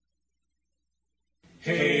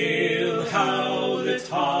Hail, howlet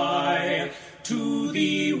high, to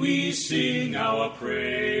thee we sing our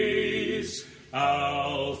praise.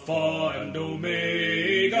 Alpha and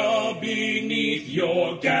Omega, beneath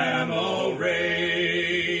your gamma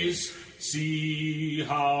rays. See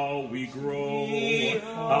how we grow,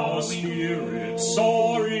 our spirits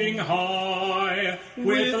soaring high.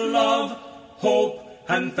 With love, hope,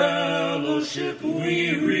 and fellowship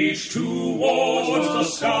we reach towards the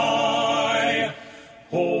sky.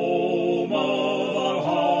 Home of our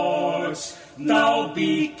hearts, thou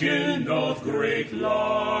beacon of great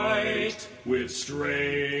light. With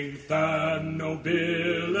strength and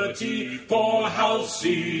nobility, for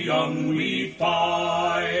Halcyon we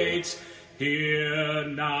fight. Here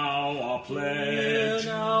now our pledge,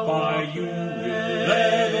 by you will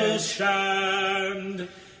ever stand.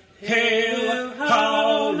 Hail,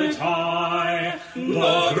 howlet high,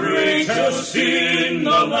 the greatest in the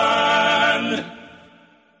land.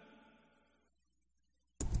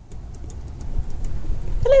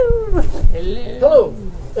 Hello. Hello,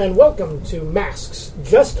 and welcome to Masks,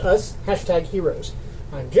 Just Us, #Heroes.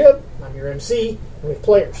 I'm Jib, I'm your MC, and with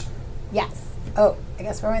players. Yes. Oh, I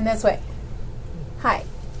guess we're going this way. Hi,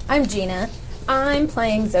 I'm Gina. I'm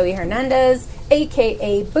playing Zoe Hernandez,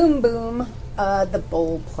 a.k.a. Boom Boom, the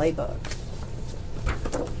Bull Playbook.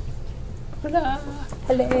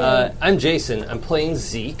 Hello. I'm Jason. I'm playing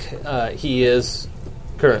Zeke. He is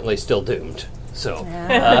currently still doomed. So,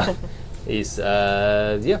 he's,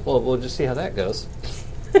 we'll just see how that goes.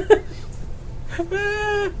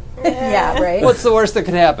 Yeah, right? What's the worst that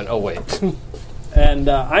could happen? Oh, wait. And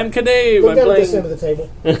I'm Kadave. Look down at this end of the table.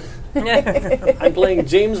 I'm playing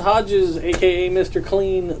James Hodges, a.k.a. Mr.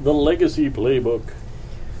 Clean, the Legacy Playbook.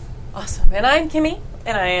 Awesome. And I'm Kimmy,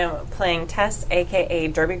 and I am playing Tess, a.k.a.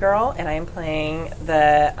 Derby Girl, and I am playing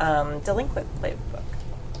the Delinquent Playbook.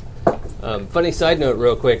 Funny side note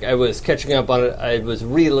real quick, I was catching up on it. I was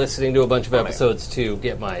re-listening to a bunch of episodes to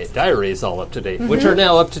get my diaries all up to date, which are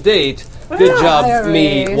now up to date. Good job,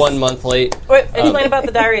 me, 1 month late. Wait, explain about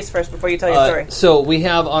the diaries first before you tell your story. So we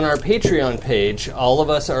have on our Patreon page, all of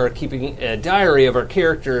us are keeping a diary of our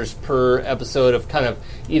characters per episode of kind of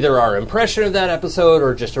either our impression of that episode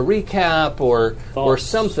or just a recap or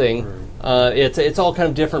something. It's all kind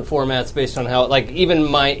of different formats based on how, like,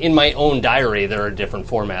 even in my own diary, there are different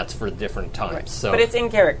formats for different times. Right. So, but it's in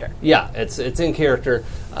character. Yeah, it's in character,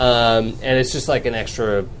 and it's just like an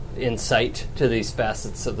extra insight to these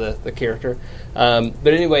facets of the character.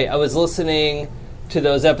 But anyway, I was listening to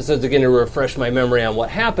those episodes again to refresh my memory on what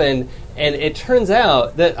happened, and it turns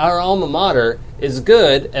out that our alma mater is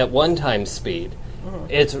good at 1 times speed.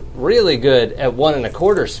 It's really good at 1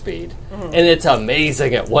 1/4 speed, and it's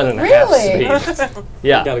amazing at 1 1/2 speed.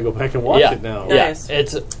 Yeah, Got to go back and watch it now. Yeah, Nice.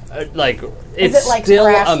 it's like Is it's it like still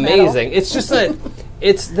thrash amazing. metal? It's just that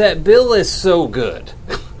that Bill is so good,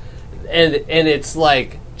 and it's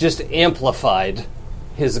like just amplified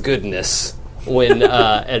his goodness when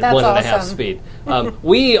at That's 1 1/2 awesome. speed.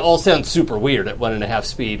 We all sound super weird at 1 1/2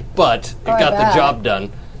 speed, but it I got bet. the job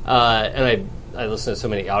done. And I listen to so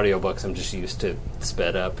many audiobooks, I'm just used to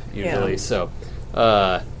sped up usually. Yeah. So,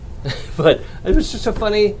 but it was just a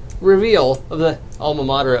funny reveal of the alma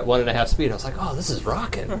mater at 1 1/2 speed. I was like, oh, this is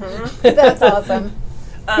rocking. That's awesome.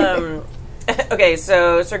 Okay,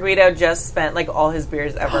 so Sir Guido just spent like all his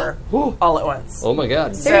beers ever all at once. Oh my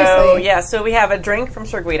God. So Seriously? so we have a drink from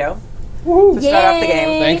Sir Guido to start off the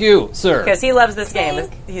game Thank you, sir. because he loves this game.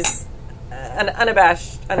 He's an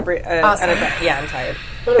unabashed, Awesome. yeah, I'm tired.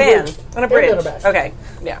 Unabridged. Unabridged. And unabashed. Okay,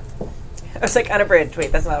 yeah. I was like unabridged.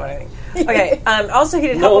 Wait, that's not what I think. Okay. Also, he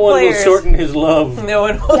did help No the one players. will shorten his love. No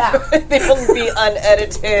one will. Yeah. They will be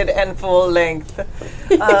unedited and full length.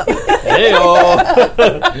 Hey-o.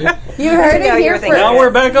 You heard Yeah, it you here were first. thinking Now we're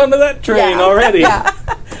back onto that train Yeah. already. Yeah.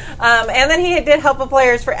 And then he did help the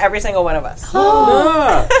players for every single one of us.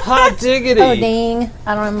 Ah, Hot diggity. Oh, dang.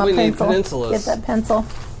 I don't have my We need pencil. peninsulas. Get that pencil.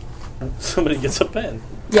 somebody gets a pen.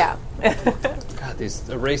 Yeah. God, these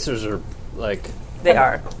erasers are like They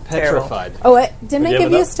are terrible. petrified. Oh, what? Didn't I you give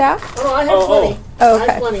have you a enough? staff? Oh, I have Oh, plenty. oh. I have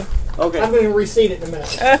Okay. plenty. Okay. I'm going to reseed it in a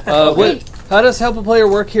minute. How does help a player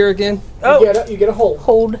work here again? Oh, You get a hold.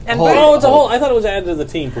 Hold. and Hold. Oh, it's a whole. I thought it was added to the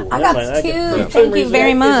team pool. I Never got mind, 2. get- For some Thank you reason,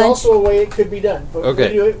 very There's much. also a way it could be done. But Okay.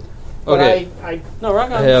 we do it. But Okay. I No, rock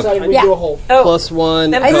on. I have- decided we'd Yeah. do a hold. oh,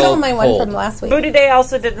 +1. And I Hold. stole my one hold. from last week. Booty Day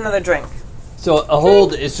also did another drink. So a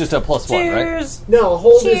hold is just a +1, right? Cheers. No, a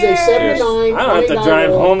hold is a Cheers. 7 to 9. I don't have to 9 drive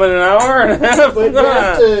roll, home in an hour and a half. But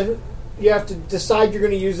you have to decide you're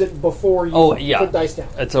going to use it before you Oh, yeah. put dice down.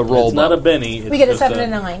 It's a roll. It's not a bump. Benny. It's We get a just 7 to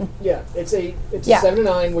 9. Yeah, it's a Yeah. 7 to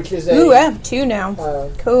 9, which is a Ooh, I have 2 now. uh,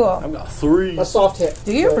 Cool. I've got 3. a soft hit.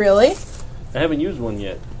 Do you So really? I haven't used one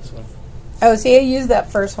yet. So. Oh, see, I used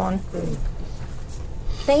that first one.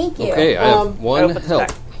 Thank you. Okay, I have one Open the help.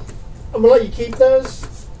 back. I'm going to let you keep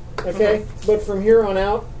those, okay? But from here on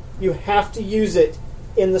out, you have to use it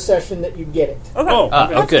in the session that you get it. Okay. Oh,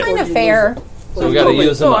 That's okay. kind Or of you fair. So we got to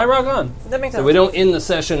use them No, up. I rock on. That makes sense. So we don't end the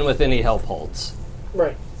session with any help holds.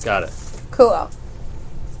 Right. Got it. Cool.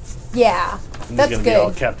 Yeah, I'm that's just gonna be all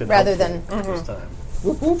good. Captain Rather Helpful than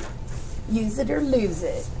this time. use it or lose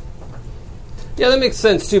it. Yeah, that makes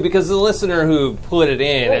sense too, because the listener who put it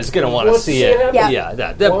in is going to want to Wants to see see it. it happen. Yeah.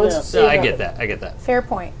 Yeah, that Wants to see it I happen. get that. I get that. Fair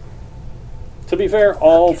point. To be fair,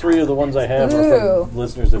 all three of the ones I have are Ooh. from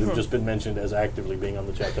listeners that have just been mentioned as actively being on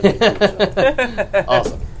the chat today. So.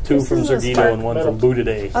 Awesome. Two from is a Zergito and one spark from Boo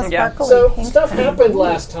today. A Yeah. sparkly So, pink stuff pen. happened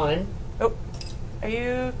last time. Are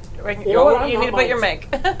you? You know what? I'm You not need to put your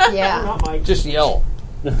mic'd. mic. Yeah. Not Mike. Just yell.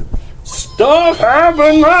 Stuff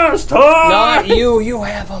happened last time! Not you. You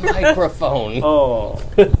have a microphone. Oh.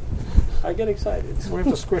 I get excited. We have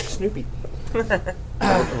to squish Snoopy.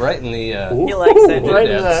 Right in the... He likes it. Right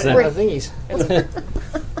in that's the it. thingies.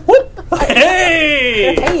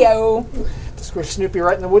 Hey! Hey yo. To squish Snoopy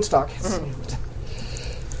right in the Woodstock.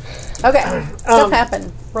 Okay. Stuff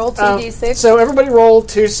happened. Roll 2d6. So everybody roll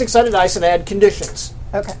 2 6-sided dice and add conditions.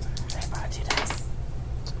 Okay.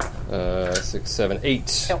 6, 7,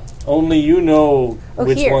 8. Oh. Only you know Oh,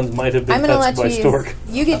 which here. ones might have been I'm gonna touched let by you Stork. use.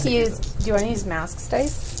 You get to use. Do you want to use masks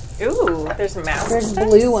dice? Ooh, there's a mouse. There's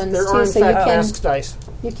blue ones There too, are in so you fact can. masked dice.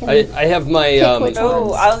 You can. I have my... Pick which Oh,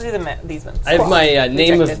 ones. I'll do these ones. I have my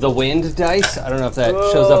name Rejected. of the wind dice. I don't know if that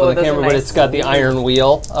shows up on the those are camera, but nice. it's got the iron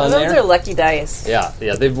wheel on Those there. are lucky dice. Yeah,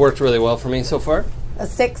 they've worked really well for me so far. A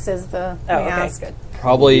 6 is the Oh, okay, mask. good.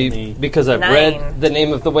 Probably because I've 9. read the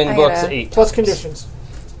name of the wind I books gotta- 8 Plus times. conditions.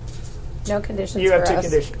 No conditions You for have 2 us.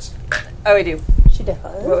 conditions. Oh, I do. She does.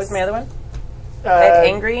 What was my other one? have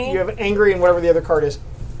angry? You have angry and whatever the other card is.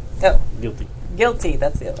 Oh, Guilty. guilty.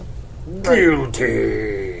 That's the other one.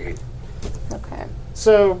 Guilty. Okay.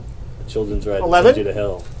 So Children's right 11? send you to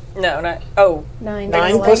hell. No, not. Oh, 9.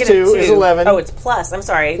 9 11. plus 2 is 11. Oh, it's plus. I'm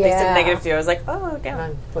sorry. They Yeah. said negative 2. I was like, oh, down.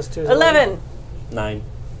 9 plus 2 is 11. 9.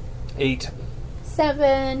 8.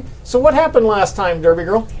 7. So what happened last time, Derby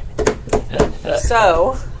Girl?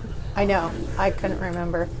 So, I know. I couldn't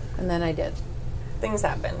remember, and then I did. things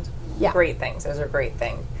happened. Yeah. Great things. Those are great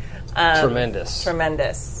things. Tremendous.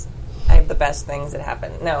 Tremendous. I have the best things that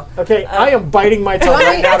happened. No. Okay, I am biting my tongue want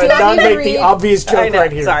right me- now do to you want not me to make the read? obvious I joke know.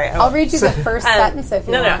 right here. Sorry. I'll read you the first sentence if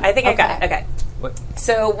you No, want. I think I got it. Okay. What?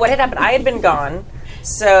 So what had happened? I had been gone.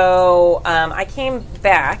 So I came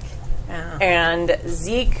back, Yeah. and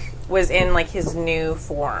Zeke was in like his new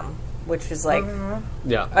form, which was like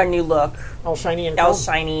Yeah. a new look, All shiny and all cool.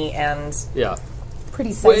 shiny and Yeah.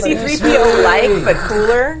 Pretty Wait, sensitive. C-3PO like, but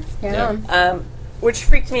cooler. Yeah. Which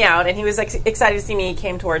freaked me out, and he was like excited to see me. He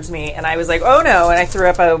came towards me, and I was like, "Oh no!" And I threw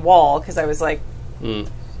up a wall because I was like,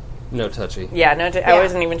 No touchy. "Yeah, no." I Yeah.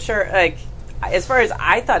 wasn't even sure. Like, as far as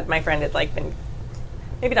I thought, my friend had like been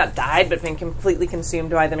maybe not died, but been completely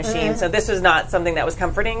consumed by the machine. So this was not something that was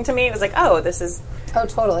comforting to me. It was like, "Oh, this is Oh,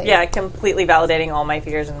 totally. completely validating all my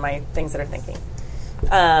fears and my things that are thinking."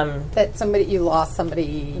 That you lost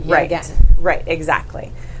somebody yet Right. again. Right,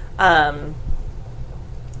 exactly.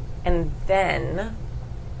 And then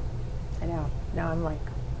I know. Now I'm like,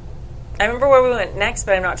 I remember where we went next,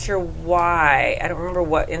 but I'm not sure why. I don't remember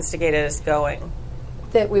what instigated us going.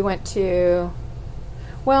 that we went to.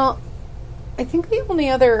 Well, I think the only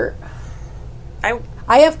other.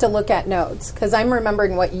 I have to look at notes because I'm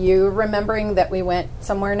remembering what you remembering that we went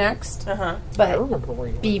somewhere next. Uh-huh. But I remember where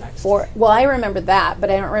you went next. before, well, I remember that, but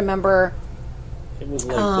I don't remember. It was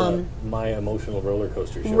like my emotional roller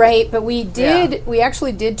coaster show. Right, but we did. Yeah. We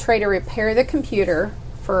actually did try to repair the computer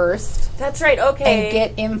first. That's right. Okay. And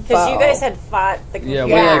get info. Because you guys had fought the Yeah, computer.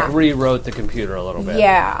 we Yeah. like rewrote the computer a little bit.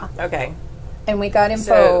 Yeah, Okay. and we got info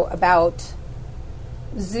So- about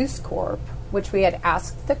Zeus Corp, which we had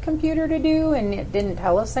asked the computer to do, and it didn't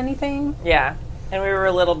tell us anything. Yeah. And we were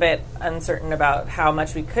a little bit uncertain about how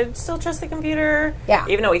much we could still trust the computer. Yeah.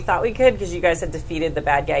 Even though we thought we could because you guys had defeated the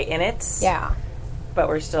bad guy in it. Yeah. But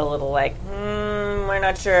we're still a little like, we're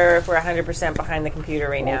not sure if we're 100% behind the computer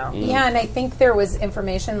right now. Yeah, and I think there was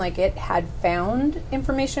information, like it had found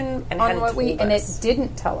information And on hadn't what we, told and it us.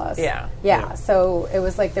 didn't tell us. Yeah. Yeah, so it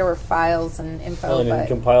was like there were files and info, Well, and it but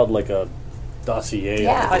compiled like a dossier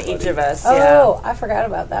Yeah. On everybody. each of us. oh, Yeah. I forgot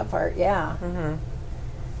about that part. Yeah,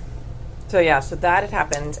 So yeah, so that had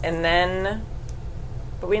happened. And then,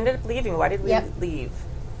 but we ended up leaving. Why did we Yep. leave?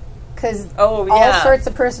 because Oh, all yeah. sorts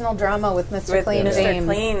of personal drama with Mr. With Clean Mr. James.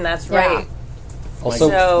 Clean, that's Yeah. right. Also,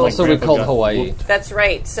 So- also we Grandpa called got Hawaii. whooped. That's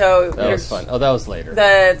right. So That was fun. Oh, that was later.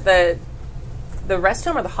 the the rest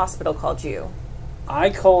home or the hospital called you? I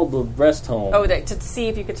called the rest home. Oh, to see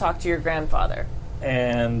if you could talk to your grandfather.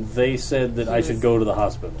 And they said that I should go to the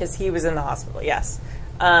hospital. Because he was in the hospital, yes.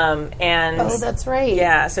 And that's right.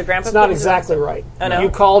 Yeah, so Grandpa... It's not exactly right. Oh, no? You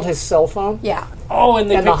called his cell phone? Yeah. Oh, and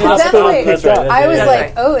they And picked the it up. hospital That's picked right. up. I was That's like,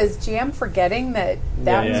 right. oh, is Jam forgetting that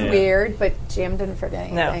Yeah, was yeah. weird? But Jam didn't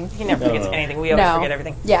forget No, anything. he never forgets No. anything. We always No. forget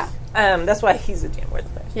everything. Yeah. That's why he's a Jam Ward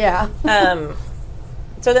player. Yeah.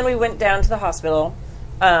 So then we went down to the hospital.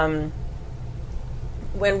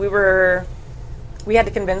 When we had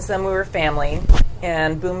to convince them we were family,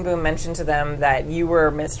 and Boom Boom mentioned to them that you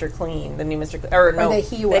were Mr. Clean, the new Mr. Clean. Or no, that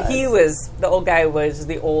he was. That he was, the old guy was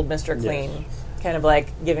the old Mr. Clean. Kind of like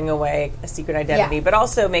giving away a secret identity, Yeah. but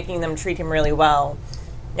also making them treat him really well.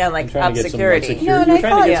 And like Trying up to get security. Some, like, No, and We're I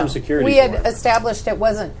trying to get thought some security we for had him. established it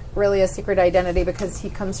wasn't really a secret identity because he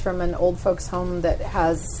comes from an old folks' home that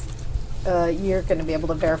has. You're going to be able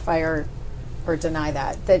to verify or deny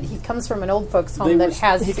that he comes from an old folks' home that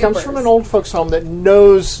has. He supers, comes from an old folks' home that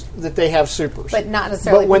knows that they have supers. but not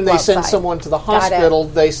necessarily. But when people they send outside. somewn to the Got it. hospital,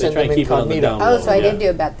 they send try them and keep it on the incognito. down Oh, so I Yeah. did do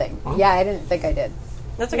a bad thing. Yeah, I didn't think I did.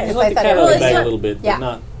 That's okay. Just I like the thought cat it out of was- the bag not- a little bit, yeah.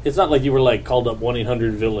 but it's not like you were like called up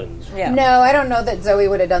 1-800-villains. Yeah. No, I don't know that Zoe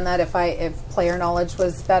would have done that if player knowledge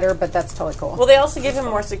was better, but that's totally cool. Well, they also give him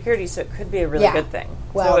more security, so it could be a really Yeah. good thing.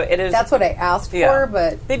 Well, so it is. that's what I asked Yeah. for,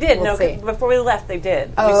 but They did. we'll No, see. before we left, they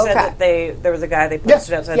did. Oh, they said okay. that there was a guy they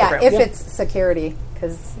posted outside the Yeah, room. if it's security,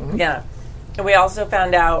 because Yeah. And we also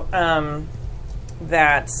found out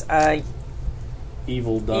that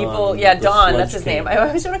Evil Don. Evil, the Don, that's Sludge his name. King. I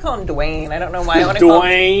always want to call him Dwayne. I don't know why I want to call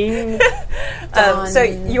him. Dwayne. So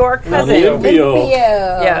your cousin, Olympio.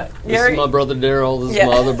 yeah, This is my brother Daryl. This Yeah. is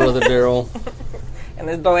my other brother Daryl. and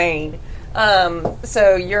there's Dwayne.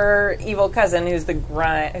 So your evil cousin, who's the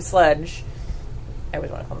Sludge. I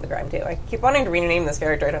always want to call him the Grime too. I keep wanting to rename this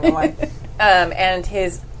character. I don't know why. And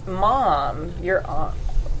his mom, your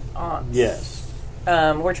aunt. Yes.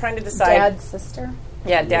 We're trying to decide. dad's sister.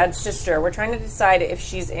 Yeah, Dad's sister. We're trying to decide if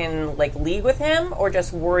she's in like league with him or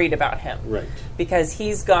just worried about him. Right. Because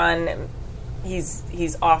he's gone,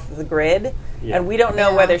 he's off the grid, Yeah. and we don't know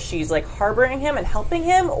Yeah. whether she's like harboring him and helping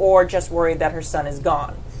him or just worried that her son is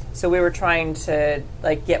gone. So we were trying to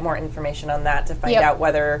like get more information on that to find Yep. out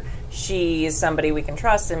whether she is somebody we can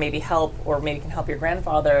trust and maybe help, or maybe can help your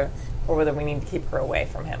grandfather, or whether we need to keep her away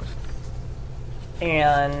from him.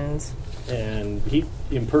 And He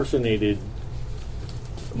impersonated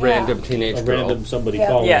Random teenage a girl. random somebody Yeah.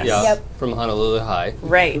 calling Yes. Yeah, Yep. from Honolulu High.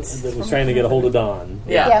 right, that was trying to get a hold of Don.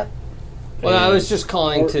 yeah. Yep. Well, I And- was just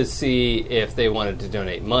calling to see if they wanted to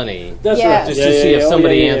donate money, That's Yeah. right. just Yeah, to yeah, see yeah. if Oh,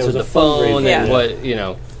 somebody yeah, yeah, it answered was the a phone fundraiser. and Yeah.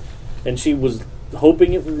 what. And she was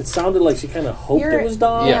hoping it sounded like she kind of hoped it was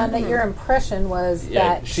Don. Yeah. And that your impression was Yeah,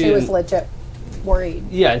 that she she was didn't- legit worried.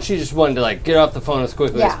 Yeah, and she just wanted to like get off the phone as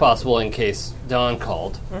quickly as Yeah. possible in case Dawn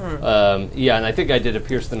called. Yeah, and I think I did a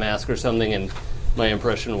Pierce the Mask or something, and my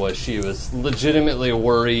impression was she was legitimately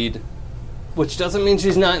worried, which doesn't mean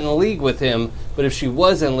she's not in the league with him, but if she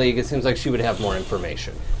was in league, it seems like she would have more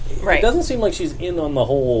information. Right. It doesn't seem like she's in on the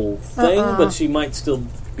whole thing, but she might still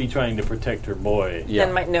be trying to protect her boy. Yeah,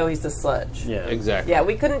 Then might know he's the Sludge. Yeah. exactly. Yeah,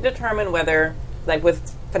 we couldn't determine whether, like with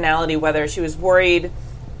finality, whether she was worried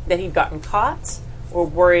that he'd gotten caught or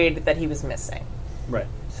worried that he was missing. Right.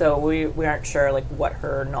 So we aren't sure like what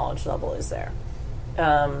her knowledge level is there.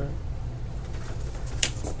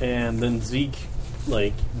 And then Zeke,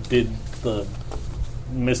 like, did the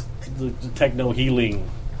techno healing.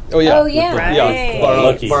 Oh yeah, Oh, yeah.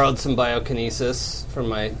 Right. Borrowed some biokinesis from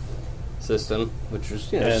my system, which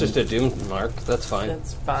was it's And- just a doom mark. That's fine.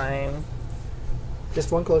 That's fine.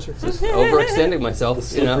 Just one closer. Overextending myself,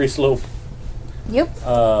 you know. Slippery slope. Yep.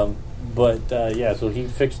 Yeah, so he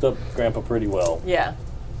fixed up Grandpa pretty well. Yeah.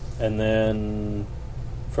 And then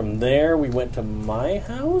from there, we went to my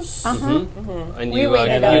house. And We you,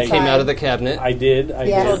 waited you outside. came out of the cabinet. I did. I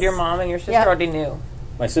Yes. did. Told your mom and your sister Yep. already knew.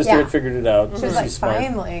 My sister Yeah. had figured it out. She was like, She's smart.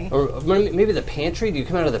 finally. Or maybe the pantry? Do you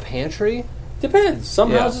come out of the pantry? Depends.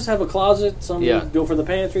 Some Yeah. houses have a closet. Some Yeah. go for the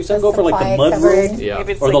pantry. Some A go for like the supply mud cupboard. room Yeah.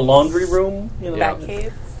 Maybe it's or like the laundry room. You know. Yeah.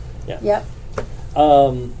 Batcave. Yep.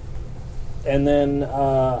 And then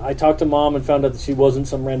I talked to Mom and found out that she wasn't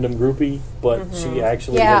some random groupie, but she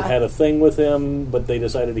actually Yeah. had a thing with him. But they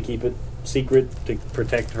decided to keep it secret to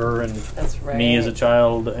protect her and That's right. me as a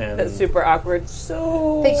child. And That's super awkward.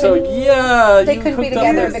 So They so couldn't- yeah, They you couldn't be hooked up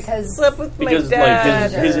together with- because slept with because my like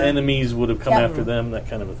dad. his enemies would have come Yep. after them, that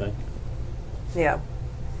kind of a thing. Yeah.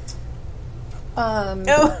 um,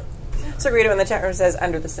 Oh, Sarita in the chat room says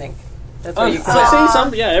under the sink. That's where you So come. see,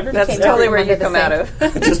 some every That's Came totally out where under you the come out of.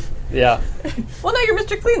 just Yeah. Well, no, you're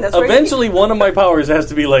Mr. Clean. That's right. Eventually, one of my powers has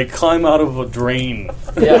to be like climb out of a drain.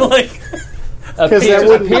 Yeah. Like, Because that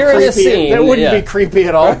wouldn't be appear in a creepy. scene. That wouldn't yeah. be creepy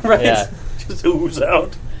at all. right? Yeah. Just ooze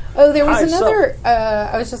out. Oh, there was Hi, another.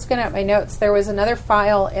 I was just looking at my notes. There was another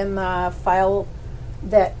file in the file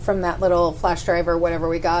that from that little flash drive or whatever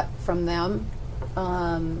we got from them.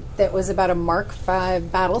 That was about a Mark V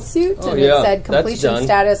battle suit, Oh, and yeah, it said that's completion done.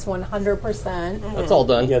 status 100%. That's all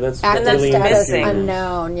done. Yeah, that's Active that's really status missing.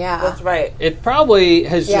 unknown. Yeah, That's right. It probably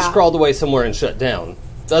has just Yeah. crawled away somewhere and shut down.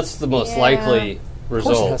 That's the most Yeah. likely course it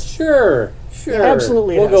result. has. Sure.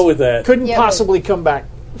 Absolutely, it We'll has. go with that. Couldn't Yeah, but- possibly come back.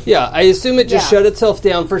 Yeah, I assume it just Yeah. shut itself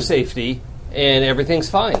down for safety, and everything's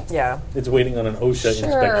fine. Yeah. It's waiting on an OSHA Sure.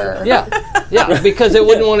 inspection. Yeah, because it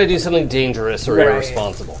wouldn't want to do something dangerous or Right.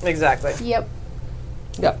 irresponsible. Exactly. Yep.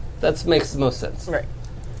 Yeah, that makes the most sense. Right.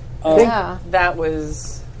 Yeah. That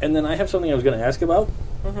was. And then I have something I was going to ask about.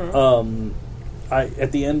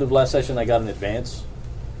 At the end of last session, I got an advance,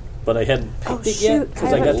 but I hadn't picked it yet shoot,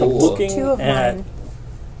 because I I got have to two looking of at mine.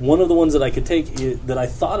 one of the ones that I could take that I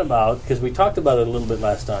thought about because we talked about it a little bit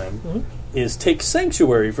last time. Is take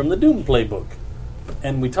Sanctuary from the Doom playbook,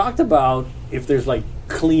 and we talked about if there's like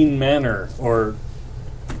Clean Manor or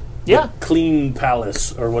Yeah. Clean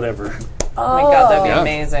Palace or whatever. Oh my god, that'd be Yeah.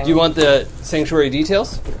 amazing. Do you want the sanctuary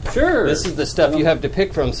details? Sure, This is the stuff you have to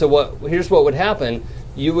pick from. So here's what would happen.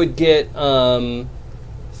 You would get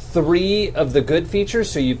 3 of the good features,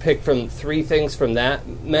 so you pick from 3 things from that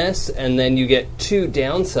mess, and then you get 2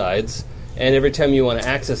 downsides. And every time you want to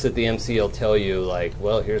access it, the MC will tell you, like,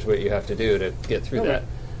 well, here's what you have to do to get through Okay.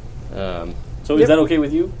 that. So Yep. is that okay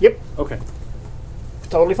with you? Yep. Okay.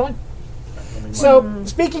 Totally fine. So,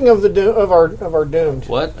 speaking of our doomed,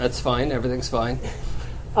 What? That's fine. Everything's fine.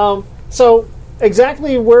 so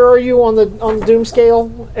exactly where are you on the doom scale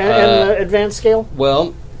and the advanced scale?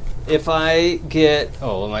 Well, if I get...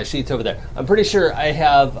 Oh, my sheet's over there. I'm pretty sure I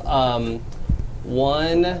have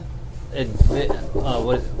one...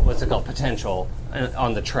 what's it called? Potential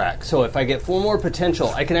on the track. So if I get 4 more potential,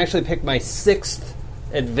 I can actually pick my 6th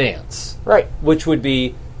advance, Right. which would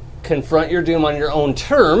be confront your doom on your own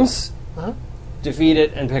terms, defeat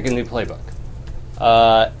it, and pick a new playbook.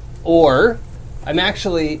 Or I'm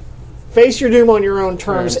actually... Face your doom on your own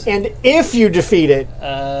terms, Terms. and if you defeat it,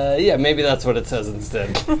 yeah, maybe that's what it says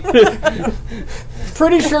instead.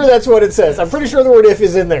 pretty sure that's what it says. I'm pretty sure the word "if"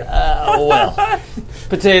 is in there. Oh, well.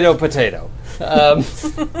 Potato.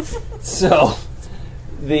 So,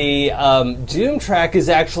 the Doom track is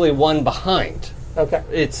actually one behind. Okay.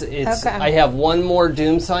 It's. Okay. I have one more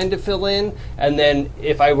Doom sign to fill in, and then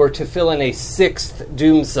if I were to fill in a 6th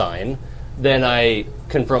Doom sign, then I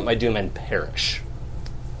confront my Doom and perish.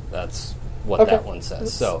 That's what Okay. that one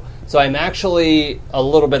says. So I'm actually a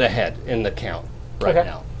little bit ahead in the count right Okay.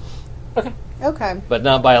 now, Okay. but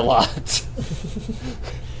not by a lot.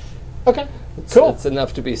 Okay. Cool. It's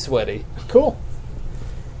enough to be sweaty. Cool.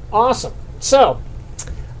 Awesome. So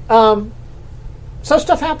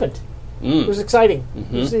stuff happened. It was exciting.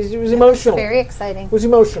 It was emotional. Very exciting. It was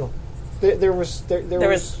emotional. There was There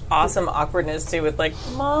was awesome awkwardness too, with like,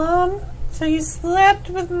 Mom, so you slept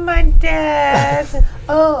with my dad.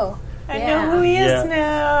 Oh, I know who he Yeah. is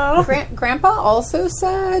now. Grandpa also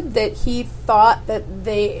said that he thought that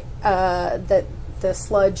that the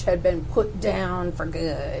sludge had been put down for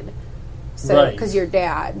good. So, Right. because your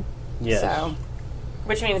dad. Yes. So,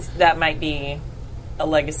 Which means that might be a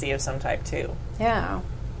legacy of some type too. yeah.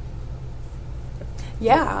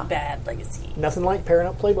 Yeah. Bad legacy. nothing like pairing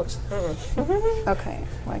up playbooks. Okay.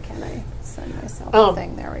 Why can't I send myself a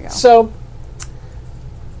thing? There we go. So,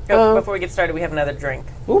 Before we get started, we have another drink.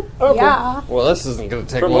 okay. Yeah. Well, this isn't going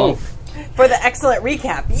to take From long. who? For the excellent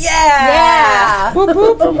recap. Yeah! Yeah. From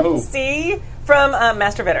who? See? From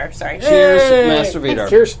Master Vitter. Sorry. Cheers, Master Vidar.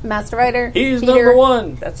 Cheers. Master Writer. He's Peter. number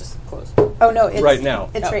 1. That's just close. Oh no, it's Right now.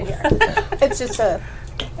 It's right here. It's just a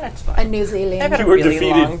That's a fine. New I've Zealand. had a You were really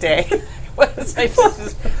defeated. long day. What was I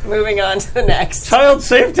just moving on to the next? Child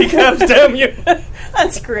safety caps, damn you!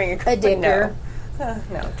 Unscrewing A digger. No,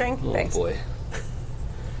 drink. Oh, Thanks. boy.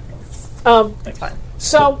 It's fine.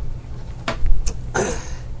 So,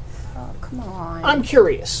 Oh, come on. I'm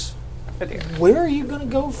curious. Oh, dear. Where are you going to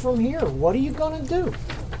go from here? What are you going to do?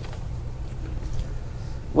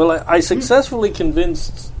 Well, I successfully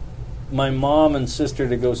convinced my mom and sister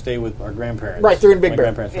to go stay with our grandparents. Right, they're in Big My Bear.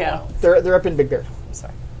 grandparents for a Yeah. while. They're up in Big Bear. I'm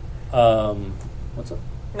sorry. What's up?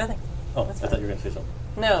 Nothing. Oh, I That's thought fine. you were going to say something.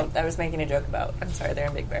 No, I was making a joke about. I'm sorry, they're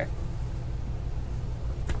in Big Bear.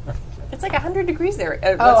 It's like 100 degrees there.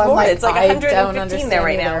 Oh, I'm more. like, It's like I don't 115 there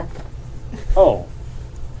right understand now. Oh.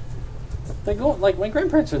 They go like my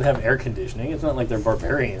grandparents would have air conditioning. It's not like they're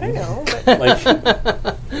barbarians. I know, but Like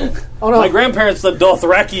Oh no, my grandparents, the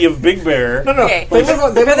Dothraki of Big Bear. no. Okay. They live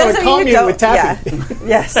on For those a of you who commune don't- with tapping. Yeah.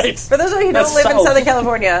 Yes. Right. For those of you who That's don't live in south. Southern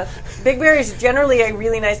California, Big Bear is generally a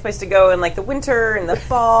really nice place to go in like the winter and the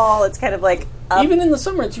fall. It's kind of like up. Even in the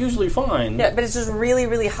summer, it's usually fine. Yeah, but it's just really,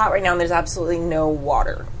 really hot right now, and there's absolutely no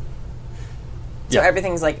water. So Yeah.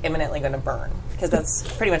 everything's like imminently going to burn because that's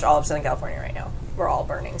pretty much all of Southern California right now. We're all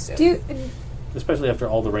burning soon. Do you, Especially after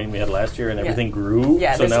all the rain we had last year and everything grew.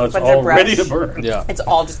 Yeah, so there's now a it's bunch of all brush. ready to burn. Yeah. It's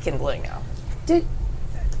all just kindling now. did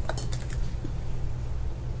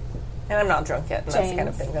And I'm not drunk yet, and that's the kind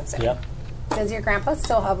of James. thing that's saying. Yeah. does your grandpa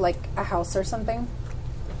still have like a house or something,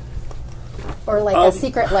 or like Um, a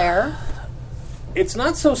secret lair? It's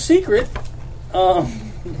not so secret. Okay.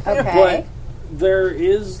 But there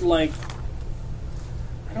is like,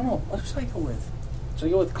 I don't know. What should I go with? Should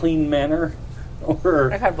I go with Clean Manor,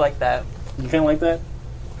 or I kind of like that. you kind of like that?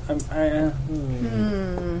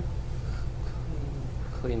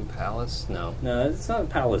 Clean Palace? No. No, it's not a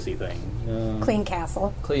palacey thing. No. Clean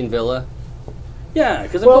castle. Clean Villa? Yeah,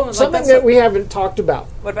 because Well, something that we haven't talked about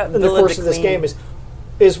What about in the Villa course de of this Clean? game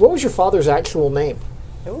is what was your father's actual name?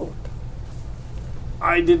 Ooh.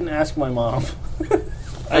 I didn't ask my mom.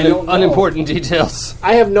 I don't know. Unimportant details.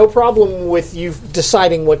 I have no problem with you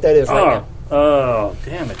deciding what that is right now. Oh,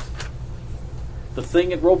 damn it. The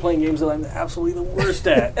thing at role-playing games that I'm absolutely the worst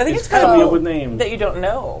at I think is it's kind coming of up with names. that you don't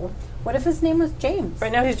know. What if his name was James?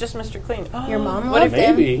 Right now, he's just Mr. Clean. Your mom What if loved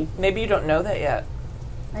him, Maybe. maybe you don't know that yet,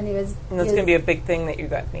 and he was. and that's going to be a big thing that you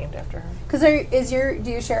got named after her. Because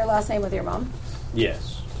do you share a last name with your mom?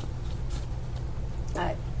 Yes. Uh,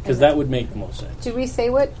 Because that would make the most sense. Did we say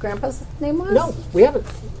what Grandpa's name was? No, we haven't.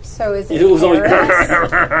 So is it? It was always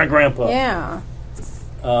Harris? Grandpa. Yeah.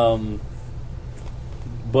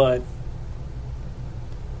 But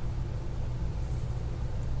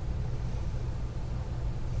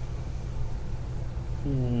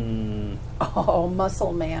Oh,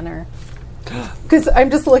 Muscle Manor. Because I'm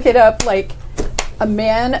just looking up like a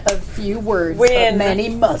man of few words Win. but many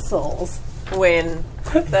muscles. Win.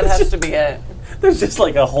 That has to be it. there's just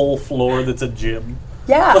like a whole floor that's a gym.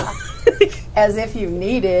 Yeah. As if you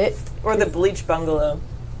need it. Or the Bleach Bungalow.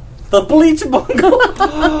 The Bleach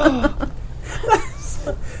Bungalow.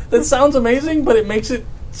 That sounds amazing, but it makes it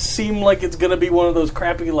seem like it's going to be one of those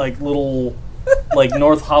crappy, like little, like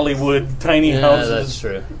North Hollywood tiny Yeah, houses. that's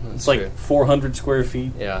true. That's It's like true. 400 square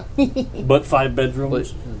feet, Yeah. but 5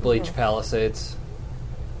 bedrooms. Bleach Palisades.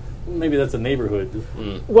 Maybe that's a neighborhood.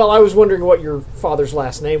 Well, I was wondering what your father's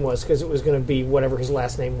last name was because it was going to be whatever his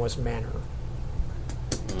last name was, Manor.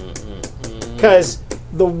 Because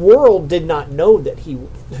the world did not know that who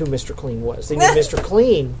Mr. Clean was. They knew Mr.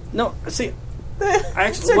 Clean. No, see, So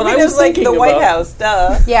actually, what it I was like thinking the White about, House,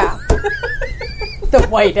 duh. Yeah. The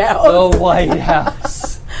White House. The White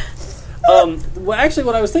House. well, actually,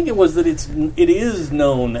 what I was thinking was that it is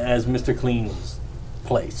known as Mr. Clean's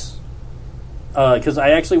place. Because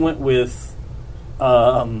I actually went with,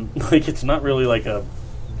 like, it's not really like a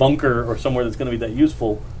bunker or somewhere that's going to be that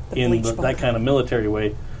useful in bleach that bunker. kind of military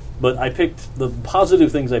way. But I picked, the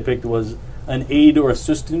positive things I picked was an aide or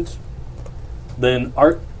assistant, then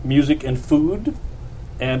art, music, and food,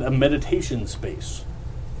 and a meditation space.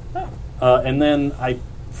 And then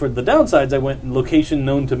for the downsides, I went location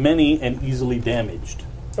known to many and easily damaged.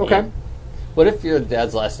 Okay. What if your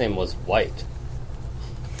dad's last name was White?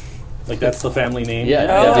 Like, that's the family name? Yeah.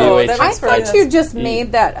 Oh, W-H. that I makes sense. thought you just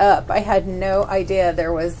made that up. I had no idea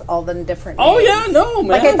there was all the different Oh, names. yeah, no, man.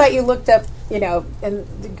 Like I thought you looked up,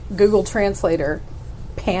 in Google Translator,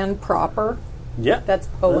 pan proper. Yeah. That's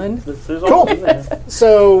Owen. There's all Cool. there.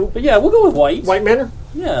 So, But yeah, we'll go with white. White Manor?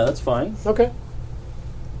 Yeah, that's fine. Okay.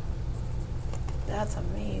 That's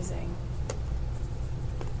amazing.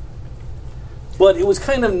 But it was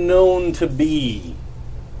kind of known to be.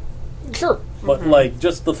 Sure. But, like,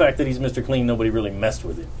 just the fact that he's Mr. Clean, nobody really messed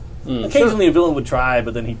with it. Occasionally a villain would try,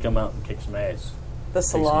 but then he'd come out and kick some ass. The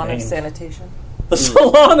Salon of names. Sanitation. The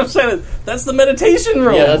Salon of Senate. That's the meditation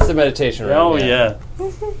room. Yeah, that's the meditation room. Oh, yeah.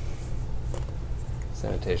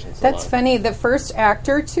 Sanitation salon. That's funny. The first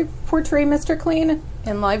actor to portray Mr. Clean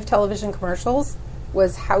in live television commercials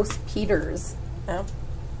was House Peters. Oh.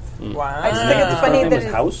 Hmm. Wow. I just think it's His funny name that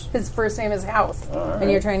is House? his first name is House,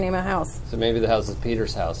 and you're trying to name a house. So maybe the house is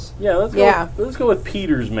Peter's house. Yeah, let's go. Yeah. Let's go with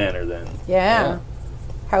Peter's Manor then. Yeah.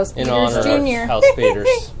 House In Peters honor Jr. of House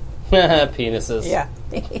Peters. Penises. Yeah.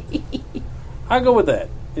 I'll go with that.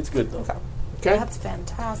 It's good though. Okay. That's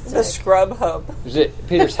fantastic. The Scrub Hub. Is it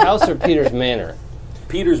Peter's house or Peter's Manor?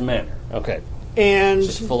 Peter's Manor. Okay. And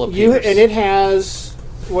Just full of you Peters. and it has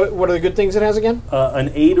What are the good things it has again?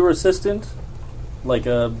 An aide or assistant, like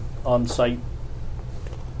a on-site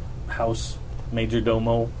house major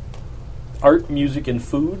domo, art, music, and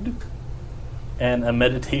food, and a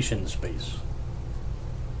meditation space.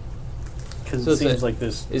 Because So it is seems it- like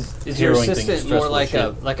this Is your harrowing thing assistant is more stressful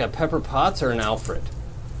like shit. a Pepper Potts or an Alfred?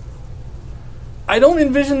 I don't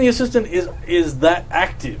envision the assistant is that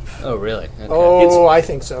active. Oh, really? Okay. Oh, I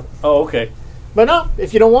think so. Oh, okay. But no,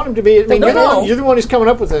 if you don't want him to be, I mean, No. you're the one who's coming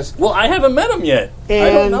up with this. Well, I haven't met him yet. And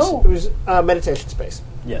I don't know. it was meditation space.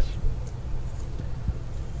 Yes.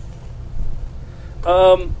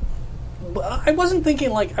 But I wasn't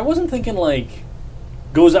thinking like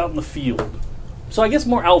goes out in the field. So I guess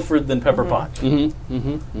more Alfred than Pepper Potts.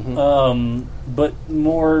 But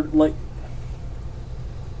more like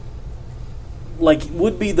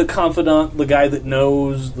would be the confidant, the guy that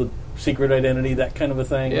knows the secret identity, that kind of a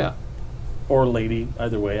thing. Yeah. Or lady,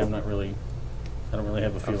 either way. I don't really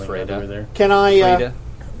have a feeling Freda. either way there. Can I Frida.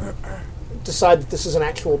 decide that this is an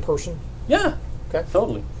actual person? Yeah. Okay.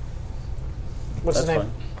 Totally. What's That's his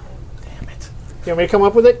name? fine. Damn it. You want me to come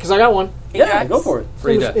up with it? Because I got one. Yeah, Ajax? go for it.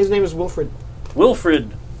 Frida. His name is Wilfred.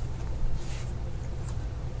 Wilfred.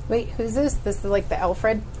 Wait, who's this? This is like the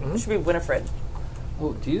Alfred? It should be Winifred.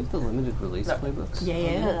 Oh, do you have the limited release No. playbooks?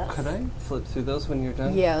 Yeah. Could I flip through those when you're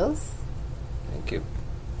done? Yes. Thank you.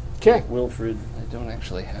 Okay. Wilfred. I don't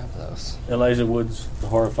actually have those. Elijah Woods, the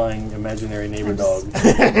horrifying imaginary neighbor dog.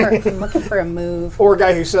 I'm looking for a move. Or a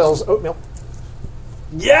guy who sells oatmeal.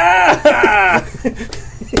 Yeah!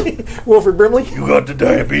 Wilfred Brimley. You got the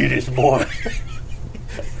diabetes, boy.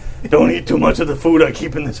 Don't eat too much of the food I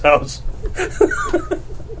keep in this house.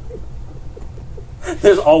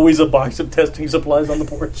 There's always a box of testing supplies on the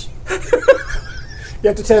porch. You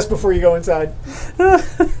have to test before you go inside.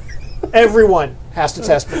 Everyone has to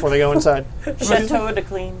test before they go inside. Chateau de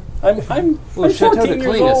Clean. I'm Well, Chateau 14 de years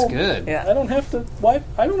Clean is old. good. Yeah. I don't have to. Why?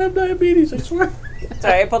 I don't have diabetes. I swear.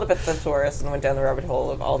 Sorry, I pulled up a thesaurus and went down the rabbit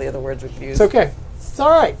hole of all the other words we could use. It's okay. It's all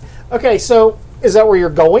right. Okay, so is that where you're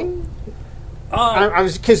going? I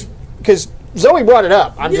was because Zoe brought it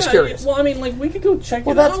up. I'm just curious. Well, I mean, like we could go check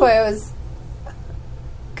Well, it out. that's why I was.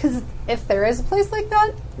 Because if there is a place like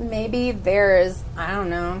that, maybe there's, I don't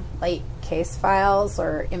know, like case files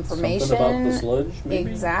or information. Something about the sludge, maybe.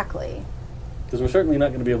 Exactly. Because we're certainly not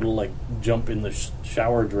going to be able to like jump in the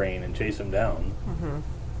shower drain and chase him down.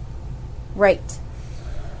 Right.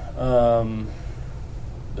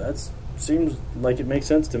 That seems like it makes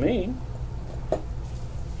sense to me.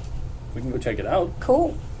 We can go check it out.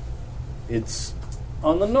 Cool. It's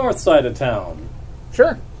on the north side of town.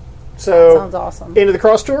 Sure. So Sounds awesome. into the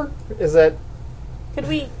cross tour is that Could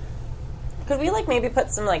we like maybe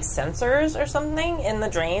put some like sensors or something in the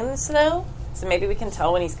drains though? So maybe we can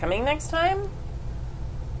tell when he's coming next time?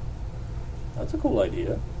 That's a cool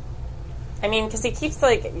idea. I mean, because he keeps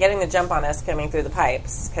like getting the jump on us coming through the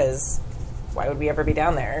pipes, because why would we ever be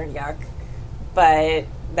down there? Yuck. But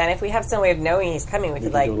then if we have some way of knowing he's coming, we could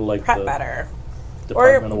could like, go to, like, prep the better. Or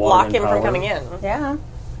Department of Water block and him from Power. coming in. Yeah.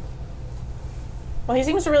 Well, he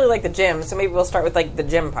seems to really like the gym, so maybe we'll start with like the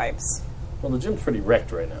gym pipes. Well, the gym's pretty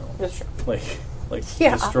wrecked right now. That's true. Like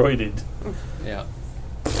Yeah. destroyed it. Yeah.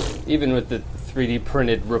 Even with the 3D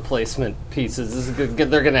printed replacement pieces, this is good.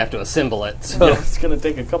 They're going to have to assemble it. So Yeah, it's going to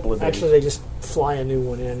take a couple of days. actually they just fly a new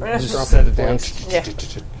one in. and just drop set it it down. Yeah.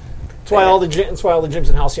 That's why all the gyms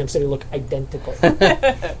in Halcyon City look identical.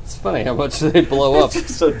 It's funny how much they blow up.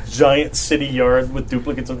 It's a giant city yard with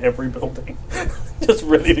duplicates of every building, just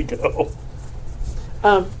ready to go.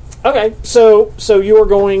 Okay, so you are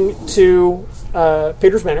going to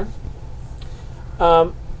Peter's Manor.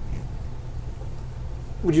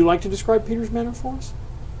 Would you like to describe Peter's Manor for us?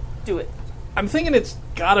 Do it. I'm thinking it's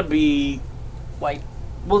got to be White.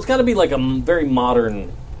 well, it's got to be like a very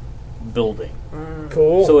modern building.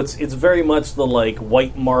 Cool. So it's very much the like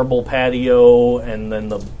white marble patio, and then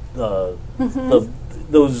the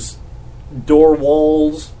those door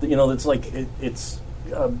walls. You know, it's like it's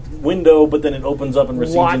a window, but then it opens up and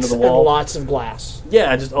recedes lots into the and wall. lots of glass.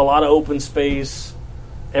 Yeah, just a lot of open space.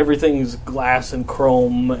 Everything's glass and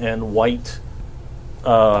chrome and white.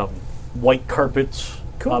 White carpets,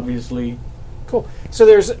 Cool. obviously. Cool. So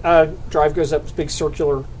there's drive goes up, this big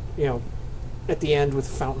circular, at the end with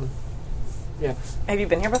a fountain. Yeah. Have you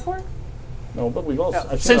been here before? No, but we've also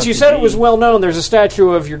I've seen Since you on said it TV. was well known, there's a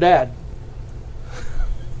statue of your dad.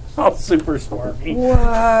 Oh, super smarmy.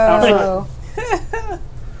 Whoa.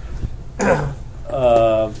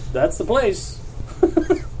 That's the place.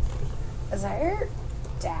 Is that your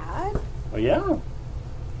dad? Oh yeah.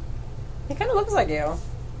 He kind of looks like you.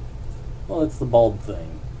 Well, it's the bald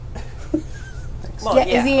thing. Well,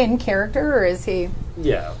 Yeah, is he in character or is he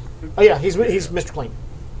Yeah. Oh yeah, he's Mr. Clean.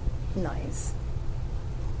 nice?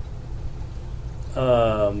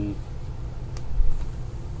 I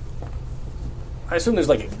assume there's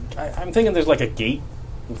like I'm thinking there's like a gate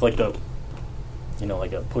with like a,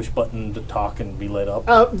 like a push button to talk and be lit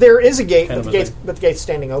up. There is a gate, Kind but of the a gate's, thing. but the gate's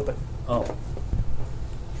standing open. Oh.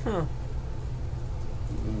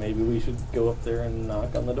 Maybe we should go up there and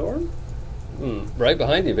knock on the door? Right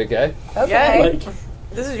behind you, big guy. Okay. Like,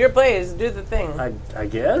 This is your place. Do the thing. I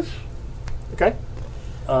guess. Okay.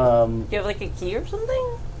 Do you have like a key or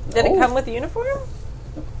something? Did it No. come with the uniform?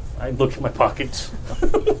 I look at my pockets.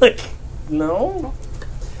 Like, no,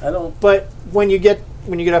 I don't. But when you get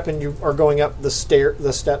up and you are going up the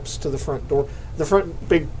steps to the front door, the front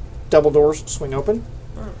big double doors swing open,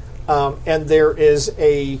 and there is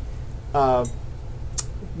a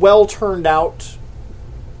well turned out,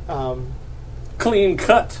 Clean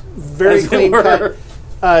cut. very as it clean were.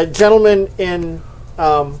 cut gentleman in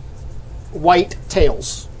white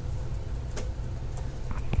tails.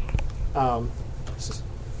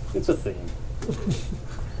 It's a thing.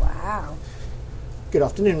 Wow. Good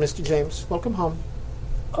afternoon, Mr. James. Welcome home.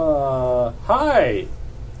 Hi.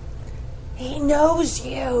 He knows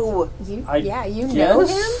you. You I you know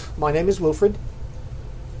guess? him? My name is Wilfred.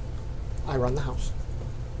 I run the house.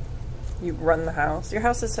 You run the house. Your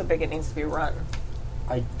house is so big it needs to be run.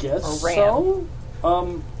 I guess Or ran. so.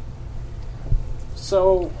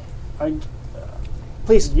 So,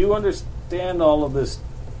 Please. you understand all of this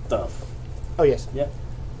stuff? Oh yes. Yeah.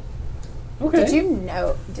 Okay.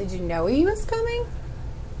 Did you know he was coming?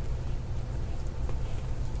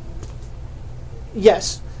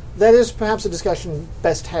 Yes. That is perhaps a discussion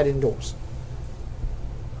best had indoors.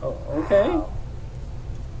 Oh, okay.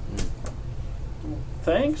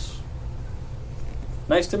 Thanks.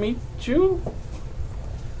 Nice to meet you.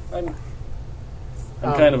 I'm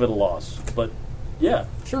kind of at a loss, but yeah.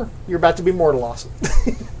 Sure. You're about to be more at a loss.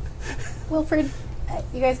 Wilfred,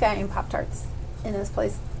 you guys got any Pop-Tarts in this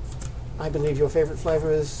place? I believe your favorite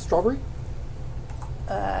flavor is strawberry?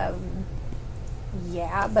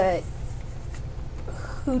 Yeah, but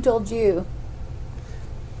who told you?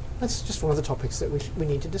 That's just one of the topics that we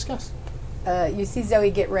need to discuss. You see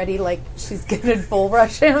Zoe get ready like she's gonna bull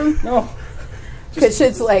rush him No. because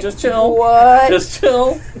she's like, just chill. What? Just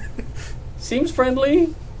chill. Seems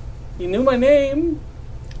friendly. You knew my name.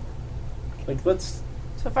 Like, let's.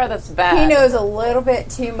 So far, that's bad. He knows a little bit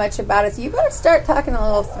too much about us. You better start talking a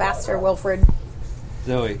little faster, Wilfred.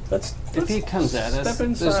 Zoe, Let's. if he comes at us, step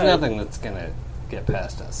there's inside. nothing that's going to get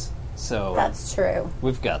past us. So That's true.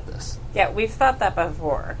 we've got this. Yeah, we've thought that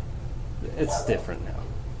before. It's different now.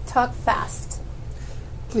 Talk fast.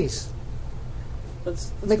 Please.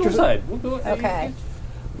 Let's Make go your- inside. We'll go. Okay.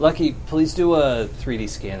 Lucky, please do a 3D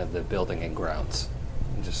scan of the building and grounds.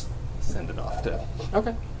 And just send it off to...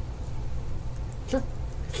 Okay. Sure.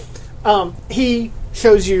 He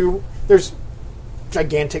shows you there's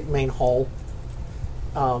gigantic main hall.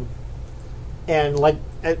 And like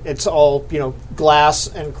it's all, glass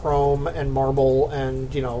and chrome and marble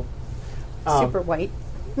and, Super white.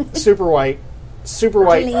 super white. Super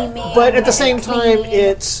white. Gleaming But at the same and time, clean.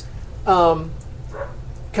 it's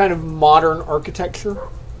kind of modern architecture.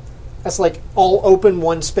 That's like all open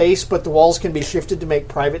one space, but the walls can be shifted to make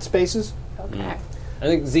private spaces. Okay. I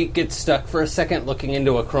think Zeke gets stuck for a second looking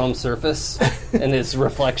into a chrome surface, and his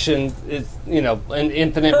reflection is, an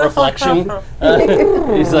infinite reflection.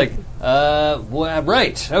 He's like,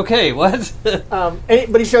 right, okay, what?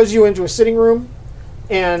 But he shows you into a sitting room,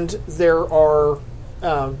 and there are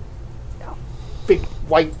big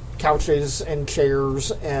white couches and chairs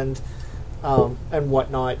and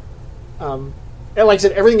whatnot. And like I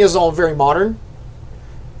said, everything is all very modern.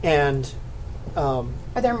 And Are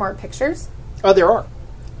there more pictures? there are.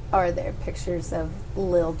 Are there pictures of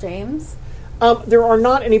Lil James? There are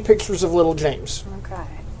not any pictures of little James. Okay.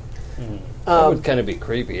 That would kind of be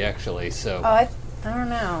creepy, actually, so... Oh, I don't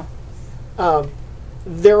know.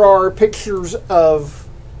 There are pictures of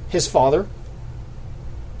his father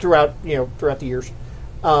throughout the years,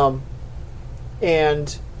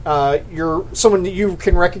 and you're someone that you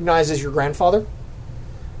can recognize as your grandfather.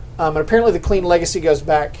 And apparently, the Clean legacy goes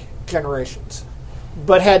back generations,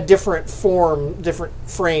 but had different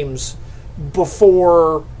frames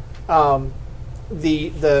before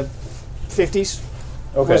the 50s.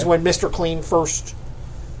 Okay. Was when Mr. Clean first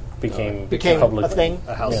became a thing,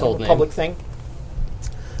 A household name. public thing.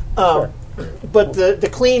 Sure. But the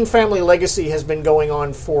Clean family legacy has been going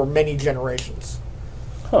on for many generations.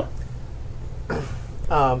 Huh.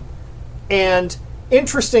 And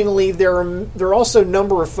interestingly, there are also a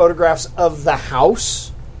number of photographs of the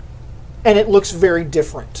house and it looks very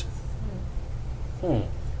different.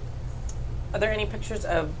 Are there any pictures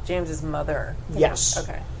of James's mother? Yes.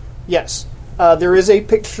 Okay. Yes. There is a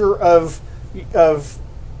picture of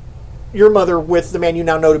your mother with the man you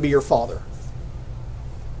now know to be your father.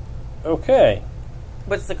 Okay.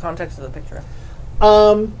 What's the context of the picture?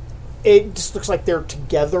 It just looks like they're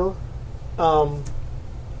together.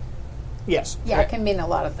 Yes. Yeah, it can mean a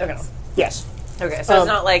lot of things. Okay. Yes. Okay, so it's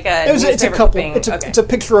not like a It's a newspaper couple. clipping. It's a, okay. it's a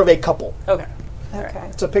picture of a couple. Okay. Okay.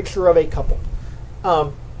 It's a picture of a couple.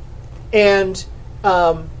 And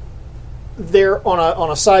there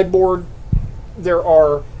on a sideboard, there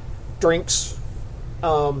are drinks.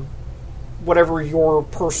 Whatever your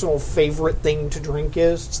personal favorite thing to drink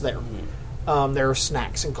is, it's there. There are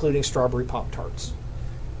snacks, including strawberry Pop-Tarts.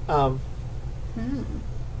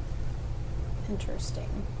 Interesting.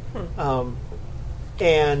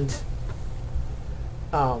 And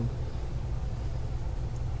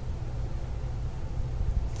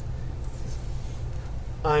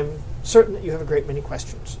I'm certain that you have a great many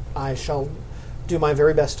questions. I shall do my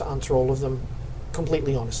very best to answer all of them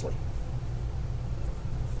completely honestly.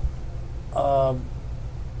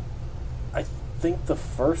 I think the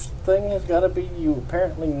first thing has got to be you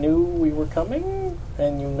apparently knew we were coming,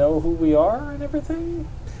 and you know who we are and everything.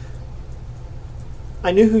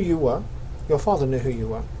 I knew who you were. Your father knew who you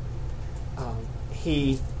were.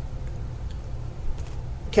 He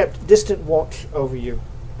kept distant watch over you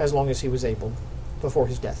as long as he was able before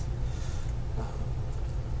his death.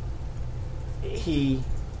 He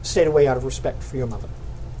stayed away out of respect for your mother.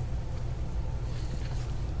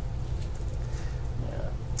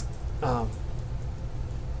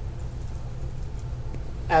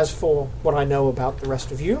 As for what I know about the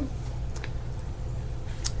rest of you,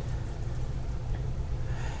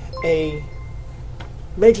 a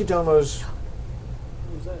Major Domo's...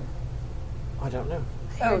 Who's that? I don't know.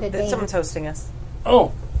 Oh, Heard a ding. someone's hosting us.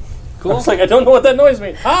 Oh, cool. I was like, I don't know what that noise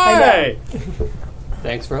means. Hi!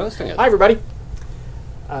 Thanks for hosting it. Hi, everybody.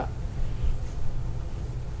 A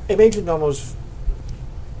Major Domo's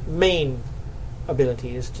main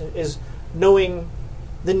ability is knowing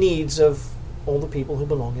the needs of all the people who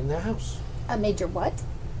belong in their house. A major what?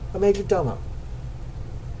 A Major Domo.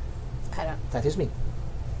 I don't... That is me.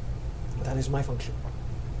 That is my function.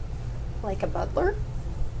 Like a butler?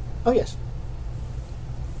 Oh, yes.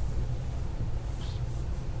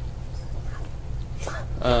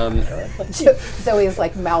 Zoe's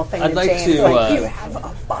like mouthing I'd to like James, to, like, you have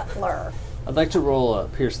a butler. I'd like to roll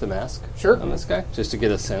Pierce the Mask Sure. on this guy, just to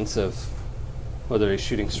get a sense of whether he's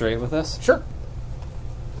shooting straight with us. Sure.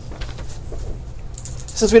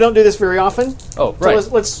 Since we don't do this very often, Oh, so right.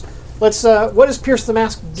 let's what does Pierce the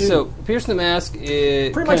Mask do? So, Pierce the Mask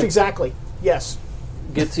is pretty much exactly. Yes.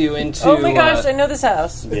 gets you into... Oh my gosh, I know this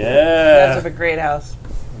house. Yeah. That's a great house.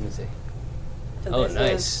 let me see. So Oh, this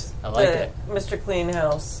nice. is I like the it. Mr. Clean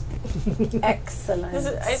house. Excellent.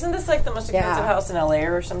 Isn't this like the most expensive Yeah. house in LA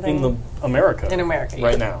or something? In America. In America, yeah.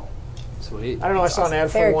 Right now. Sweet. I don't know. I saw an ad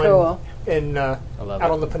for Very one cool. in love out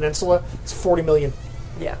it. on the peninsula. It's $40 million.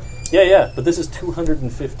 Yeah. Yeah, but this is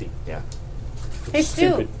 250. Yeah. Hey, Stu,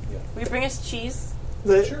 Stupid. Yeah. will you bring us cheese?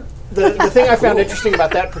 The thing I found interesting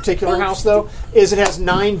about that particular house, though, is it has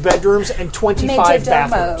 9 bedrooms and 25 Major Domo.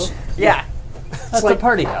 bathrooms. Yeah. That's a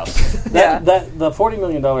party house. Yeah. That the $40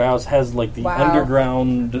 million house has like the Wow.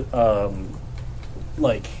 underground,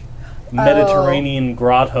 like Mediterranean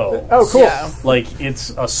grotto. Oh, cool. Yeah. Like it's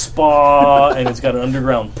a spa and it's got an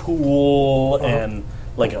underground pool and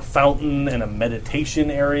like a fountain and a meditation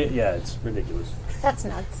area. Yeah, it's ridiculous. That's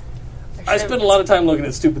nuts. I spend a lot of time looking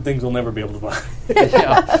at stupid things we'll never be able to buy.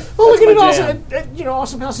 Yeah. Well, look at it my also. jam.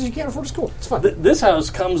 Awesome houses you can't afford. It's cool. It's fun. This house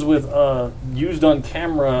comes with a used on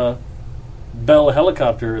camera Bell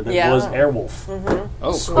helicopter that Yeah. was Airwolf.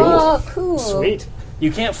 Oh, Sweet. cool. Oh, cool. Sweet.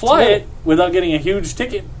 You can't fly it without getting a huge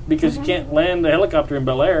ticket because you can't land a helicopter in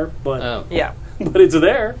Bel Air, but Oh. Yeah. but it's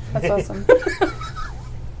there. That's awesome.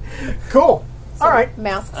 Cool. All right.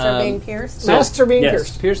 Masks are being pierced. So- Masks are being Yes.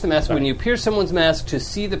 pierced. Pierce the mask. When you pierce someone's mask to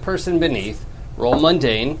see the person beneath, roll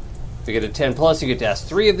mundane. If you get a 10 plus, you get to ask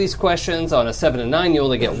 3 of these questions. On a 7 and 9, you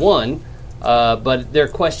only get 1. But they're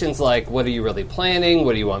questions like, what are you really planning?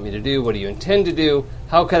 What do you want me to do? What do you intend to do?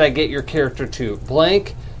 How could I get your character to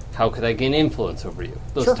blank? How could I gain influence over you?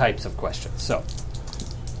 Those Sure. types of questions. So,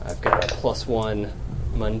 I've got a +1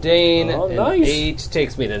 mundane, Oh, and nice. 8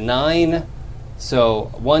 takes me to 9. So,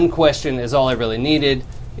 one question is all I really needed,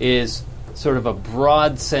 is sort of a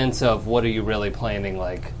broad sense of what are you really planning,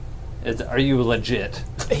 like, are you legit?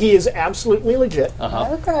 He is absolutely legit.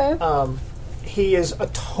 Okay. He is a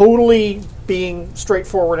totally being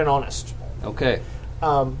straightforward and honest. Okay.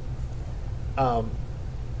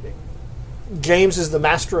 James is the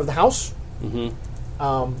master of the house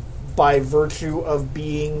by virtue of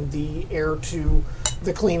being the heir to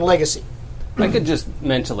the clean legacy. I could just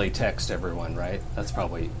mentally text everyone, right? That's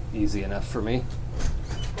probably easy enough for me.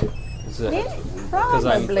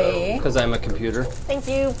 Probably. Because I'm a computer. Thank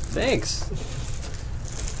you. Thanks.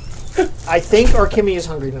 I think our Kimmy is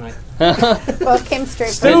hungry tonight. Well, Kim straight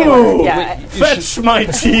from Stew! Kimmy. Yeah. Fetch my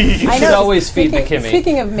cheese! I should always feed the Kimmy.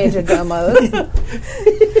 Speaking of major domos,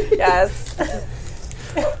 Yes.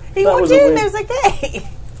 He That walked was a in win. and I was like, hey.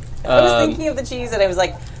 I was thinking of the cheese and I was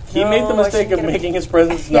like, He made the no, I mistake shouldn't of get a- making his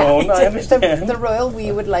presence known. I understand. the royal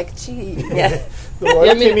we would like cheese. Yeah. The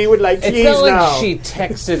royal Kimmy would like It's cheese not like now. she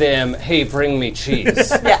texted him, "Hey, bring me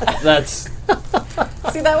cheese." Yeah. That's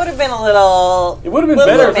See, that would have been a little. It would have been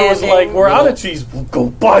little better if it was demanding. like, we're out of cheese, we'll go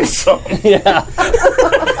buy some.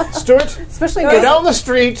 Stuart, Especially go down the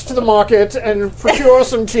street to the market and procure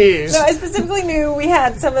some cheese. No, I specifically knew we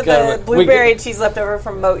had some of God, the blueberry cheese left over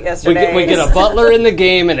from Moat yesterday. we get a butler in the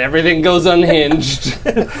game, and everything goes unhinged.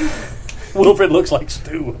 Wilfred looks like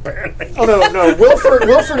Stu, apparently. Oh no!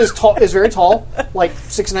 Wilfred is tall, is very tall, like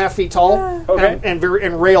 6.5 feet tall, Okay. and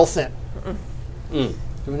rail thin.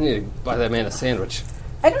 We need to buy that man a sandwich.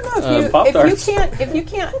 I don't know if Pop-Tarts. if you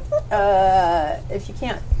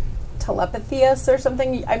can't telepathy us or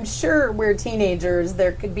something. I'm sure we're teenagers.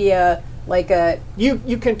 There could be a You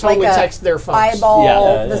can totally like a text their phones. eyeball.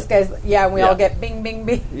 Yeah. This guy's we Yeah. all get bing bing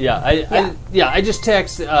bing. Yeah, I just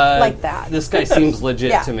text Like that. This guy seems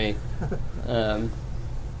legit Yeah. to me.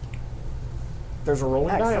 There's a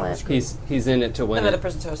rolling die on the Excellent. screen. He's in it to win Another it.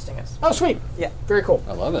 person's hosting us. Oh, sweet. Yeah. Very cool.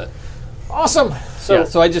 I love it. Awesome.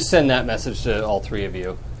 So I just send that message to all three of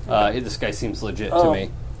you. This guy seems legit to me.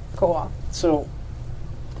 Cool. So,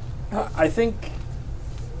 I think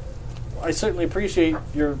I certainly appreciate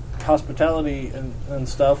your hospitality and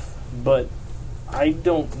stuff, but I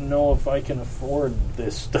don't know if I can afford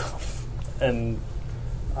this stuff. And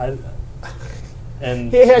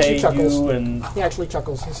He actually pay chuckles. you and He actually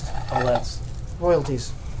chuckles. He says, all that's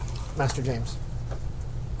royalties, Master James.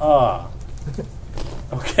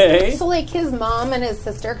 okay. So like his mom and his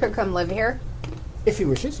sister could come live here, If he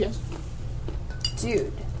wishes, yes.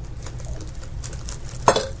 dude.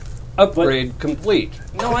 Upgrade complete.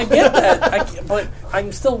 No, I get that. But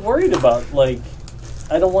I'm still worried about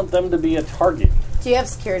I don't want them to be a target. Do you have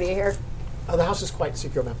security here? The house is quite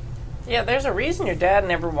secure, ma'am. Yeah, there's a reason your dad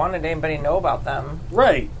never wanted anybody to know about them.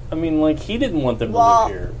 Right. I mean, he didn't want them to Well,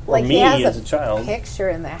 live here. Or like me he has as a child. picture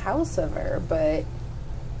in the house of her, but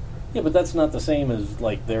Yeah, but that's not the same as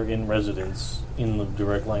they're in residence in the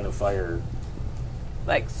direct line of fire.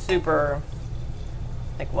 Like, super,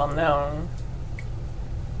 well known.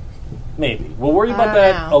 Maybe. We'll worry about I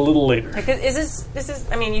that don't know. a little later. Because is this,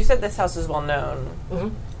 I mean, you said this house is well known.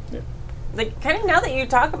 Mm-hmm. Yeah. Kind of now that you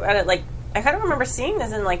talk about it, I kind of remember seeing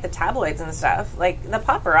this in, the tabloids and stuff. The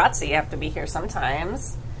paparazzi have to be here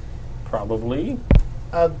sometimes. Probably.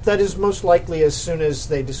 That is most likely as soon as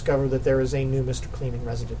they discover that there is a new Mr. Clean in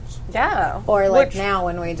residence. Yeah. or like Which- now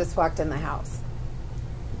when we just walked in the house.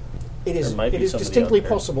 It is. There might It be is somebody distinctly out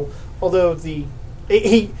there. possible. Although he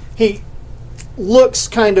looks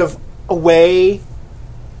kind of away,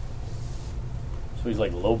 So he's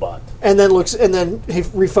like Lobot. and then he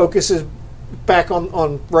refocuses back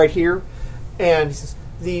on right here, and he says,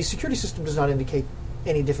 "The security system does not indicate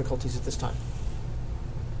any difficulties at this time."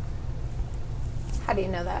 How do you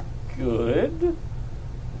know that? Good.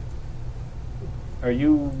 Are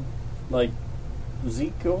you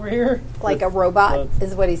Zeke over here? Like a robot But-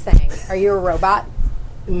 is what he's saying. Are you a robot?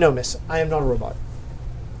 No, miss. I am not a robot.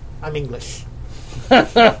 I'm English.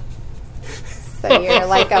 So you're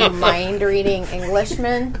like a mind-reading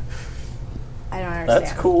Englishman? I don't understand.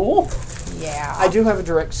 That's cool. Yeah. I do have a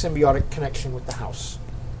direct symbiotic connection with the house.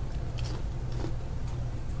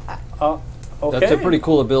 Okay. That's a pretty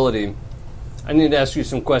cool ability. I need to ask you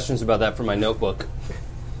some questions about that for my notebook.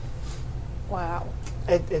 Wow.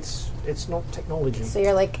 It's not technology. So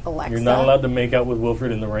you're like Alexa. You're not allowed to make out with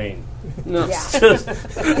Wilfred in the rain. No, Yeah.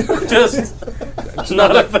 Just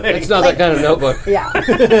not a thing. it's not that kind of notebook. Yeah.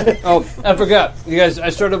 Oh, I forgot. You guys, I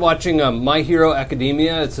started watching My Hero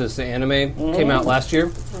Academia. It's this anime. Came out last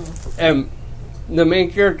year. And the main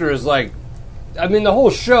character is the whole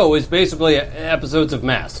show is basically episodes of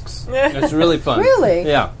Masks. It's really fun. Really?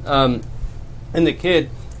 Yeah. And the kid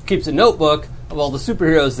keeps a notebook of all the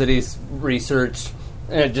superheroes that he's researched.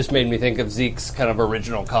 And it just made me think of Zeke's kind of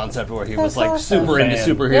original concept where he was That's awesome. super into Fan.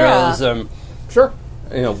 superheroes. Sure.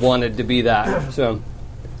 Wanted to be that. So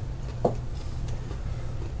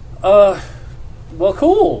Well,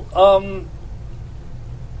 cool.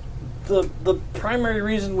 the primary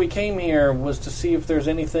reason we came here was to see if there's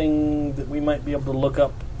anything that we might be able to look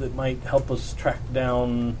up that might help us track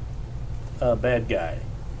down a bad guy.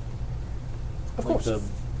 Of Like course.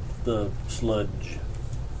 the sludge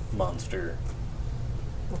monster.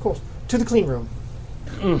 Of course. To the clean room.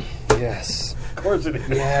 Yes. Of course it is.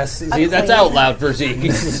 Yes. See, that's out loud for Zeke.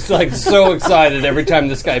 He's just like so excited every time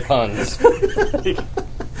this guy puns.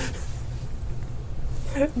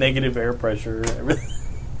 Negative air pressure, everything.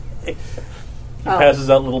 He passes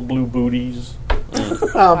out little blue booties.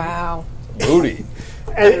 Wow. Booty.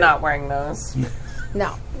 I'm not wearing those.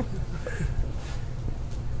 No.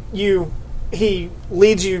 He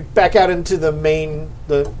leads you back out into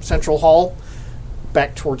the central hall,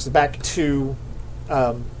 back towards the back to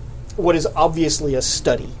what is obviously a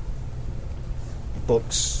study.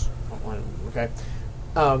 Books. Okay.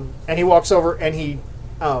 And he walks over and he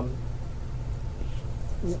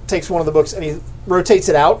takes one of the books and he rotates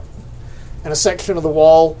it out, and a section of the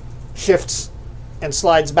wall shifts and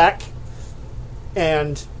slides back,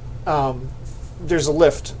 and there's a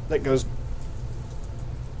lift that goes.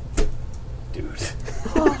 Dude.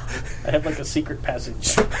 I have like a secret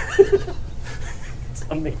passage. It's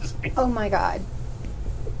amazing. Oh my god.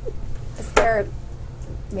 Is there...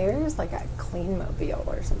 Maybe there's like a clean mobile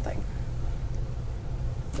or something.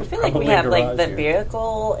 I feel like we Probably have like garage the here.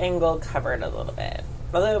 vehicle angle covered a little bit.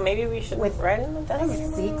 Although maybe we should With- ride in the That is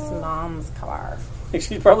diner. Zeke's mom's car.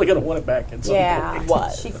 She's probably going to want it back at some Yeah. point.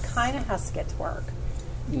 What? She kind of has to get to work.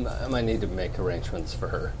 I might need to make arrangements for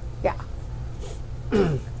her. Yeah.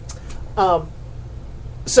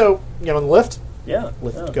 So, you get on the lift. Yeah.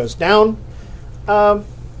 Lift yeah. goes down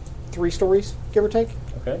 3 stories, give or take,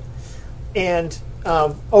 Okay. and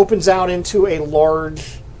opens out into a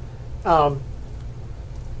large.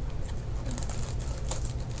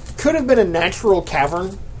 Could have been a natural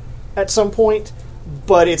cavern at some point,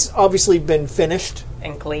 but it's obviously been finished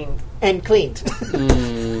And cleaned. and cleaned.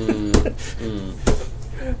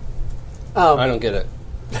 I don't get it.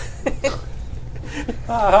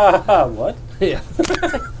 What? Yeah.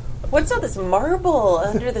 What's all this marble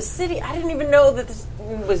under the city? I didn't even know that this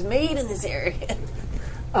was made in this area.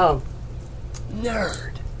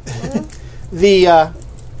 Nerd.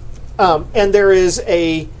 And there is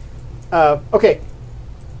a. Okay.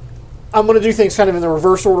 I'm going to do things kind of in the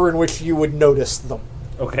reverse order in which you would notice them.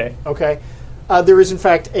 Okay. Okay. There is, in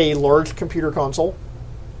fact, a large computer console.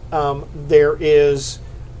 There is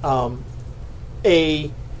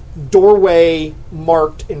a doorway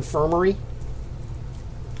marked infirmary.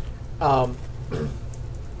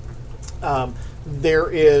 There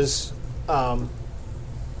is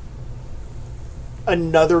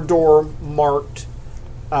another door marked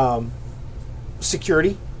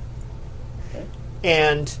security. Okay.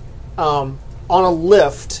 And on a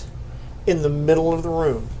lift in the middle of the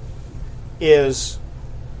room is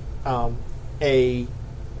a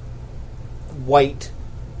white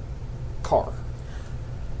car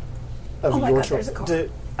of Oh my your God, there's a car. choice.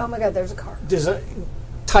 Oh my god, there's a car.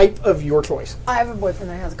 Type of your choice. I have a boyfriend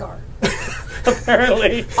that has a car.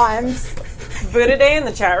 Apparently. I'm... Buddha Day in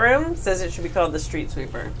the chat room says it should be called the Street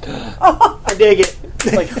Sweeper. I dig it.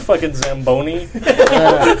 Like a fucking Zamboni.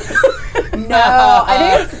 No,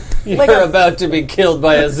 I think... You're Like a- about to be killed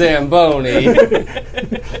by a Zamboni.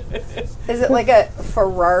 Is it like a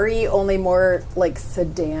Ferrari, only more like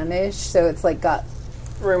sedanish? So it's like got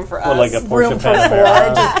Room for us. Or like a Porsche room for four,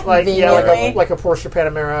 Panamera. just like conveniently. like a Porsche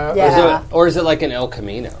Panamera. Yeah. Or is it like an El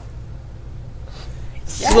Camino?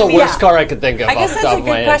 This is Yeah, the worst yeah. car I could think of. I guess off the that's top a of my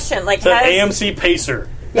good head. question. Like, It's an has, AMC Pacer.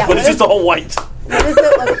 Yeah, But it's what just all white.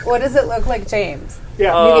 What does it look like, James?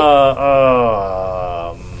 Yeah.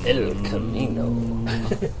 El Camino.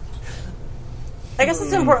 I guess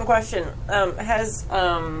that's an important question. Has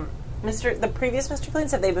the previous Mr.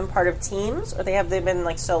 Cleans, have they been part of teams, or have they been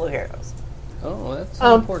like solo heroes? Oh, that's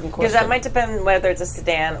an important question. Because that might depend whether it's a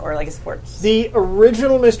sedan or like a sports. The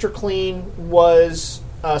original Mr. Clean was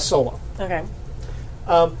solo. Okay.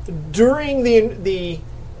 During the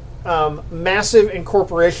massive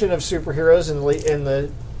incorporation of superheroes in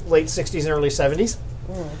the late 60s and early 70s,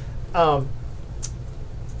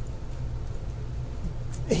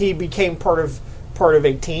 he became part of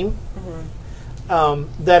a team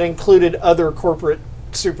that included other corporate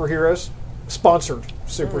superheroes, sponsored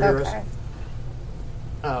superheroes. Okay.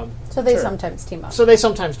 So They sometimes team up. they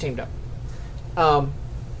sometimes teamed up.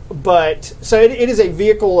 But so it is a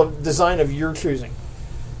vehicle of design of your choosing.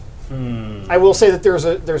 I will say that there's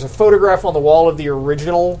a photograph on the wall of the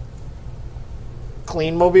original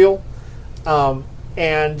Clean Mobile,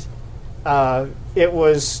 and it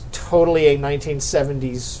was totally a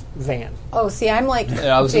 1970s van. Oh, see, I'm like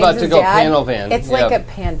Yeah, I was about James's to go dad. panel van. It's like Yeah. a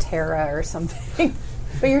Pantera or something.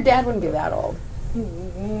 But your dad wouldn't be that old.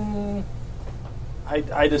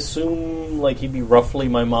 I'd assume like he'd be roughly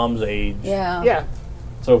my mom's age. Yeah. Yeah.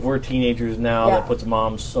 So if we're teenagers now, Yeah. that puts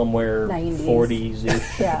mom somewhere 90s. 40s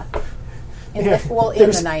ish. Yeah. In Yeah. the, well, in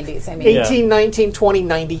There's the 90s, I mean. 18, 19, 20,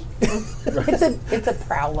 90. It's a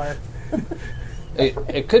Prowler.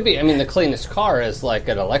 It could be. I mean, the cleanest car is like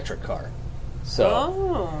an electric car.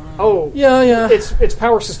 So Oh, Yeah. its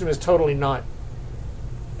power system is totally not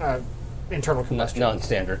internal combustion.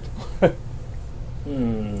 non-standard.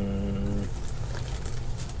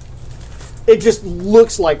 It just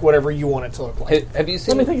looks like whatever you want it to look like. Have you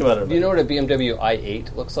seen? me think about it a Do you bit. know what a BMW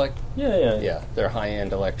i8 looks like? Yeah. Yeah, they're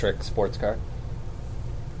high-end electric sports car.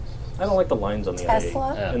 I don't like the lines on the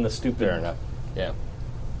Tesla? I8 and the stupid. Fair enough. Yeah.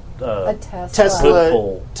 A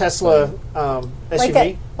Tesla. Tesla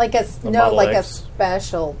SUV. Like a Model like a X.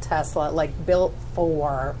 special Tesla, like built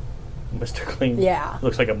for. Mr. Clean. Yeah.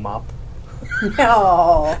 Looks like a mop.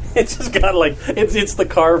 No. It's just got like it's the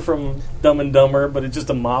car from Dumb and Dumber, but it's just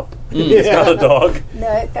a mop. Yeah. It's not a dog.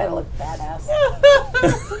 No, it gotta look badass.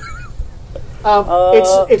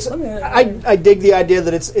 I dig the idea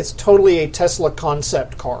that it's totally a Tesla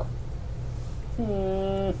concept car.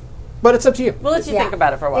 But it's up to you. We'll let you Yeah. think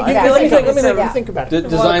about it for a while. Exactly. I feel like Let me some- let you think about it.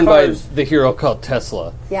 Designed by cars. the hero called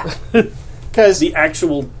Tesla. Yeah. Because The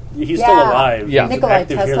actual he's Yeah. still alive. Yeah. He's an Nikolai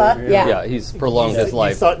active Tesla? hero, Yeah. Yeah, he's prolonged his you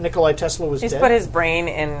life thought Nikolai Tesla was He's dead. put his brain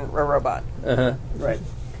in a robot. Right.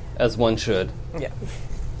 as one should. Yeah.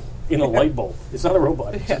 In a light bulb. It's not a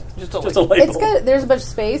robot. It's Just just a light It's bulb. good. There's a bunch of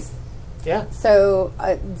space, yeah. so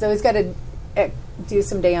Zoe's got to do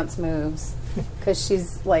some dance moves because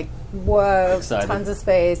she's like, whoa, Excited. tons of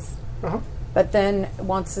space. Uh-huh. But then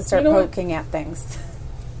wants to start You know what? poking at things.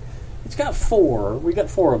 It's got 4. We got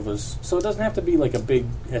 4 of us, so it doesn't have to be like a big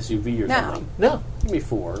SUV or No. something. No. Give me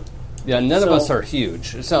 4. Yeah, none of So- us are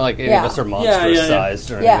huge. It's not like any Yeah. of us are Yeah, monstrous yeah. sized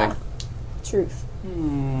or Yeah. anything. Truth. We,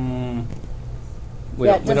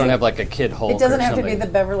 Yeah, don't, it we don't doesn't- have like a Kid Hulk. It doesn't or have to something. be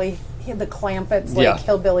the Beverly, the Clampets, Yeah. like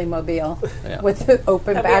Hillbilly Mobile Yeah. with the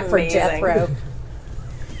open That'd be back for amazing. Jethro.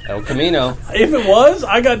 El Camino. If it was,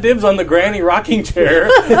 I got dibs on the granny rocking chair.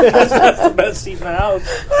 That's the best seat in the house.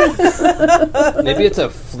 Maybe it's a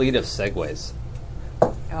fleet of Segways.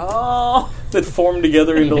 Oh. That formed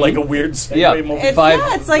together into like a weird Segway Yeah, mobile. It's five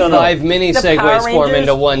like five mini the Segways Power form Rangers?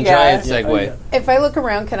 into one Yeah. giant Yeah, Segway. If I look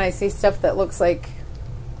around, can I see stuff that looks like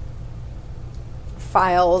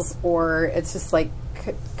files, or it's just like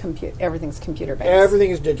everything's computer based?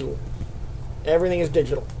 Everything is digital. Everything is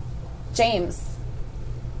digital. James,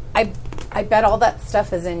 I bet all that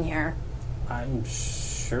stuff is in here. I'm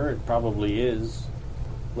sure it probably is.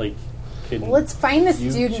 Like, can Let's find this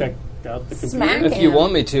you dude. check out the computer? Smack If you him.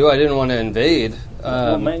 want me to, I didn't want to invade.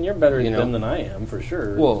 Well, man, you're better you at know. them than I am, for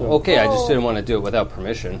sure. Well, So- okay, I just Oh. didn't want to do it without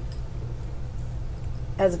permission.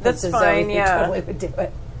 As opposed That's to fine, Zoe, yeah. who totally would do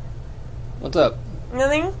it. What's up?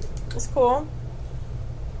 Nothing. It's cool.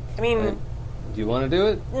 I mean, Do you want to do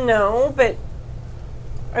it? no, but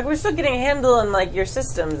like we're still getting a handle on like your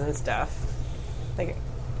systems and stuff. Like,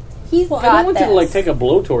 He's Well, I got don't want this. you to like take a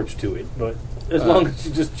blowtorch to it, but as long as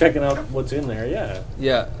you're just checking out what's in there, yeah.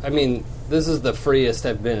 Yeah, I mean, this is the freest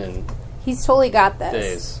I've been in He's totally got this.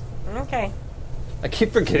 days. okay. I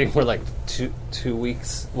keep forgetting we're like two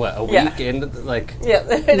weeks, a Yeah. week into like, Yeah,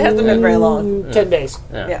 it hasn't been very long. 10 days.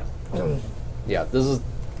 Yeah. yeah. This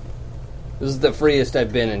is the freest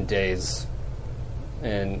I've been in days,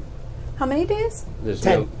 and How many days there's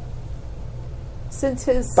 10. since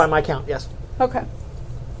his? By my count, yes. Okay.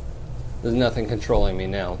 there's nothing controlling me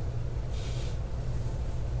now.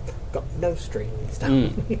 Got no strings.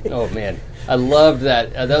 Oh man, I loved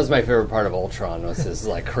that. That was my favorite part of Ultron was his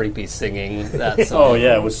like creepy singing that song. Oh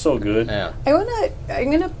yeah, it was so good. Yeah.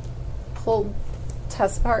 I'm gonna pull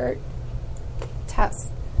Tess apart. Tess,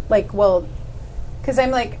 because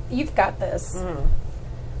I'm like, you've got this.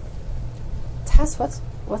 Tess,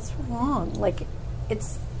 what's wrong? Like,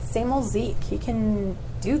 it's same old Zeke. He can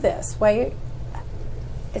do this. Why?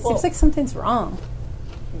 It seems like something's wrong.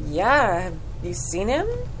 Yeah. Have you seen him?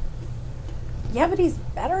 Yeah, but he's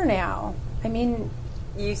better now. I mean,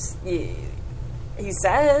 He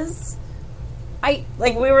says. I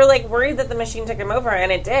Like we were like worried that the machine took him over,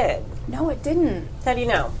 and it did. no, it didn't. How do you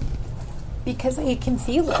know? Because I can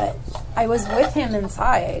feel it. I was with him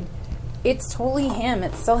inside. It's totally him.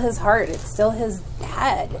 It's still his heart. It's still his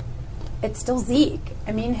head. It's still Zeke.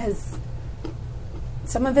 I mean,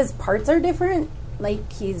 some of his parts are different.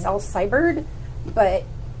 Like, he's all cybered, but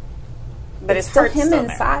But it's his still heart's him still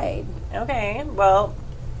there. inside. Okay. Well,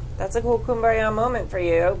 that's a cool kumbaya moment for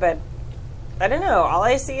you, but I don't know. All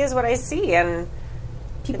I see is what I see, and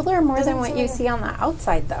People are more than doesn't what you seem- see on the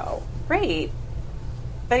outside, though. right.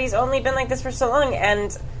 But he's only been like this for so long,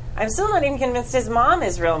 and I'm still not even convinced his mom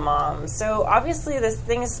is real mom. So obviously this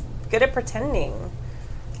thing is good at pretending.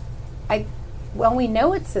 Well, we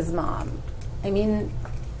know it's his mom. I mean,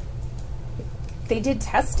 they did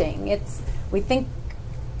testing. We think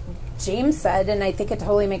James said, and I think it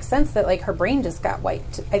totally makes sense that like her brain just got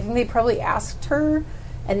wiped. I think they probably asked her,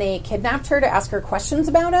 and they kidnapped her to ask her questions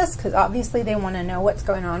about us because obviously they want to know what's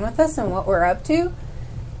going on with us and what we're up to.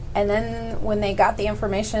 And then when they got the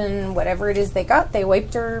information, whatever it is they got, they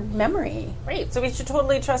wiped her memory. Right. So we should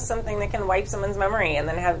totally trust something that can wipe someone's memory and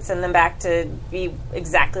then send them back to be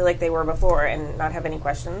exactly like they were before and not have any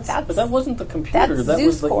questions. But that wasn't the computer. That's That was the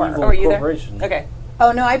Zeus evil Corp. Oh, are you there? corporation. Okay.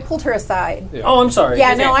 Oh no, I pulled her aside. Yeah. Oh, I'm sorry.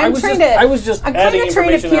 Yeah, no, I I'm was trying just, to. I was just I'm adding kinda trying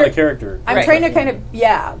to information out peer- of character. I'm Right. trying to kind of,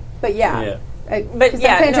 but yeah. Yeah. But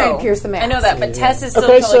yeah, I'm no. trying to pierce the mask. I know that, but Tess is still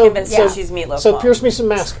Okay, totally so- convinced yeah. that she's Meatloaf So Mom. pierce me some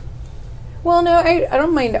mask. Well, no, I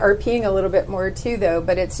don't mind RPing a little bit more too, though.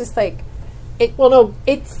 But it's just like Well, no,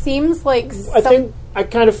 it seems like I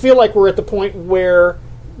kind of feel like we're at the point where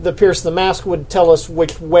the pierce the mask would tell us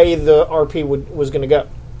which way the RP was going to go.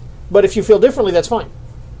 But if you feel differently, that's fine.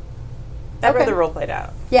 I'd Okay. rather role played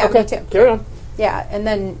out. Yeah, Okay, me too. carry on. Yeah, and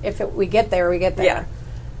then if we get there, we get there. Yeah.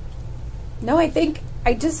 No, I think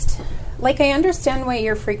I just I understand why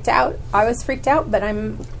you're freaked out. I was freaked out, but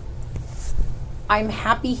I'm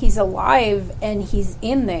happy he's alive and he's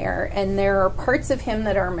in there, and there are parts of him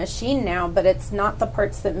that are machine now, but it's not the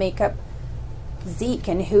parts that make up Zeke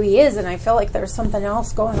and who he is, and I feel like there's something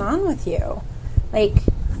else going on with you. Like,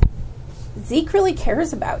 Zeke really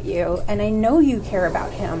cares about you, and I know you care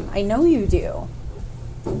about him. I know you do.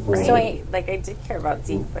 Right. So I did care about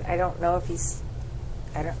Zeke, but I don't know if he's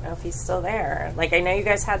still there. Like, I know you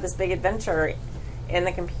guys had this big adventure in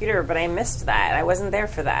the computer, but I missed that. I wasn't there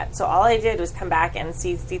for that. So all I did was come back and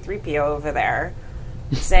see C-3PO over there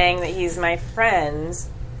saying that he's my friend,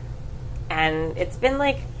 and it's been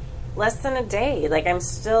like less than a day. Like, I'm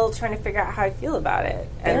still trying to figure out how I feel about it.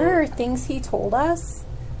 And There are things he told us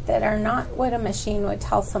that are not what a machine would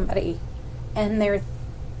tell somebody, and they're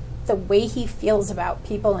the way he feels about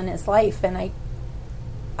people in his life, and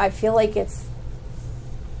I feel like it's,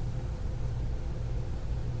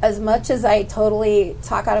 as much as I totally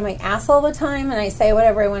talk out of my ass all the time and I say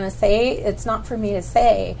whatever I want to say, it's not for me to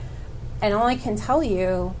say. And all I can tell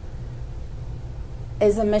you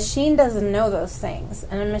is a machine doesn't know those things,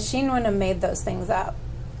 and a machine wouldn't have made those things up.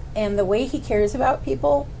 And the way he cares about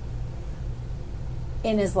people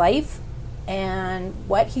in his life and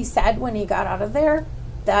what he said when he got out of there,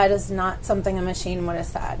 that is not something a machine would have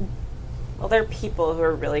said. well, there are people who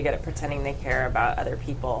are really good at pretending they care about other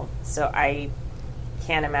people. So I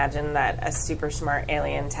can't imagine that a super smart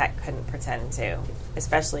alien tech couldn't pretend to,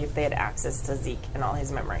 especially if they had access to Zeke and all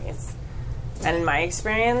his memories. And in my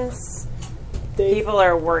experience, Dave, people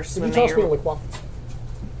are worse can when you tell they. us me like, well,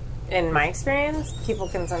 In my experience, people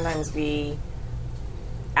can sometimes be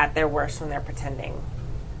at their worst when they're pretending.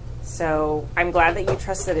 So I'm glad that you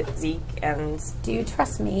trusted Zeke, and Do you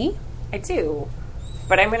trust me? I do.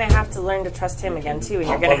 But I'm going to have to learn to trust him again, too, and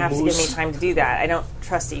you're going to have to give me time to do that. I don't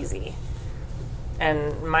trust easy.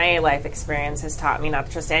 And my life experience has taught me not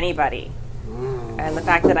to trust anybody. And the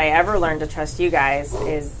fact that I ever learned to trust you guys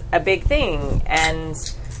is a big thing. And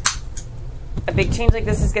a big change like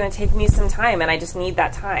this is going to take me some time, and I just need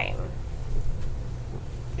that time.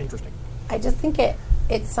 interesting. I just think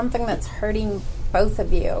it's something that's hurting both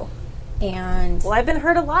of you. And Well, I've been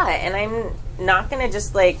hurt a lot, and I'm not going to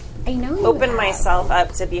just, like, I know you open have. myself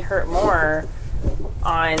up to be hurt more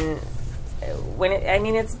on when it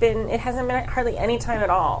hasn't been hardly any time at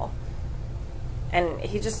all. And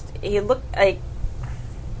he looked like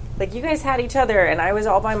you guys had each other and I was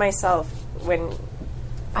all by myself when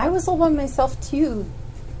I was all by myself too,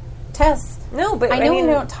 Tess. no, but I know mean,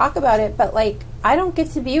 we don't talk about it, but like, I don't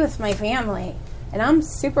get to be with my family, and I'm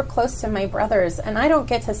super close to my brothers, and I don't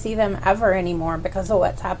get to see them ever anymore because of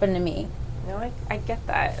what's happened to me. no, I get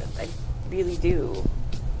that. I really do.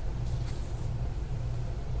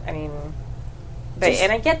 I mean, but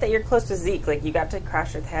and I get that you're close to Zeke. Like, you got to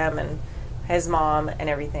crash with him and his mom and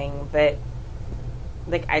everything, but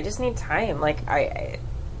like, I just need time. Like, I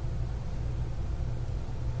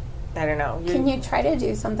don't know. Can you try to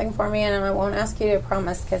do something for me? And I won't ask you to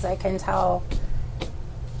promise because I can tell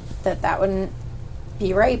that wouldn't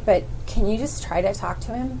be right. But can you just try to talk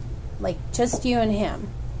to him? Like, just you and him.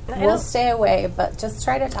 We'll stay away, but just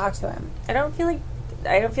try to talk to him. I don't feel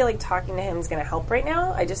like talking to him is going to help right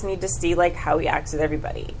now. I just need to see like how he acts with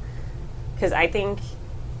everybody, because I think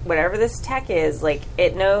whatever this tech is, like,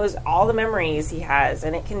 it knows all the memories he has,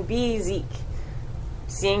 and it can be Zeke.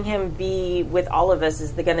 Seeing him be with all of us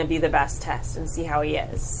is going to be the best test, and see how he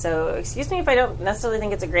is. So, excuse me if I don't necessarily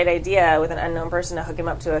think it's a great idea with an unknown person to hook him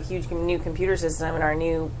up to a huge new computer system in our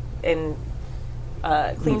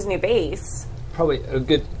Clean's new base. Probably a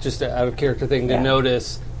good, just out of character thing to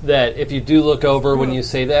notice that if you do look over when you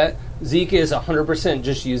say that, Zeke is 100%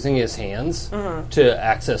 just using his hands to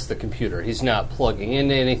access the computer. He's not plugging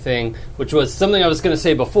into anything, which was something I was going to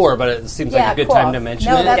say before, but it seems like a good time to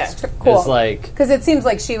mention it. No, that's cool. It's like, because it seems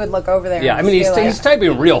like she would look over there. yeah, I and mean, just be he's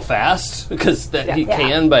typing real fast because he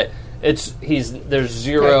can, but there's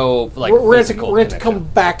zero like we're physical going to connection. come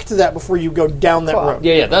back to that before you go down that road.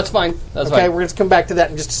 Yeah, that's fine. That's Okay, fine. we're going to come back to that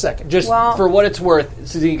in just a second. Just for what it's worth,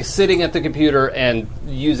 Zeke's sitting at the computer and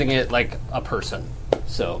using it like a person.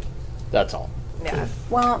 So that's all. Yeah.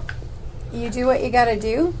 Well, you do what you got to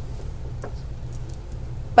do,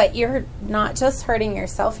 but you're not just hurting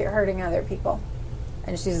yourself, you're hurting other people.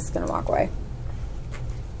 And she's just going to walk away.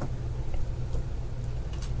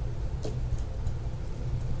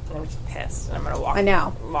 I'm just pissed. I'm going to walk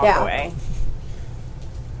walk away.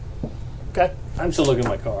 Okay. I'm still looking at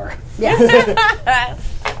my car. Yeah.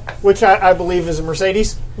 Which I believe is a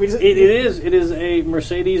Mercedes. It is. It is a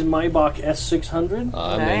Mercedes Maybach S600. I'm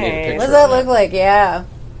gonna need a Nice. picture What does that of look like? Yeah.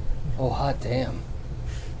 Oh, hot damn.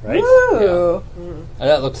 Right? Ooh. And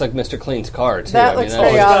that looks like Mr. Clean's car, too. That I looks mean,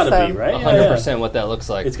 pretty It's that's got to awesome. be, right? 100% what that looks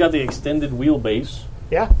like. It's got the extended wheelbase.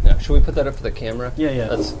 Yeah. Yeah, should we put that up for the camera? Yeah.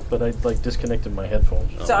 That's, But I disconnected my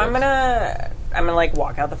headphones. So I'm gonna like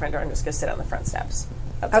walk out the front door and just go sit on the front steps.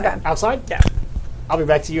 Okay. Outside? Yeah. I'll be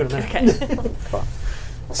back to you in a minute.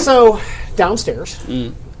 So, downstairs,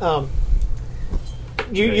 you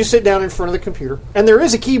sit down in front of the computer, and there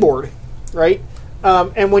is a keyboard, right?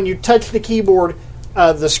 And when you touch the keyboard,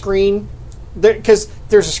 the screen, because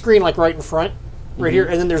there's a screen like right in front, right here,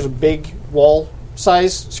 and then there's a big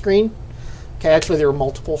wall-size screen. Okay, actually there are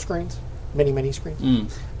multiple screens, many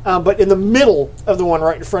screens. But in the middle of the one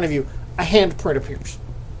right in front of you, a handprint appears.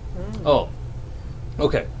 oh.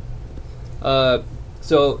 Okay.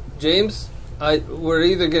 So, James, we're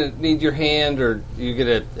either going to need your hand or you're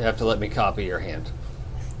going to have to let me copy your hand.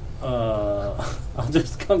 I'll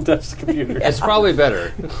just come touch the computer. It's probably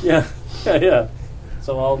better. Yeah.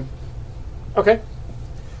 So I'll... Okay.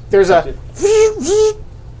 There's a...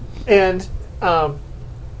 And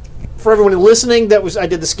for everyone listening, I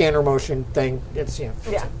did the scanner motion thing. It's,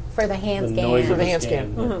 Yeah. For the hand The scan. noise For of the hand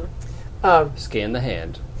scan. Scan the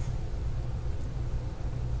hand.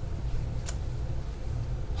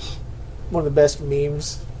 One of the best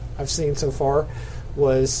memes I've seen so far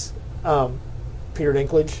was Peter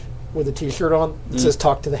Dinklage with a T-shirt on that says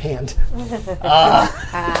 "Talk to the hand."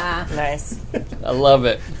 Nice. I love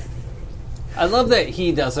it. I love that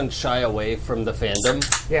he doesn't shy away from the fandom.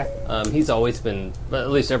 Yeah. He's always been, at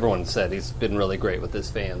least everyone said, he's been really great with his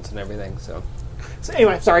fans and everything. So So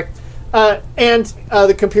anyway, sorry. And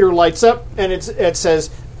the computer lights up, and it says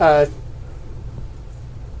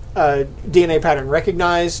DNA pattern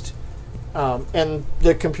recognized, and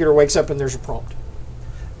the computer wakes up, and there's a prompt.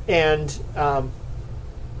 And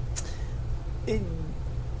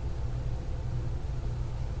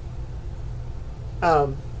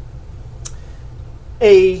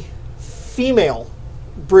a female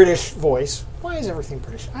British voice. Why is everything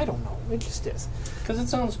British? I don't know. It just is. Because it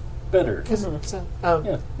sounds better.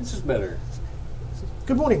 Yeah, it's just better.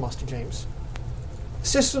 Good morning, Master James.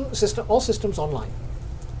 System, all systems online.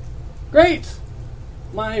 Great!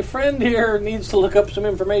 My friend here needs to look up some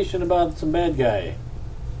information about some bad guy.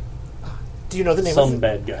 Do you know the name Some of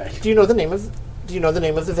bad guy. Do you know the name of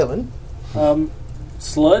the villain?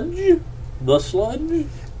 Sludge? The Sludge?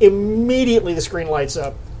 Immediately the screen lights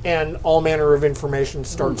up and all manner of information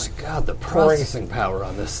starts oh my god, the processing power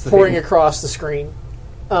on this thing. pouring across the screen.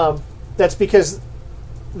 That's because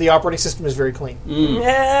the operating system is very clean.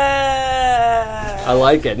 Yeah. I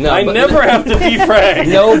like it. No, I but never have to defrag.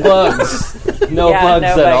 no bugs. No Yeah, bugs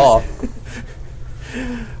no at bugs.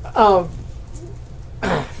 all.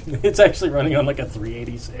 It's actually running on like a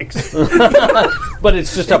 386. But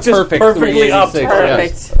it's just It's a just perfect perfectly 386.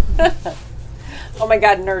 optimized. Yes. Perfect. Oh my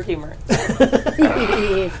god, nerd humor.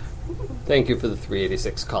 Thank you for the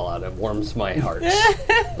 386 call out. It warms my heart.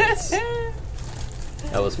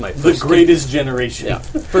 That was my The first greatest generation. Yeah.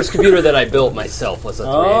 First computer that I built myself was a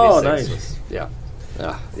 386. Oh, nice. Yeah.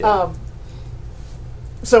 Yeah.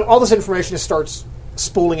 So all this information starts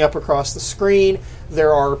spooling up across the screen.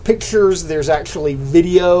 There are pictures. There's actually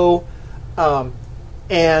video,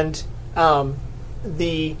 and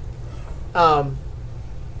the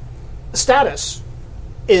status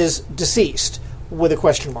is deceased. with a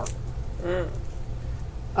question mark.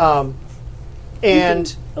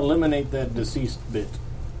 And eliminate that deceased bit.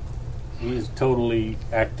 He is totally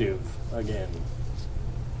active again.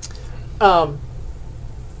 The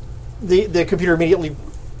computer immediately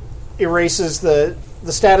erases the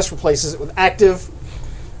status, replaces it with active,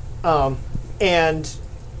 and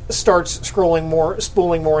starts spooling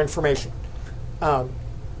more information. And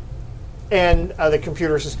the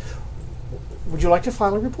computer says, "Would you like to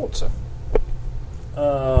file a report, sir?"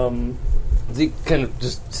 Zeke kind of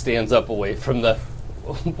just stands up away from the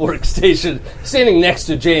workstation, standing next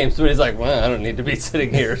to James, but he's like, well, I don't need to be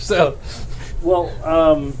sitting here, so... Well,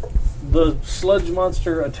 the sludge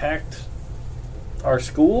monster attacked our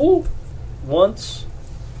school once,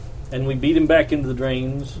 and we beat him back into the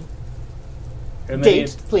drains. And then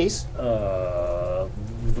Date, please.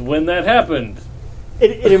 When that happened.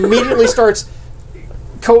 It immediately starts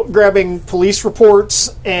grabbing police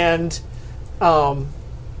reports and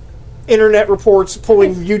internet reports,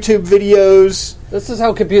 pulling YouTube videos. This is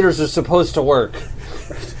how computers are supposed to work.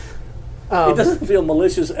 It doesn't feel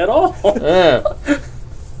malicious at all. Yeah.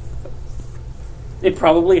 It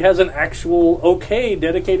probably has an actual okay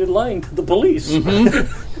dedicated line to the police. And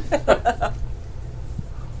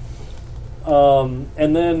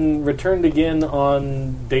then returned again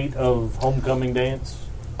on date of homecoming dance.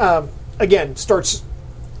 Again, starts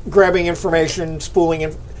grabbing information, spooling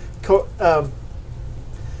and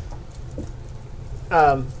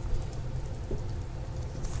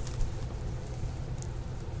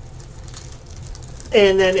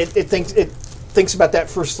then it thinks about that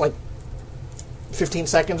first 15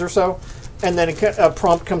 seconds or so, and then a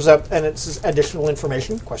prompt comes up and it says additional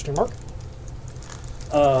information ?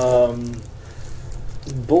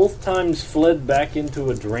 Both times fled back into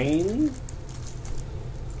a drain.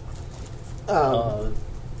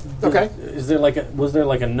 Okay. Was there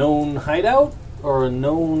a known hideout or a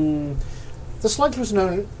known? The sludge was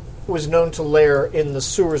known to lair in the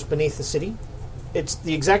sewers beneath the city.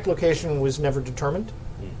 The exact location was never determined.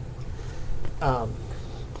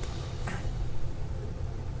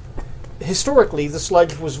 Historically, the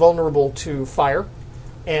sludge was vulnerable to fire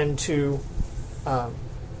and to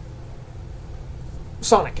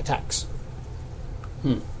sonic attacks.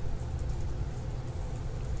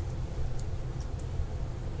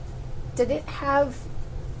 Did it have...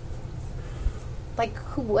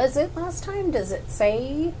 who was it last time? Does it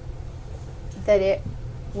say that it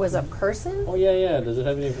was a person? Oh, yeah. Does it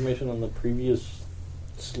have any information on the previous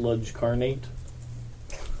sludge carnate?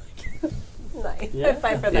 Nice. Yeah. High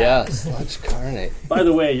five for that. Yeah, sludge carnate. By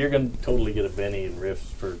the way, you're going to totally get a Benny and riffs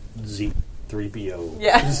for Zeke 3PO.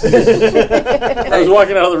 Yeah. I was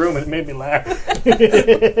walking out of the room and it made me laugh.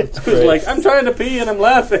 It was like, I'm trying to pee and I'm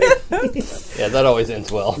laughing. Yeah, that always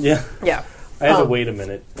ends well. Yeah. Yeah. I had to wait a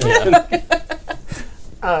minute.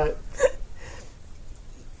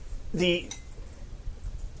 The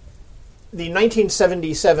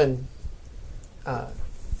 1977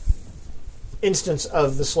 instance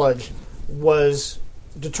of the sludge was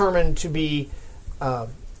determined to be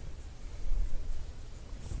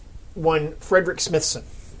one Frederick Smithson.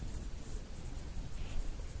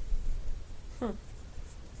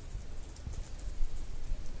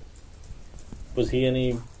 Was he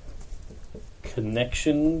any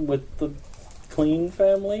connection with the Clean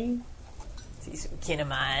family? He's some kin of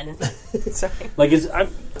mine. Sorry. I just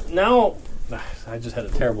had a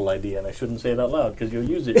terrible idea and I shouldn't say it out loud because you'll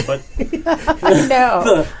use it, but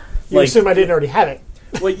No. You assume I didn't already have it.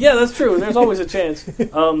 well, yeah, that's true. There's always a chance.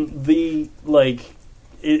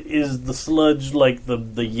 Is the sludge like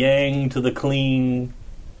the yang to the Clean?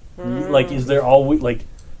 Is there always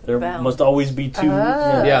there Bound. must always be two?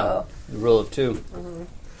 Yeah, the rule of two.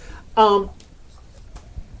 The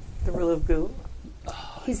rule of goo.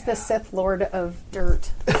 He's the Sith Lord of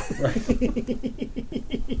Dirt. The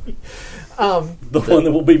one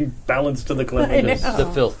that will be balanced to the cleanliness. The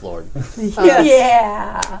filth lord.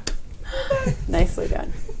 Yeah. Nicely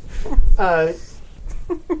done.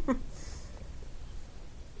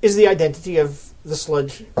 Is the identity of the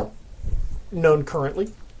sludge known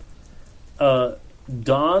currently?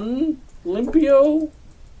 Don Limpio?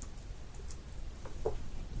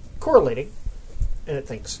 Correlating, and it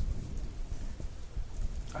thinks.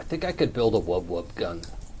 I think I could build a wub gun.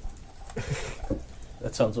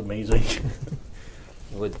 That sounds amazing.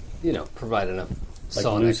 It would, provide enough Like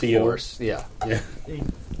sonic Lucio. force. Yeah. Yeah.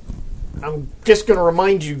 I'm just going to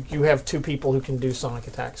remind you, you have two people who can do sonic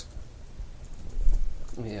attacks.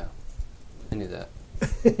 Yeah. I knew that.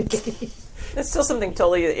 That's still something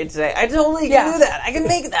totally you'd say. I totally can do that. I can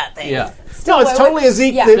make that thing. Yeah. No, it's totally a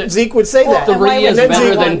Zeke that Zeke would say that. Three is then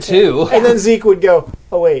better Zeke than two. And then Zeke would go,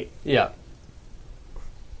 oh, wait. Yeah.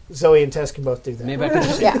 Zoe and Tess can both do that. Maybe I can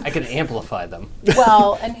just, Yeah. I can amplify them.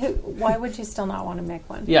 Well, and why would you still not want to make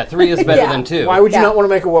one? Yeah, 3 is better Yeah. than 2. Why would you Yeah. not want to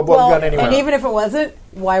make a wub Well, gun anyway? and even if it wasn't,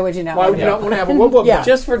 why would you not? Why would you not want to have a wub Yeah. gun?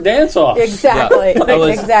 Just for dance-offs. Exactly. Yeah. I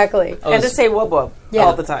was- Exactly. I And was- to say whoop whoop Yeah.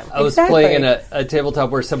 all the time. I was Exactly. playing in a tabletop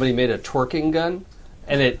where somebody made a twerking gun,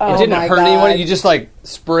 and it Oh didn't my hurt anyone. God. You just like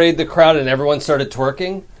sprayed the crowd, and everyone started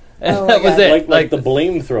twerking, and Oh my that was God. it. Like the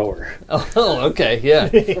blame thrower oh, okay, yeah.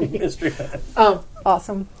 from Mystery Man.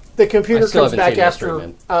 Awesome. The computer I still comes haven't back seen Mystery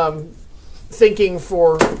after Man. thinking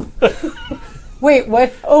for. Wait,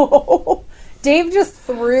 what? Oh, Dave just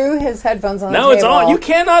threw his headphones on Now the it's table. on. You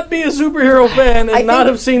cannot be a superhero fan and I not think-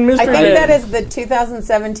 have seen Mystery I think Man. that is the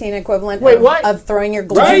 2017 equivalent Wait, of, what? of throwing your Did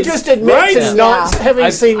gloves. you just admit Right? to not Yeah. having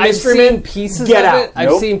I've seen Mystery seen Man? pieces Get of out. it. I've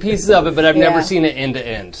Nope. seen pieces of it, but I've never Yeah. seen it end to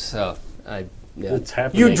end. So, yeah. It's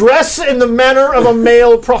happening. You dress in the manner of a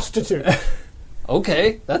male prostitute.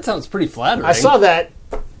 Okay, that sounds pretty flattering. I saw that.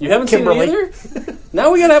 You haven't Kimberly. seen it either?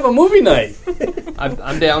 Now we gotta have a movie night.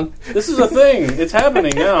 I'm down. This is a thing. It's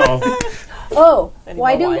happening now. Oh, need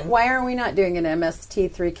why more wine. why are we not doing an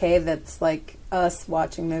MST3K that's like us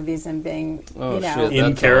watching movies and being, Oh, you know, shit. In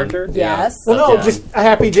That's character? on. yes. Well, no, Yeah. just a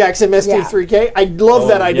Happy Jacks MST3K. I love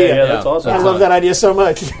that idea. Yeah, that's Yeah. awesome. I love that idea so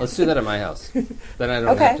much. Let's do that at my house. Then I don't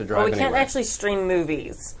Okay. have to drive Well, we can't anywhere. actually stream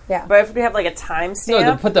movies. Yeah. But if we have like a No, timestamp.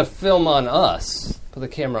 to put the film on us. Put the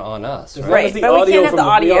camera on us. Right? Right, the but we audio can't have from the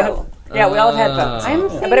the- we all audio. have- Yeah, we all have headphones.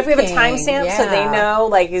 I'm But if we have a thinking, timestamp so they yeah. know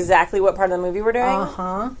like exactly what part of the movie we're doing.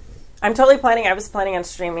 Uh-huh. I'm totally planning. I was planning on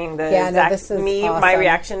streaming the Yeah, no, this is my awesome.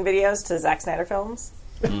 reaction videos to Zack Snyder films.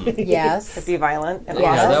 Yes. It'd be violent and Yeah,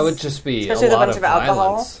 Yeah, awesome. that would just be Especially a with a lot bunch of of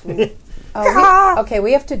alcohol. violence. Okay,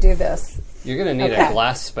 we have to do this. You're going to need Okay. a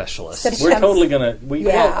glass specialist. Sit- We're Yes. totally gonna. Yeah.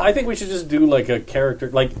 Well, I think we should just do like a character.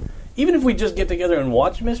 Like, even if we just get together and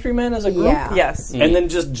watch Mystery Man as a group, Yeah. Yes. and then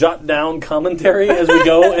just jot down commentary as we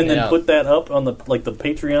go, and then Yeah. put that up on the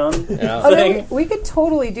Patreon Yeah. Oh, thing. no, we could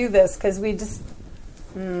totally do this because we just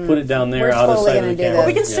Put it down there We're out of totally sight of gonna the do camera. this.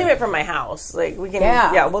 We can stream it from my house. Like we can.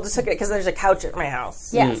 Yeah. Yeah. We'll just hook it because there's a couch at my house.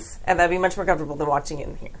 yes. And that'd be much more comfortable than watching it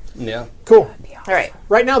in here. Yeah. Cool. All right.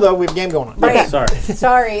 Right now, though, we have a game going on. Okay. Sorry.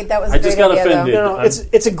 Sorry, that was a I just great got idea, though. offended. No,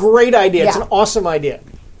 it's a great idea. It's Yeah. an awesome idea,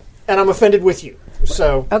 and I'm offended with you.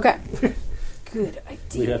 So Okay. Good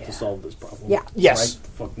idea. We have to solve this problem. Yeah. yes, Right the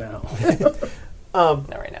fuck now.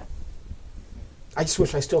 Not right now. I just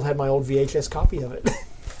wish I still had my old VHS copy of it.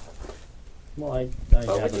 Well, I What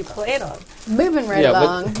have would you it. play it on? Moving right Yeah,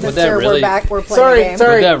 along. would Mister, that really- we're back. We're playing Sorry, a game.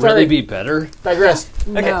 sorry. Would that really be better? Digress.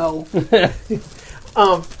 No.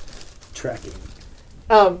 Tracking.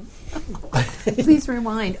 Please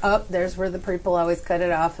rewind. Up there's where the people always cut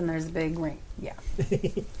it off, and there's a big ring. Yeah.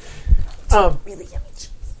 Really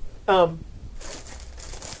yummy.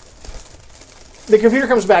 The computer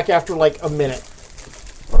comes back after like a minute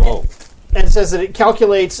Oh. and says that it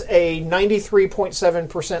calculates a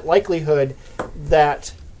 93.7% likelihood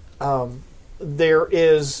that there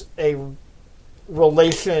is a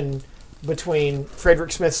relation between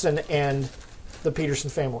Frederick Smithson and the Peterson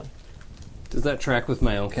family. Does that track with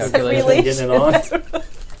my own Really? calculation? Getting it on?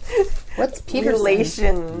 What's Peterson?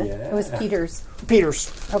 Relation. It was Peters.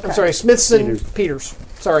 Peters. Okay. I'm sorry, Smithson Peters.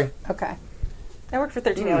 Sorry. Okay. I worked for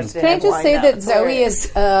 13 hours today. Can I I'm just blind say now. that It's Zoe hilarious.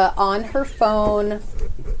 is on her phone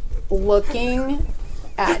looking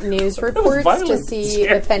at news reports to violent. see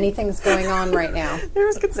if anything's going on right now. There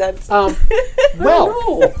was consent.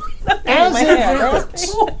 Well, as it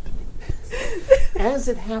happens, as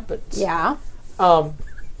it happens, Yeah.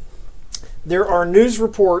 there are news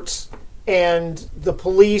reports, and the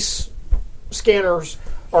police scanners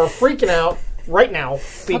are freaking out right now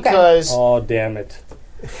because Oh, damn it.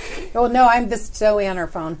 Oh no, I'm this Zoe on her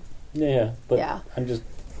phone. Yeah, but Yeah. I'm just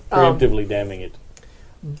preemptively damning it.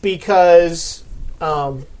 because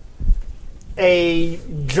a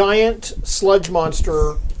giant sludge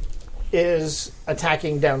monster is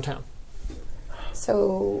attacking downtown.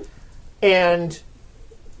 So And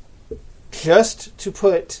just to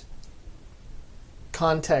put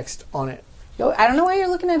context on it, I don't know why you're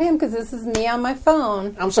looking at him because this is me on my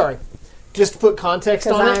phone. I'm sorry, just to put context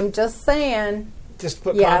Because on it, I'm just saying. just to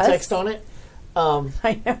put Yes. context on it,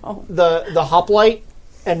 I know. the Hoplite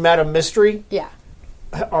and Madame Mystery Yeah.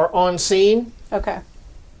 are on scene Okay.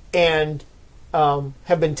 and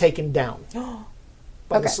have been taken down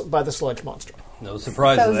by, Okay. by the sludge monster. No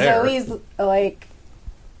surprise So there. Zoe's like,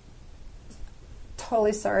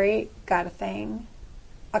 totally sorry. Got a thing.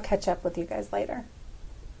 I'll catch up with you guys later.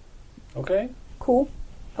 Okay, Cool.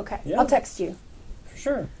 Okay. Yeah. I'll text you. for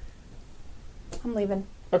sure. I'm leaving.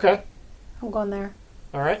 Okay, I'm going there.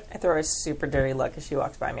 all right. I throw her a super dirty look as she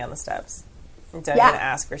walks by me on the steps. I'm Yeah. going to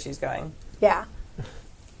ask where she's going. Yeah.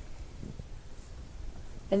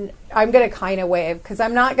 And I'm going to kind of wave because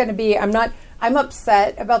I'm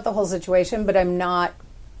upset about the whole situation, but I'm not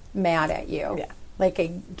mad at you. Yeah. Like, I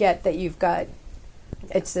get that you've got,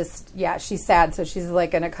 it's just, she's sad, so she's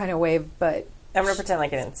like going to kind of wave, but. I'm going to pretend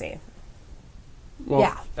like I didn't see. Well,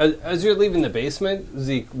 Yeah. As you're leaving the basement,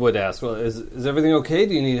 Zeke would ask, well, is everything okay?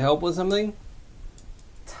 Do you need help with something?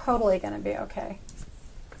 Totally going to be okay.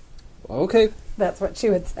 Okay. That's what she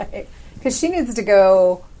would say. Because she needs to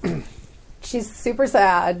go. She's super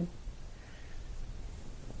sad.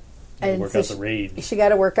 Work out the rage. She got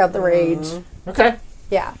to work out the rage. Okay.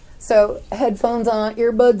 Yeah. So headphones on,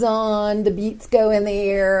 earbuds on, the beats go in the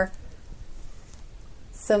ear.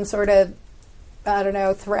 Some sort of, I don't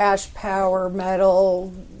know, thrash, power,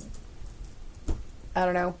 metal, I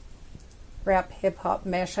don't know, rap, hip-hop,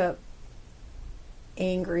 mashup,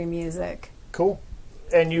 angry music. Cool.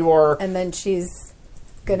 And you are... And then she's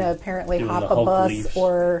going to apparently Doing hop the a Hulk bus leaps.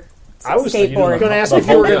 or I was skateboard. going to ask The if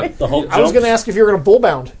you were Hulk- going the Hulk I was going to jumps. ask if you were going to bull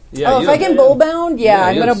bound. Yeah. if I can bull bound, I'm you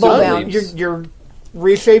going to have bull some bound. leaps. You're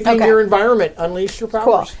reshaping Okay. your environment. Unleash your powers.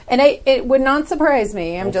 Cool. And it would not surprise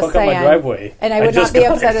me. I'm Don't just fuck up saying. my driveway. And I I would not just be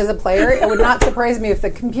got upset it. as a player. It would not surprise me if the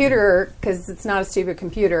computer, because it's not a stupid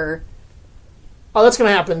computer. Oh, that's going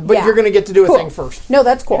to happen. But Yeah. you're going to get to do a Cool. thing first. No,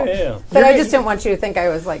 that's cool. Yeah. But I You're- just didn't want you to think I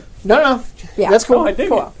was like, No. yeah. That's cool. Oh, I dig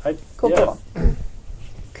Cool. it. Cool.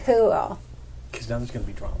 Cool. Because now there's going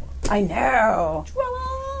to be drama. I know.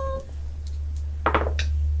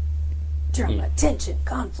 Drama, tension,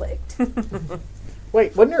 conflict.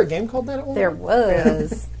 Wait, wasn't there a game called that at one There point?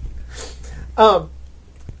 was.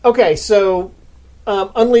 Okay, so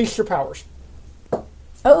unleash your powers.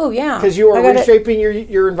 Oh, yeah. Because you are I gotta, reshaping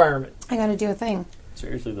your environment. I got to do a thing.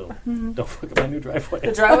 Seriously, though. Don't fuck up my new driveway.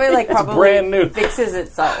 The driveway probably brand new. fixes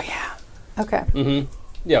itself. Okay.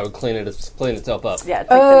 Yeah, it would clean itself up. Yeah, it's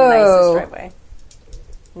like the nicest driveway.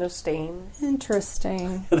 No stains.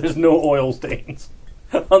 Interesting. There's no oil stains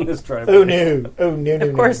on this driveway. Oh, no. Oh, no.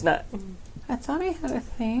 Of course not. I thought I had a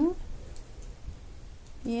thing.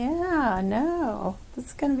 Yeah, no. This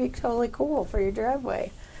is going to be totally cool for your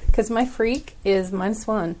driveway. Because my freak is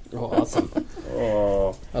 -1. Oh, awesome.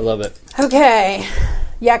 Oh. I love it. Okay.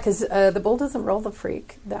 Yeah, because the bull doesn't roll the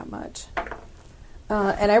freak that much.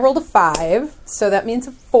 And I rolled a 5, so that means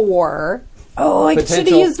a 4. Oh, I should have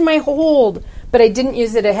Potential. used my hold, but I didn't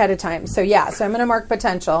use it ahead of time. So I'm going to mark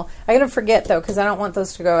potential. I'm going to forget, though, because I don't want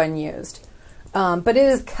those to go unused. But it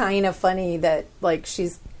is kind of funny that, like,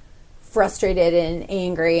 she's frustrated and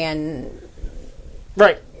angry and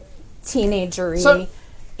Right. teenagery So-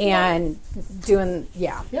 and doing,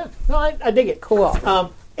 Yeah. No, I dig it. Cool.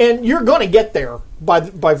 And you're going to get there by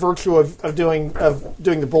virtue of doing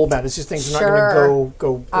the bull bound. It's just things are not going Sure. to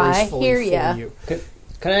go I gracefully hear for ya. you.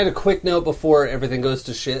 Can I add a quick note before everything goes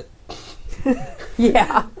to shit?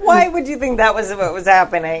 Yeah. Why would you think that was what was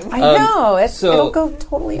happening? I know. so It'll go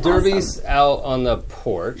totally Derby's awesome. out on the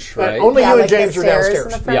porch, right? Only you like and James the are stairs downstairs.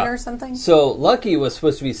 in the front Yeah. or something. So Lucky was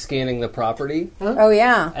supposed to be scanning the property, Oh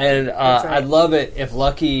yeah. and right. I'd love it if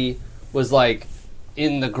Lucky was like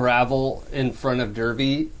in the gravel in front of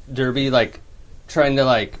Derby, like trying to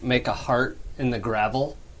like make a heart in the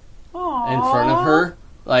gravel in front of her.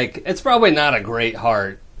 Like it's probably not a great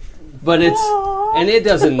heart, but it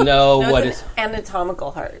doesn't know No, what it's is. an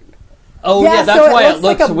anatomical heart. Oh Yeah, yeah, so that's it why it looks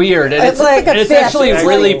like looks a- weird, and it it's looks like a it's fish. actually It's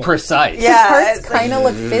really like- precise. Yeah. Hearts it's kind of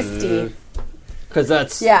look fisty. because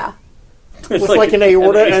that's Yeah. With like an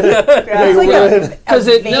aorta and It's like a because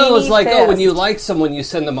it knows veiny like oh when fist. you like someone you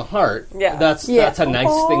send them a heart. Yeah. That's Yeah. a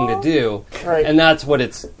nice thing to do, Right. and that's what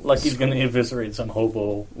it's. Like he's going to eviscerate some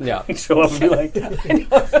hobo. Yeah. Show up and be like,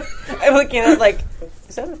 I'm looking at it like,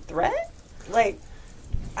 is that a threat? Like,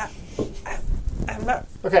 I'm not.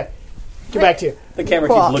 Okay. Get back to you. the camera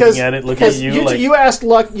Cool. keeps looking at it, looking at you. Like, you asked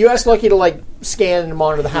Lucky to like scan and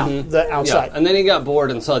monitor the house, the Yeah, outside. and then he got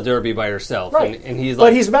bored and saw Derby by herself, Right. and he's But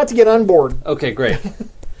like, he's about to get on board okay, great.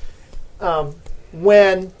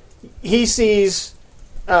 when he sees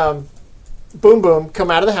Boom Boom come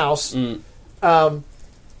out of the house.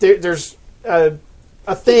 There's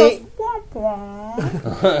a thing,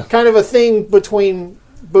 kind of a thing between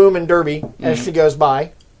Boom and Derby as she goes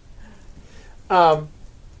by.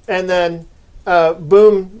 And then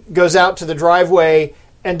Boom goes out to the driveway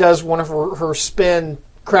and does one of her spin,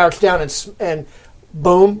 crouch down, and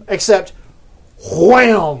boom, except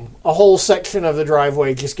wham! A whole section of the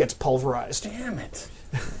driveway just gets pulverized. damn it.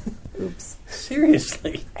 Oops.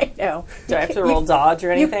 Seriously. I know. Do I have to roll dodge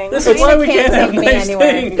or anything? This is why we Kinda can't have take me nice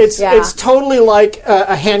anywhere. things. It's totally like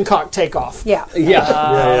a Hancock takeoff. Yeah. Yeah,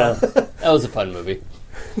 Yeah. that was a fun movie.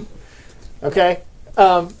 Okay,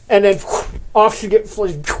 and then off she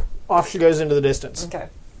goes into the distance. Okay.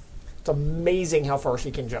 It's amazing how far she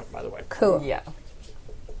can jump, by the way. Cool. Yeah.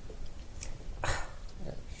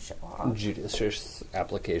 Show off. Judicious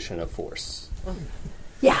application of force.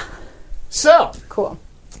 Yeah. So, Cool.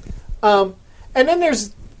 and then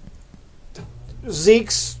there's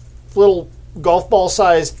Zeke's little golf ball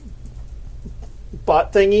sized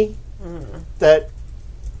bot thingy that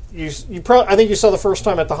you I think you saw the first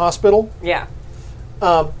time at the hospital. Yeah.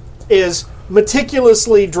 Is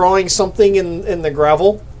meticulously drawing something in the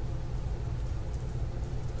gravel.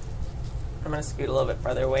 I'm going to scoot a little bit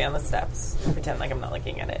farther away on the steps and pretend like I'm not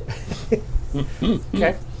looking at it.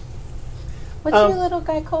 Okay. What's your little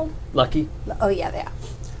guy called? Lucky. Oh, yeah.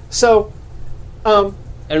 So, And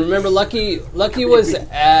remember, Lucky was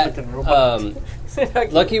at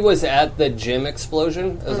Lucky was at the gym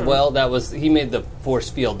explosion as well. That was he made the force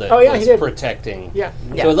field that he was did. protecting. yeah.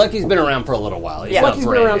 Yeah. So Lucky's been around for a little while. He's Yeah. not Lucky's been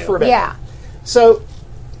brand around new. for a bit. Yeah. So,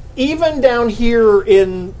 even down here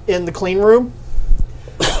in the clean room,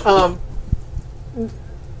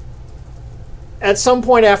 at some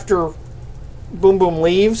point after Boom Boom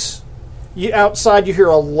leaves, outside you hear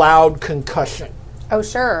a loud concussion. Oh,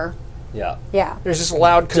 sure. Yeah. Yeah. There's this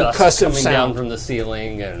loud Dust concussive coming down sound. from the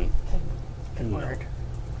ceiling and. Good word.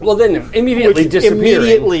 Well, then immediately Which disappearing.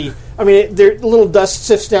 immediately, I mean, the little dust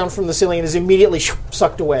sifts down from the ceiling and is immediately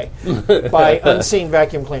sucked away by unseen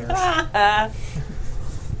vacuum cleaners.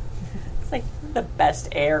 It's like the best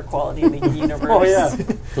air quality in the universe. Oh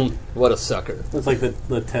yeah, What a sucker! it's like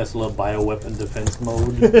the Tesla bioweapon defense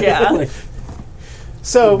mode. Yeah. Like,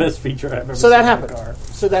 So, the best feature I've ever so seen that in a happened. car.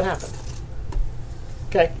 So that happened.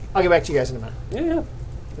 Okay, I'll get back to you guys in a minute.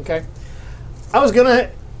 Yeah. Okay, I was gonna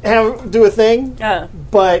do a thing, Yeah.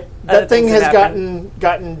 but that Other thing things has have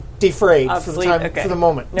gotten defrayed for the Obsolete? time Okay. for the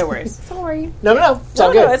moment. No worries. Sorry. No, it's all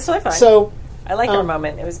No, good. no, it's totally fine. So, I liked our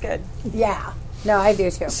moment. It was good. Yeah. No, I do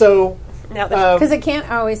too. so Now the Because it can't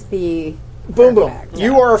always be. boom, boom. Perfect.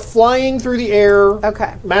 You are flying through the air.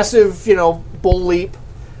 Okay. Massive, bull leap,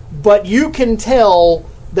 but you can tell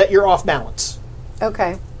that you're off balance.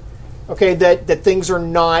 Okay. Okay, that things are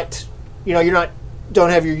not, don't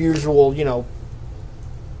have your usual,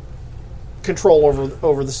 control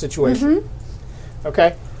over the situation.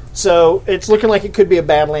 Okay, so it's looking like it could be a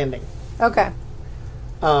bad landing. Okay.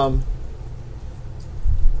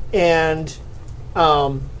 And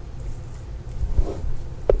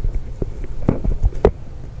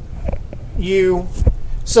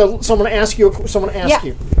so I'm going to ask you. Yeah.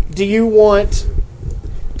 You: do you want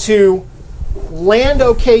to land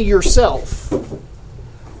okay yourself,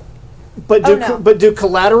 but do no. but do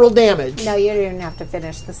collateral damage, No, you didn't have to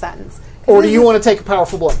finish the sentence. 'Cause or do this you is- want to take a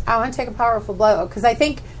powerful blow? I want to take a powerful blow because I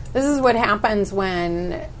think this is what happens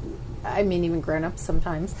when, I mean, even grown-ups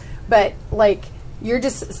sometimes, but like you're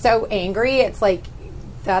just so angry. It's like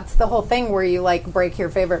that's the whole thing where you like break your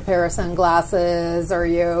favorite pair of sunglasses, or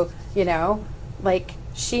like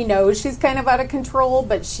she knows she's kind of out of control,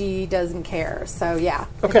 but she doesn't care. So yeah,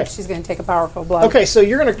 I Okay. think she's going to take a powerful blow. Okay, so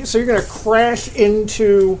you're gonna crash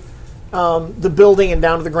into the building and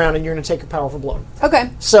down to the ground, and you're gonna take a powerful blow. Okay,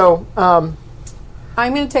 So I'm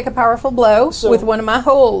going to take a powerful blow So- with one of my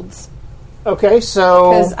holds. okay,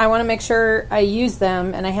 so Because I want to make sure I use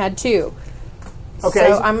them, and I had two. Okay.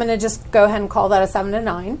 So I'm going to just go ahead and call that a 7 to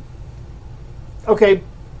 9. okay,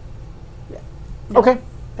 okay,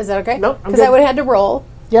 Is that okay? No, I'm Because I good. would have had to roll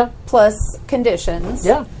yeah, plus conditions.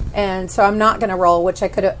 Yeah. And so I'm not going to roll, which I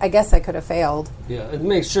guess I could have failed. Yeah, and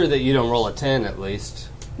make sure that you don't roll a 10 at least.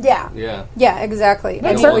 Yeah. Yeah. Yeah, exactly. I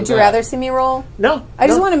don't mean, want would you that. rather see me roll? no, I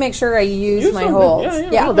just no. want to make sure I use my something. holds.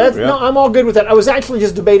 Yeah. No, no, I'm all good with that. I was actually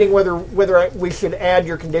just debating whether we should add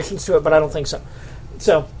your conditions to it, but I don't think so.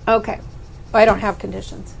 So Okay. I don't have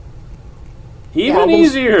conditions. Even Problems-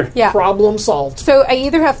 easier. Yeah. problem solved. So I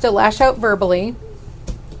either have to lash out verbally,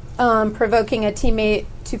 provoking a teammate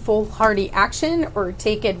to foolhardy action, or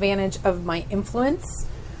take advantage of my influence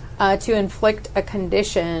to inflict a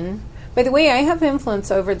condition. By the way, I have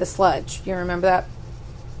influence over the sludge. You remember that?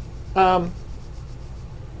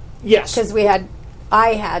 Yes. Because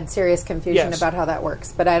I had serious confusion Yes. about how that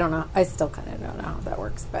works, but I don't know. I still kind of don't know how that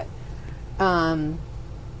works, but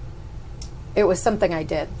it was something I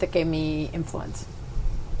did that gave me influence.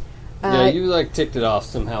 Yeah, you ticked it off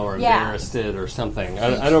somehow or yeah. embarrassed it or something.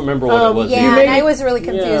 I don't remember what it was. Yeah, You and made I it- was really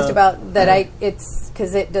confused Yeah. about that. It's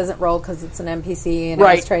because it doesn't roll because it's an NPC, and I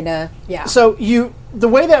Right. was trying to So the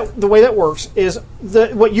way that works is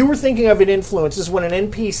what you were thinking of in influence is when an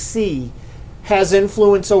NPC has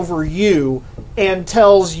influence over you and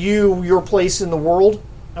tells you your place in the world.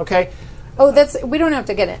 Okay. Oh, we don't have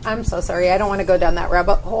to get it. I'm so sorry. I don't want to go down that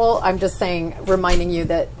rabbit hole. I'm just saying, reminding you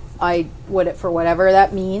that I would it for whatever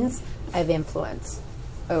that means. I have influence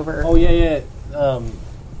over. Oh yeah.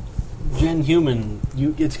 Gen Human.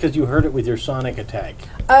 It's because you heard it with your sonic attack.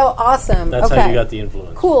 Oh, awesome. That's okay. how you got the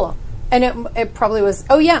influence. Cool. And it probably was.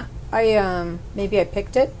 Oh yeah, I maybe I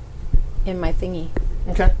picked it in my thingy.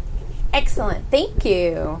 Okay. Excellent. Thank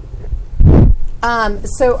you.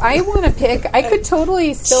 So I want to pick. I could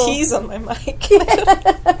totally still. Cheese on my mic.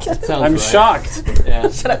 That sounds I'm right. shocked. Yeah.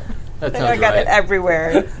 Shut up. That I sounds got right. it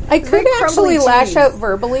everywhere. I could like actually crumbly lash cheese. out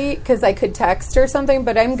verbally because I could text or something,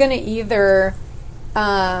 but I'm going to either.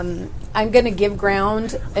 I'm going to give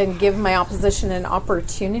ground and give my opposition an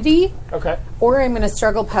opportunity, Okay. or I'm going to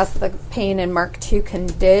struggle past the pain and mark 2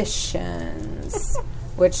 conditions,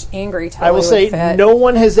 which angry totally I will say would fit. no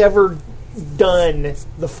one has ever done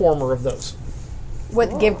the former of those.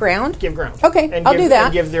 With give ground? Give ground. Okay, And I'll give- do that.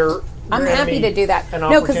 And give their I'm happy enemy to do that. an No,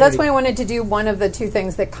 because that's opportunity. why I wanted to do one of the 2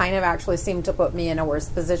 things that kind of actually seemed to put me in a worse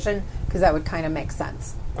position, because that would kind of make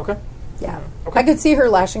sense. Okay. Yeah. Okay. I could see her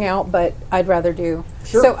lashing out, but I'd rather do.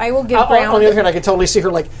 Sure. So I will give On ground. the other hand, I could totally see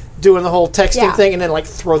her like doing the whole texting Yeah. thing and then like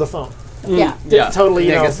throw the phone. yeah. Yeah. Totally,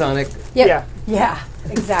 you know. Negasonic. Yep. Yeah. Yeah,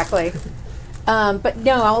 exactly. But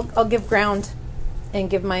no, I'll give ground and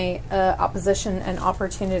give my opposition an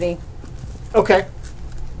opportunity. Okay.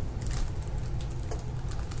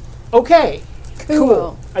 Okay.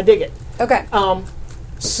 Cool. I dig it. Okay.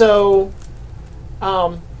 So,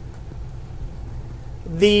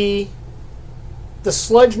 the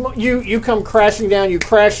sludge. You come crashing down. You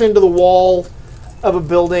crash into the wall of a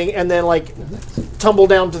building and then like tumble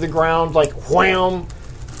down to the ground like wham.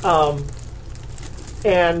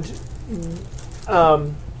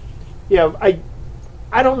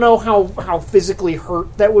 I don't know how physically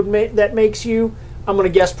hurt that would that makes you. I'm going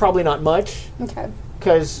to guess probably not much Okay.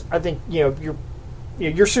 because I think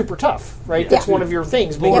you're super tough, right? That's Yeah. one of your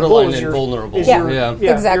things. Being a bull Borderline is your- invulnerable. is Yeah. your- Yeah.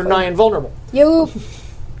 Exactly. You're nigh invulnerable. You.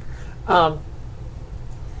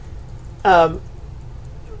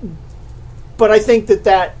 But I think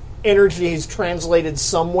that energy is translated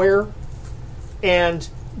somewhere, and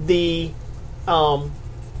the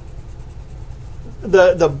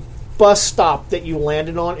bus stop that you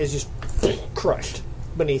landed on is just crushed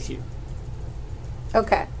beneath you.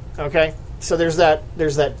 Okay. Okay, so there's that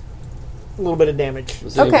little bit of damage.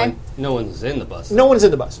 Okay. No one's in the bus. No one's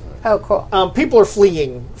in the bus. Oh, cool. People are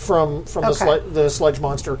fleeing from Okay. the sludge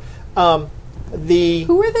monster. Who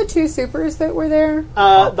were the 2 supers that were there?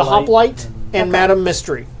 The Hoplite and Okay. Madam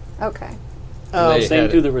Mystery. Okay. They Same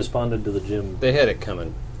had two it. that responded to the gym. They had it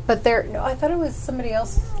coming. But no, I thought it was somebody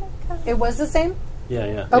else. It was the same?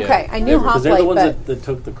 Yeah. Okay, I knew Because they're the Hoplite, ones but that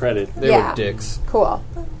took the credit. They Yeah. were dicks. cool.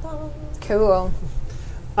 Cool.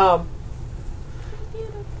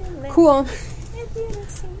 Cool.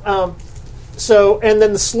 So, and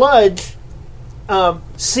then the sludge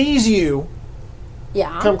sees you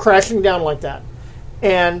Yeah. come crashing down like that,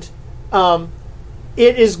 and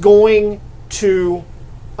it is going to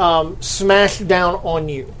smash down on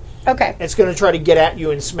you. Okay. It's going to try to get at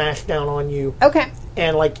you and smash down on you, Okay.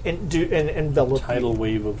 and envelop Tidal you.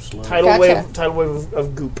 wave of sludge. Tidal Gotcha. wave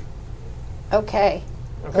of goop. Okay.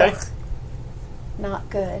 Okay. Ugh. Not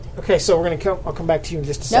good. Okay. So we're going to I'll come back to you in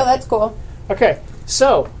just a No, second. that's cool. Okay,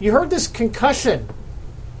 so you heard this concussion.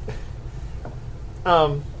 What are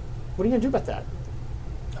you going to do about that?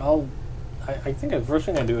 I think the first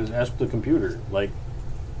thing I do is ask the computer, like,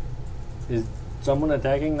 is someone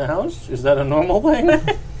attacking the house? Is that a normal thing?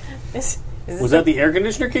 Is this Was that the air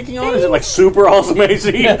conditioner kicking on? Is it like super awesome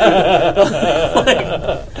AC?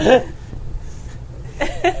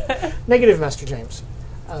 Negative, Master James.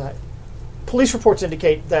 Police reports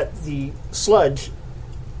indicate that the sludge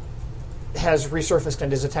has resurfaced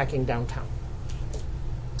and is attacking downtown,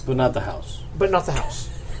 But not the house. but not the house.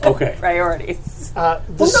 Okay. priorities? The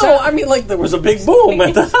Well, sou- no, I mean, like, there was a big boom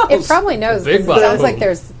at the house. It probably knows. Big 'cause it sounds boom. like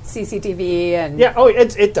there's CCTV and yeah, oh,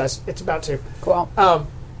 it does. It's about to. cool.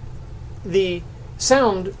 The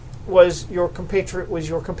sound was your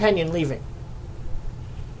companion leaving.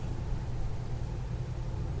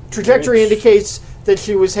 Trajectory Which- indicates that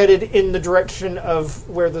she was headed in the direction of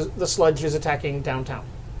where the sludge is attacking downtown.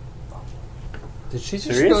 Did she just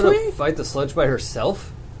go Seriously? to fight the sludge by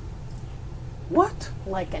herself? What?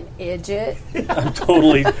 Like an idiot. I'm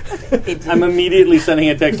totally. I'm immediately sending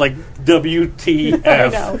a text like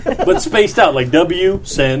WTF, but spaced out like W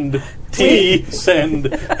send T send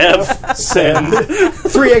F send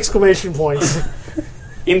 3 exclamation points.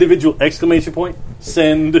 individual exclamation point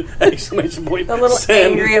send exclamation point The little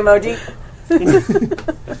send. angry emoji.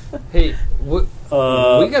 Hey, we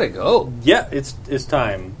gotta go. Yeah, it's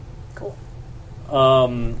time. Cool.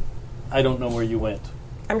 I don't know where you went,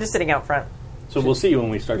 I'm just sitting out front. so we'll see you when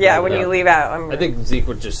we start. Yeah, going when down. you leave out, I'm. I think Zeke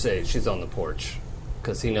would just say she's on the porch.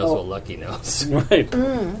 because he knows what Lucky knows. Right.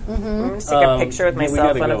 I'm going to take a picture with we myself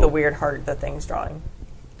gotta and of go. the weird heart the thing's drawing.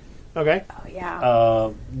 Okay. Oh,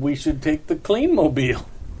 yeah. We should take the clean mobile.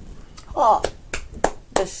 Oh,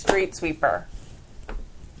 the street sweeper.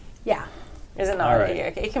 yeah. Is it not? All right. Yeah,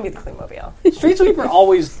 it can be the clean mobile. Street sweeper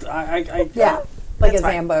always. Yeah. Like a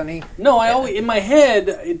fine. Zamboni. No, I always in my head.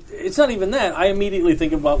 It's not even that. I immediately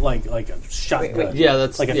think about like a shotgun. Wait. Yeah,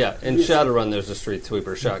 that's Like a- In Shadowrun, there's a street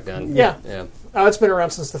sweeper shotgun. Yeah. Yeah. Oh, it's been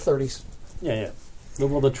around since the 30s. Yeah.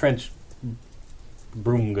 The trench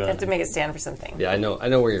broom gun. I have to make it stand for something. Yeah, I know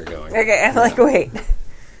where you're going. Okay, I'm like, wait.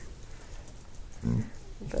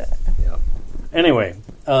 But, Yeah. Anyway,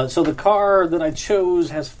 so the car that I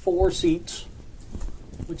chose has 4 seats,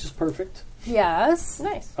 which is perfect. Yes.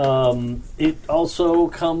 nice. It also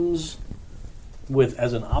comes with,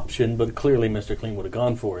 as an option, but clearly Mr. Clean would have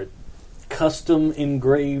gone for it, custom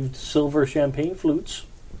engraved silver champagne flutes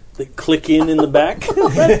that click in the back.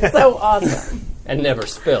 That's so awesome. And never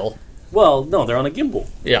spill. Well, no, they're on a gimbal.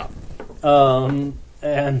 Yeah.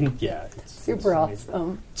 And yeah, it's Super amazing.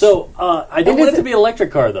 awesome. So I don't And want is it to be an electric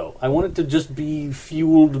car, though. I want it to just be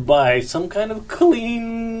fueled by some kind of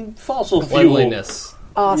clean fossil fuel. Cleanliness.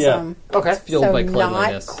 Awesome. Okay. Fueled So by not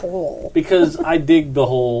cleanliness. coal. Because I dig the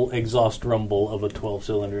whole exhaust rumble of a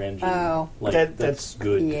 12-cylinder engine. Oh. Like, That's that's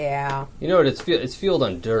good. Yeah. You know what? It's fueled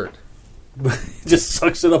on dirt. Just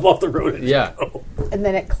sucks it up off the road. And Yeah. And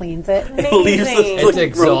then it cleans it. It leaves the Amazing. Its like,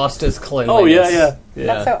 exhaust is cleanliness. Oh, yeah.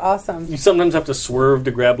 That's so awesome. You sometimes have to swerve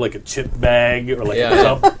to grab like a chip bag or like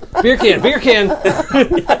Yeah. a cup. Beer can.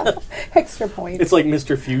 Extra points. It's like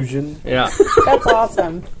Mr. Fusion. Yeah. That's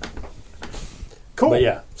awesome. Cool. But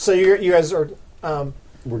yeah, So you guys are.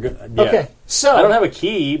 we're good. Yeah. Okay. So. I don't have a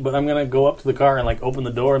key, but I'm gonna go up to the car and like open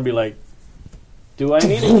the door and be like, "Do I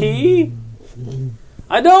need a key?"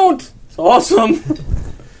 I don't. It's awesome.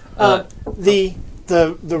 the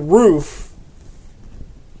roof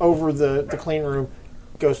over the clean room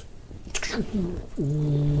goes,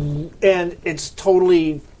 and it's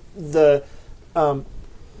totally the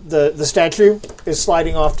statue is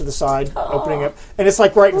sliding off to the side, opening up, and it's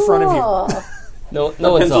like right in front of you. Oh. No What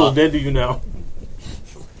one's pencil is off. dead? Do you know?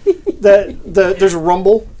 There's a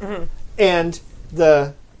rumble, and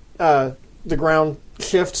the ground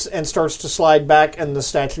shifts and starts to slide back, and the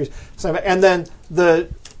statues slide back, and then the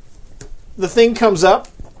thing comes up,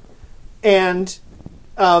 and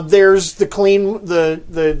there's the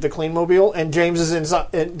clean mobile, and James is inside.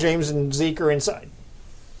 And James and Zeke are inside.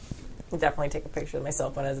 I'll definitely take a picture of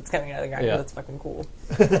myself when as it's coming out of the ground. Yeah. That's fucking cool.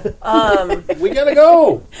 We gotta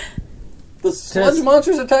go. The sludge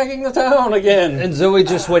monster's attacking the town again. And Zoe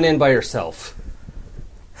just went in by herself.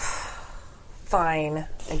 Fine.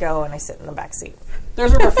 I go and I sit in the back seat.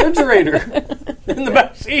 There's a refrigerator in the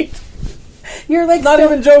back seat. You're like Not so-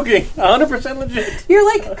 even joking. 100% legit. You're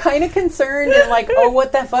like kind of concerned and like, oh,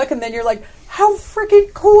 what the fuck? And then you're like, how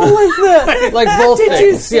freaking cool is this? Like both Did things.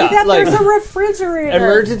 you see yeah, that? like There's a refrigerator.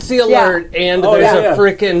 emergency alert, and Oh, there's yeah. a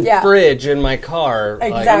freaking Yeah. fridge in my car.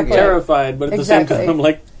 Like, Exactly. yeah. Terrified, but at the same Exactly. time, I'm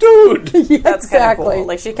like, dude. That's kind of Exactly. cool.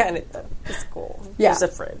 Like she kind of, it's cool. Yeah. There's a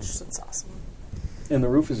fridge. It's awesome. And the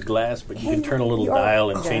roof is glass, but you can turn a little your dial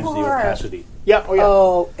and change the car. opacity. Yeah. Oh yeah.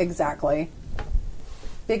 Oh, exactly.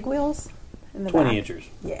 Big wheels in the 20 back. inches.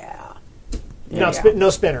 Yeah. No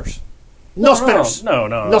spinners. No spinners. No,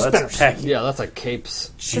 No that's spinners. tacky. Yeah, that's like capes.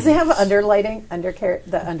 Does it have underlighting?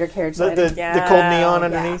 The undercarriage The lighting? cold neon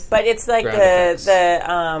underneath. But it's like Ground effects.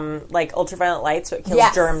 the like ultraviolet light, so it kills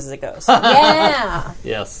Yes. germs as it goes. Yeah.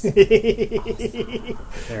 Yes.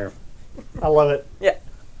 There. I love it. Yeah.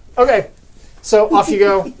 Okay. So off you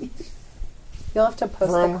go. You'll have to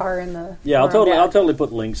post Vroom. the car in the. Yeah, I'll forum. totally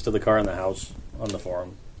put links to the car in the house on the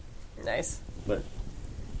forum. Nice. But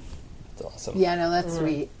It's awesome. Yeah, no, that's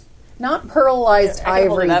sweet. Not pearlized Yeah, I can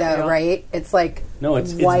hold ivory it up, though, you know. right? It's like no,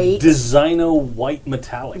 it's white. Designo white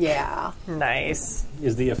metallic. Yeah. Nice.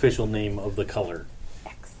 Is the official name of the color.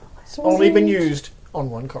 Excellent. Only been used on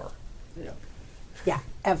one car. Yeah,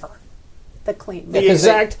 ever. The clean. The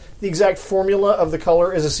exact formula of the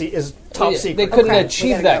color is top Yeah, secret. They couldn't Okay, we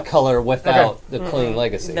achieve gotta that go. color without the clean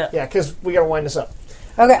legacy. No. Yeah, because we got to wind this up.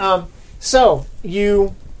 Okay. So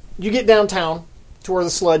you get downtown to where the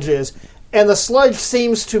sludge is, and the sludge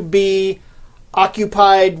seems to be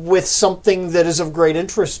occupied with something that is of great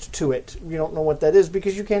interest to it. You don't know what that is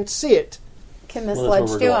because you can't see it. Can the Well, that's sludge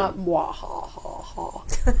where do we're a going. wah ha ha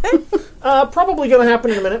ha? Probably going to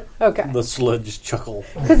happen in a minute. Okay. The sludge chuckle.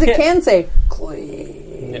 Because it can say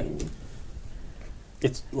clean. Yeah.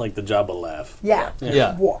 It's like the Jabba laugh. Yeah.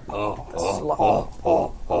 Yeah. Wah.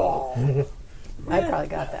 I probably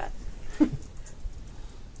got that.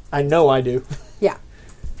 I know I do. Yeah.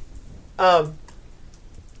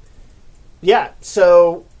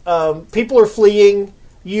 So people are fleeing.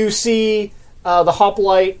 You see the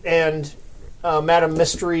Hoplite and Madam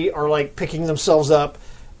Mystery are like picking themselves up,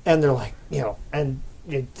 and they're like, and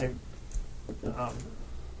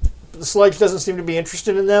the sludge doesn't seem to be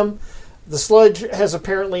interested in them. The sludge has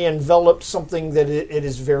apparently enveloped something that it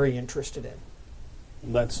is very interested in.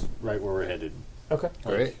 That's right where we're headed. Okay.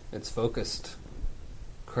 Great. It's focused.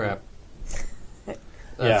 Crap.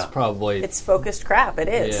 That's probably... It's focused crap. It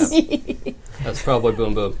is. Yeah. That's probably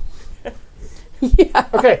Boom Boom. Yeah.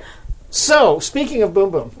 Okay. So, speaking of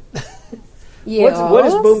Boom Boom, Yes. what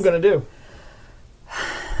is Boom going to do?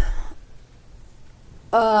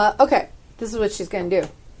 Okay. This is what she's going to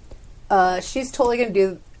do. She's totally going to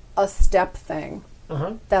do a step thing.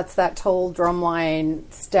 Uh-huh. That's that total drumline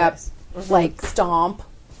step, like stomp,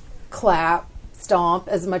 clap, stomp,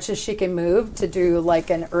 as much as she can move to do like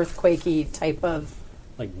an earthquakey type of...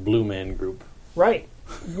 Like Blue Man Group. Right.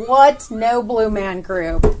 What? No Blue Man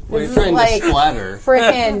Group. Well, This you're trying is like to splatter.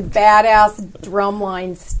 freaking badass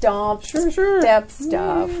drumline stomp step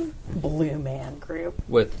stuff. Blue Man Group.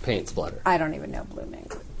 With paint splatter. I don't even know Blue Man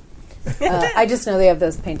Group. I just know they have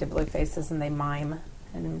those painted blue faces and they mime,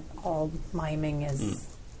 and all miming is...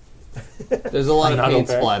 There's a lot of Not paint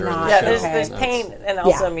okay. splatter in the Yeah, show. there's Okay. paint and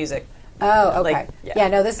also Yeah. music. Oh, okay. Like, yeah. yeah.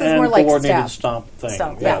 No, this is And more like coordinated step. stomp thing.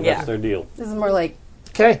 Stomp, yeah, yeah. that's their deal. This is more like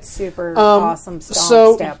Okay. super awesome stomp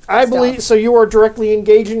So step I believe stuff. so. You are directly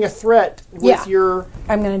engaging a threat with Yeah. your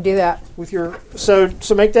I'm going to do that. so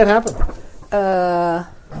make that happen.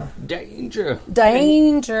 Danger.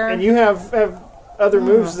 Danger. And you have other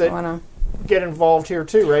moves that wanna... get involved here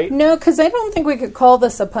too, right? No, because I don't think we could call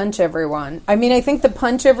this a punch everyone. I mean, I think the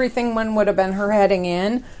punch everything one would have been her heading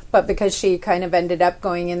in, but because she kind of ended up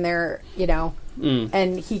going in there,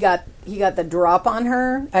 and he got the drop on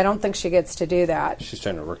her, I don't think she gets to do that. She's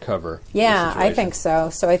trying to recover. Yeah, the I situation. think so.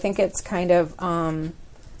 So I think it's kind of,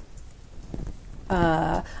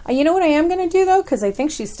 you know what I am going to do though? Because I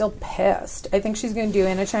think she's still pissed. I think she's going to do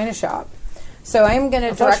in a China shop. So I'm going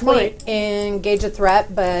to thought she directly might. engage a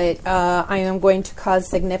threat, but I am going to cause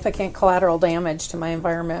significant collateral damage to my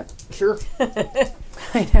environment. Sure.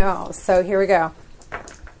 I know. So here we go.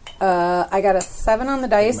 I got a 7 on the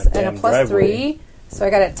dice My and a damn plus driveway. 3. So I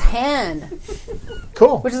got a 10,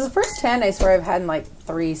 Cool. which is the first 10 I swear I've had in like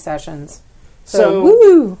 3 sessions. So-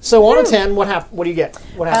 woo! So on a 10, what do you get?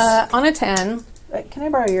 What happens? On a 10, can I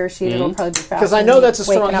borrow your sheet? It'll probably be faster. 'Cause I than know me that's a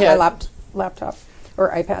strong waking up hit. my laptop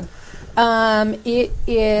or iPad. It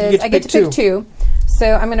is. You get to I get pick to pick 2.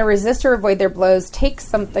 So I'm going to resist or avoid their blows. Take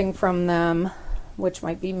something from them, which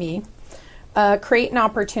might be me. Create an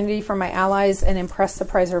opportunity for my allies and impress,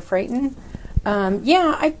 surprise, or frighten.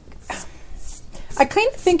 I kind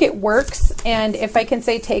of think it works. And if I can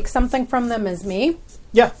say take something from them as me,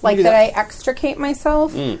 Yeah. like you do that I extricate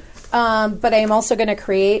myself. But I am also going to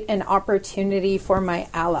create an opportunity for my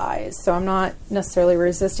allies. So I'm not necessarily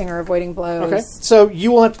resisting or avoiding blows. Okay. So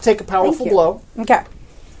you will have to take a powerful you. blow, Okay.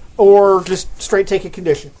 or just straight take a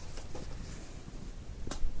condition.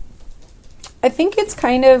 I think it's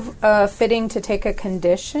kind of fitting to take a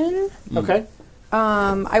condition. Okay.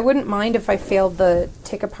 I wouldn't mind if I failed the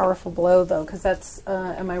take a powerful blow, though, because that's...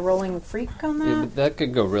 am I rolling freak on that? Yeah, but that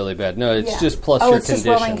could go really bad. No, it's Yeah. just plus oh, your it's conditions.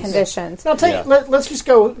 just rolling conditions. Now take. Yeah. Let's just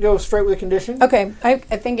go straight with a condition. Okay, I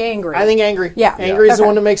think angry. I think angry. Yeah. Angry is the Okay.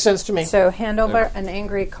 one that makes sense to me. So hand over an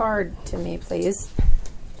angry card to me, please.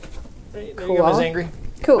 There you cool. go, Ms. Angry.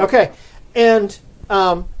 Cool. Okay. And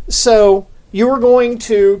so you are going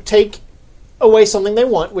to take away something they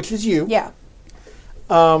want, which is you. Yeah.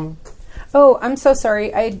 Oh, I'm so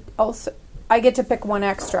sorry. I get to pick 1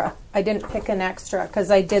 extra. I didn't pick an extra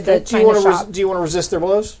because I did the Do you China want to shop. do you want to resist their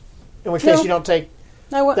blows? In which No. case you don't take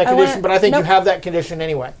I wa- that I condition, wanna- but I think nope. you have that condition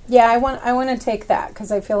anyway. Yeah, I want to take that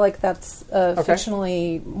because I feel like that's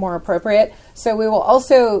fictionally more appropriate. So we will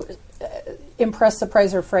also impress,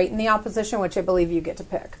 surprise, or frighten the opposition, which I believe you get to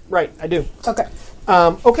pick. Right, I do. Okay.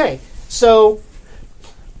 Okay, so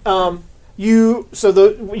you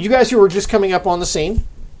guys who were just coming up on the scene,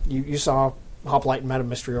 you saw Hoplite and Madam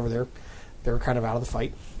Mystery over there. They were kind of out of the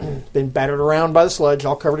fight, been battered around by the sludge,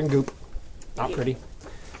 all covered in goop. Not pretty.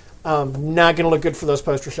 Not going to look good for those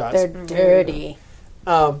poster shots. They're dirty.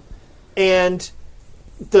 And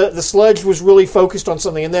the sludge was really focused on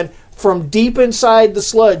something, and then from deep inside the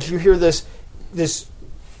sludge, you hear this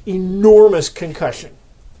enormous concussion.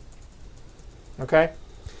 Okay,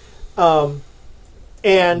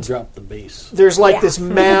 and Drop the bass. there's like this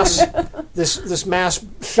mass, this mass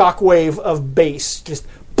shockwave of bass, just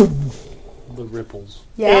The ripples.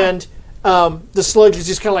 Yeah. and the sludge is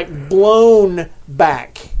just kind of like blown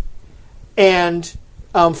back, and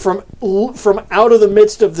from out of the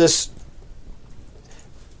midst of this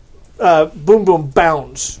Boom Boom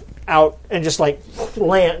bounds out and just like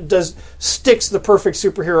sticks the perfect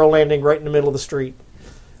superhero landing right in the middle of the street.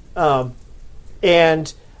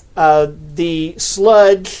 And the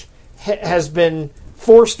sludge has been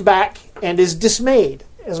forced back and is dismayed.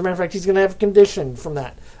 As a matter of fact, he's going to have a condition from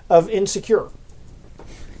that of insecure.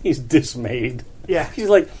 He's dismayed. Yeah. He's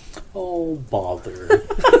like, oh, bother.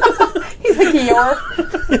 He's like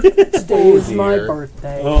Eeyore. Today is my dear.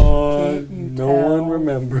 birthday. Oh, Can't you no tell? one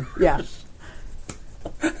remembers. Yeah.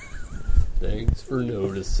 Thanks for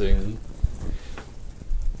noticing.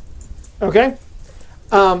 Okay.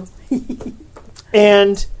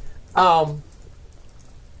 And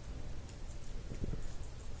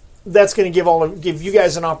that's going to give you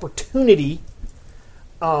guys an opportunity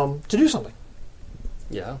to do something.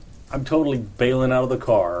 Yeah. I'm totally bailing out of the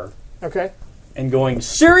car Okay. and going,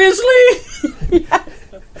 seriously?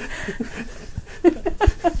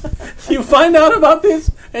 You find out about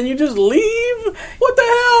this and you just leave? What the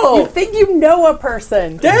You hell? think you know a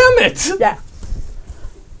person. Damn it! Yeah.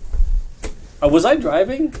 Was I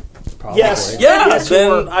driving? Probably. Yes. Yeah, Yes, you then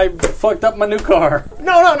were. I fucked up my new car.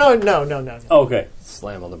 No. Okay.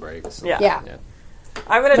 Slam on the brakes. Yeah. Yeah.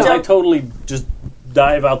 I'm gonna I jump. totally just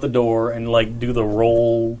dive out the door and like do the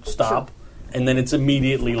roll stop, and then it's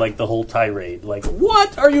immediately like the whole tirade. Like,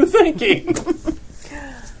 what are you thinking?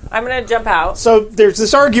 I'm gonna jump out. So there's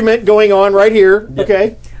this argument going on right here. Yeah.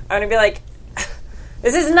 Okay. I'm gonna be like,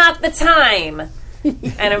 this is not the time.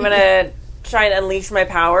 And I'm gonna try and unleash my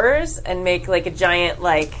powers and make like a giant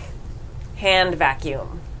like hand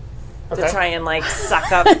vacuum to Okay. try and like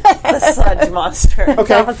suck up the sludge monster.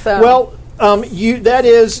 Okay. awesome. Well,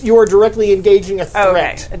 you are directly engaging a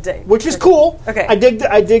threat, Okay. which is cool. Okay. I dig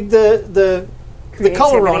the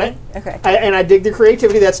color on it. Okay. And I dig the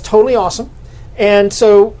creativity. That's totally awesome. And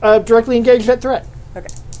so directly engage that threat. Okay.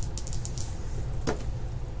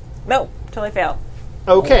 No, totally failed.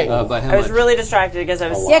 Okay. By how I was much? really distracted because I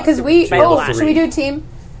was. Yeah, because we. By a Oh, lot. should we do a team?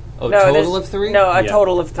 Oh, No, total there's- of 3? No, a Yeah.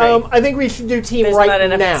 total of 3. I think we should do team There's right not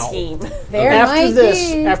enough now. team. There After might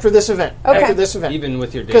this, be. after this event, Okay. after this event, Even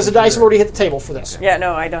with your because the dice have danger? already hit the table for this. Yeah,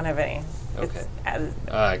 no, I don't have any. Okay. It's,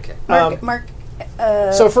 Okay. Mark.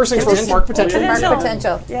 So first things first, Potential. mark potential. Mark Potential.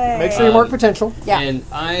 potential. yay. Make sure you mark potential. Yeah. And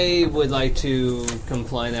I would like to come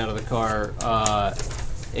flying out of the car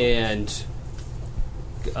and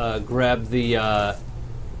grab the,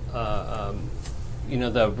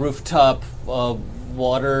 the rooftop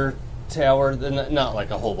water tower. Not like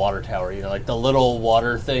a whole water tower, like the little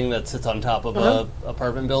water thing that sits on top of a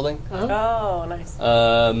apartment building. Oh, nice.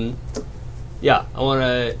 Yeah, I want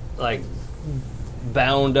to like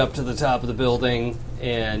bound up to the top of the building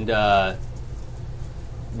and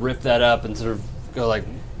rip that up and sort of go like,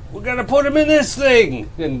 we're gonna put him in this thing,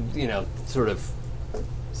 and sort of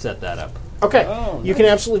set that up. Okay, you can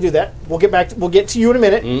absolutely do that. We'll get to you in a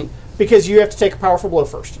minute because you have to take a powerful blow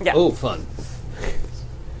first. Yeah. Oh, fun!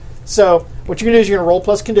 So what you're gonna do is you're gonna roll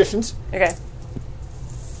plus conditions. Okay.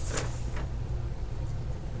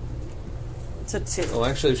 It's a 2. Oh,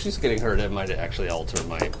 actually, if she's getting hurt, it might actually alter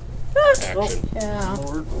my action. Yeah.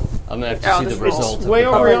 I'm gonna have to Oh, see this the rolls result. Way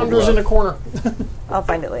of the over powerful yonder's blow. in the corner. I'll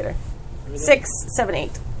find it later. 6, 7,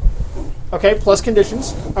 8. Okay, plus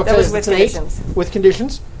conditions. Okay, That was it's with an 8 conditions. with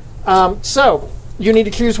conditions. So you need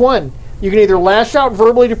to choose one. You can either lash out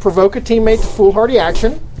verbally to provoke a teammate to foolhardy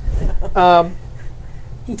action.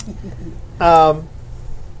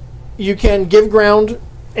 You can give ground,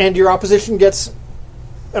 and your opposition gets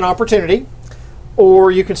an opportunity,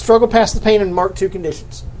 or you can struggle past the pain and mark 2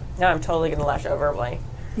 conditions. No, I'm totally going to lash out verbally.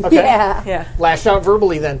 Okay. Yeah. Yeah. Lash out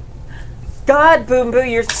verbally then. God, Boom Boo,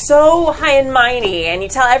 you're so high and mighty, and you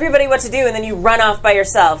tell everybody what to do, and then you run off by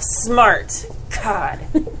yourself. Smart. God.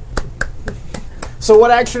 So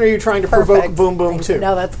what action are you trying to provoke Perfect. Boom Boom to?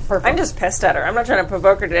 No, that's perfect. I'm just pissed at her. I'm not trying to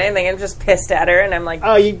provoke her to anything. I'm just pissed at her, and I'm like,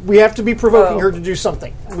 We have to be provoking Oh. her to do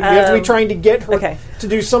something. We have to be trying to get her okay. to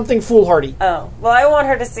do something foolhardy. oh. Well, I want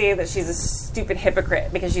her to see that she's a stupid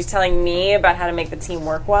hypocrite because she's telling me about how to make the team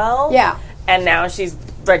work well. Yeah. And now she's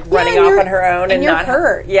like running and off you're- on her own and you're not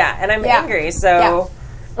hurt. Yeah, and I'm Yeah. angry. So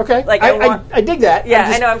Okay, Like, I dig that. yeah, I'm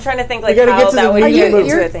just- I know. I'm trying to think like gotta how get to the that would meat get of the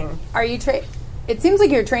into movie. a thing. Are you it seems like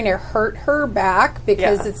you're trying to hurt her back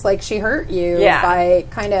because Yeah. it's like she hurt you Yeah. by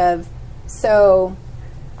kind of so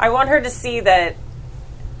I want her to see that,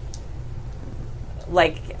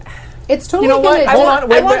 like, it's totally You know what? gonna Hold want- on.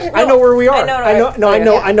 Wait, I want- wait, I know where we are. I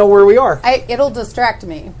know, I know where we are. it'll distract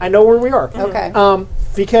me. I know where we are. Okay.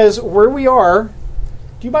 Because where we are,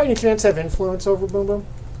 do you by any chance have influence over Boom Boom?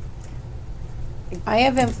 I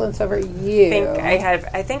have influence over you.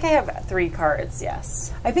 I think I have 3 cards.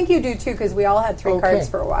 Yes. I think you do too, because we all had 3 Okay. cards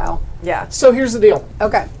for a while. Yeah. So here's the deal.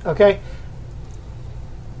 Okay. Okay.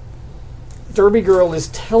 Derby Girl is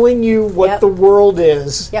telling you what Yep. the world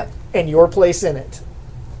is Yep. and your place in it.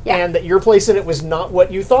 Yeah. And that your place in it was not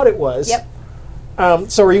what you thought it was. Yep.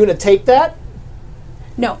 So are you going to take that?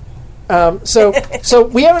 No. So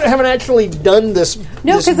we haven't actually done this.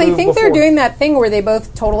 No, this because I move think they're before. doing that thing where they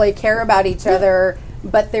both totally care about each other,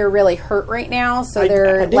 but they're really hurt right now. So I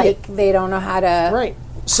they're dig like, it. they don't know how to Right.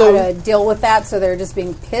 how So to deal with that. So they're just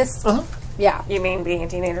being pissed. Uh-huh. Yeah. You mean being a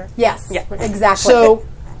teenager? Yes. Yeah. Exactly. so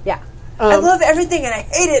yeah. I love everything and I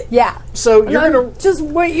hate it. Yeah. so And you're I going to just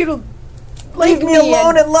want you to Leave me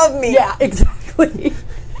alone and love me. Yeah. Exactly.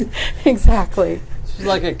 exactly. She's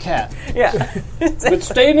like a cat. Yeah. But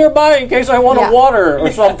stay nearby in case I want Yeah. a water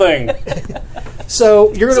or something.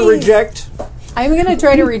 so you're going to Jeez. reject. I'm gonna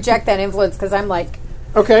try to reject that influence because I'm like,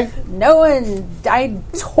 Okay. no one. I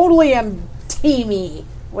totally am teamy.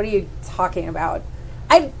 What are you talking about?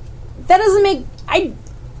 That doesn't make.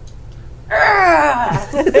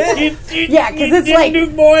 Yeah, because it's like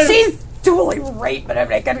she's totally right, but I'm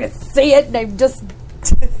not gonna say it, and I'm just.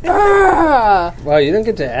 Wow, you don't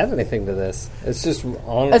get to add anything to this. It's just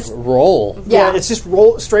on It's- roll. Yeah, It's just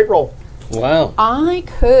straight roll. Wow. I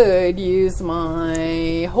could use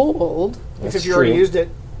my hold. Because you already true. used it.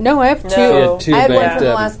 No, I have 2. You had 2 I had one backed from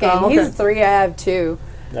the up. last game. Oh, okay. He's 3. I have 2.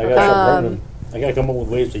 I gotta start learning. I gotta come up with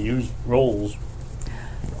ways to use rolls.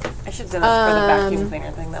 I should have done that for the vacuum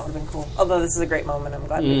cleaner thing. That would have been cool. Although this is a great moment. I'm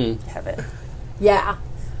glad we have it. Yeah.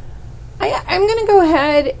 I'm going to go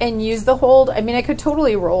ahead and use the hold. I mean, I could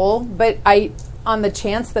totally roll, but on the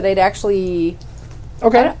chance that I'd actually...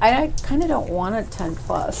 Okay. I kind of don't want a 10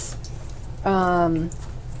 plus.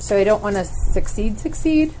 So I don't want to succeed.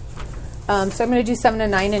 So I'm going to do 7 to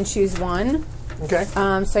 9 and choose 1. Okay.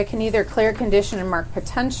 So I can either clear condition and mark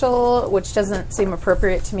potential, which doesn't seem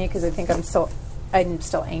appropriate to me because I think I'm still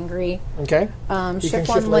angry. Okay. Shift can one shift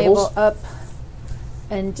label labels. up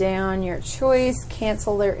and down your choice.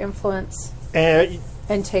 Cancel their influence And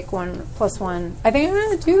and take 1 plus 1. I think I'm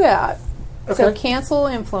going to do that. So Okay. cancel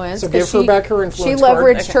influence. So 'cause give her back her influence She card.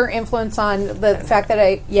 leveraged Okay. her influence on the fact that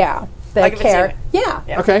I I'll give it to care. you. Yeah.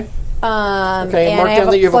 Yeah. okay. Okay. And Mark I down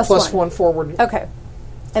that you have a plus plus 1 forward. Okay.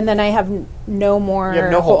 And then I have no more You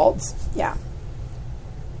have no hold. holds. Yeah.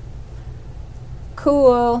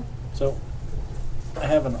 Cool. So, I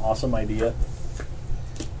have an awesome idea.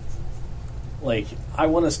 Like, I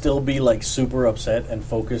want to still be like super upset and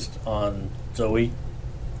focused on Zoe.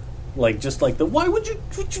 Like, just like why would you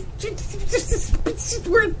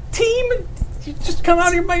we're a team and you just come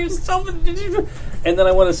out here by yourself and then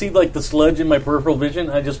I want to see like the sludge in my peripheral vision.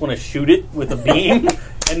 I just want to shoot it with a beam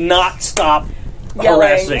and not stop Yelling.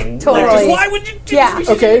 harassing. Totally. Like, just, why would you do Yeah. this?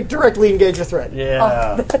 Okay. Directly engage a threat.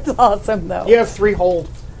 Yeah. That's awesome, though. You have 3 hold.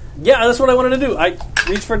 Yeah, that's what I wanted to do. I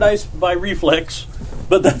reached for dice by reflex,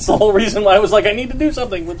 but that's the whole reason why I was like, I need to do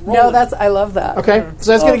something with rolling. No, I love that. Okay.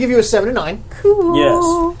 So that's going to give you a 7 to 9.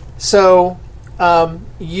 Cool. Yes. So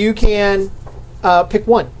you can pick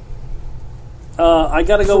 1. I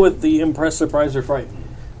got to go with the impress, surprise, or frighten.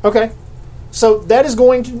 Okay. So that is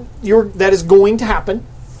going to happen.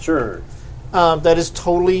 Sure. That is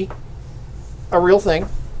totally a real thing.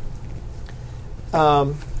 I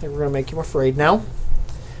think we're going to make him afraid now.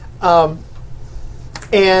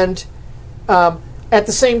 And at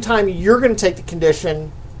the same time, you're going to take the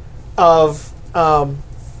condition of...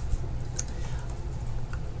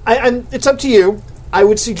 it's up to you. I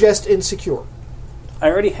would suggest insecure. I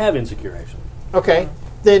already have insecure, actually. Okay.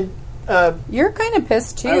 Then... You're kind of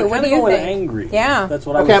pissed, too. I was What kinda do you going think? angry. Yeah. That's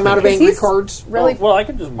what I was okay, I'm out of thinking. angry he's cards. Really? Well, I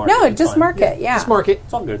can just mark it. No, It's just fine. mark it. Yeah. Just mark it.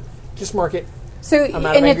 It's all good. Just mark it. So, I'm out of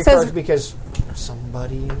and angry it says cards because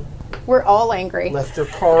somebody we're all angry. left their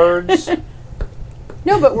cards.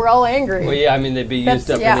 No, but we're all angry. Well, yeah, I mean, they'd be used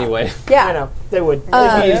up yeah. anyway. Yeah. I know. They would. They'd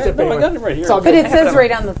Uh, be used up No, anyway. I got it right here. It's all But good. it says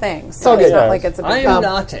right on the thing. So all it's good. not like it's a I big am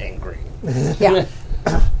not angry. Yeah.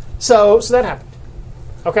 So that happened.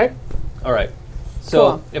 Okay. All right.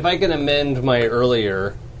 So Cool. if I can amend my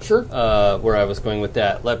earlier, Sure. where I was going with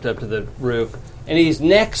that, leapt up to the roof, and he's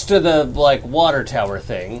next to the like water tower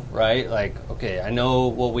thing, right? Like, okay, I know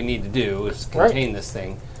what we need to do is contain this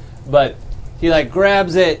thing, but he like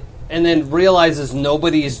grabs it and then realizes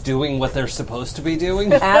nobody's doing what they're supposed to be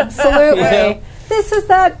doing. Absolutely. Yeah. This is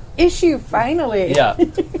that issue, finally. Yeah.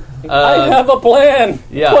 I have a plan.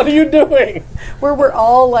 yeah. What are you doing? Where we're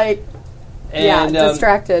all like, And,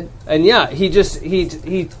 distracted. And yeah, he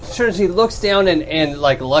turns, he looks down and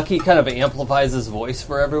like Lucky kind of amplifies his voice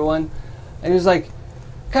for everyone. And he's like,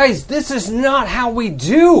 guys, this is not how we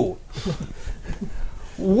do.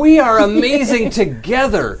 We are amazing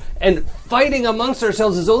together, and fighting amongst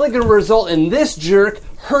ourselves is only going to result in this jerk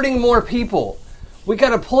hurting more people. We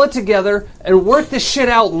got to pull it together and work this shit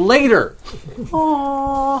out later.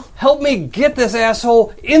 Aww. Help me get this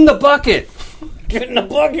asshole in the bucket. Get in the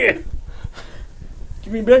bucket!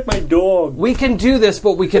 Give me back my dog. We can do this,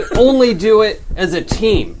 but we can only do it as a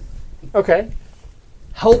team. Okay.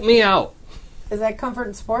 Help me out. Is that comfort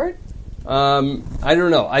and support? I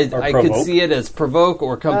don't know. I could provoke. see it as provoke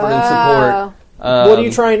or comfort and support. What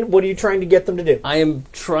are you trying to get them to do? I am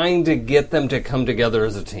trying to get them to come together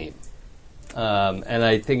as a team. And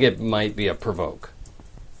I think it might be a provoke.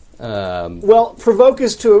 Well, provoke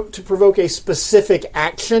is to provoke a specific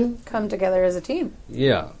action. Come together as a team.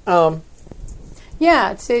 Yeah.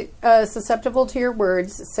 Yeah, susceptible to your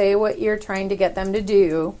words. Say what you're trying to get them to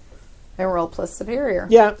do, and roll plus superior.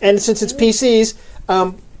 Yeah, and since it's PCs,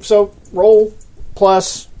 so roll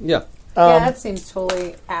plus Yeah. Yeah, that seems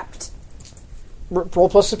totally apt. roll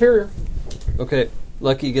plus superior. Okay.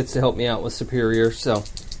 Lucky gets to help me out with superior, so.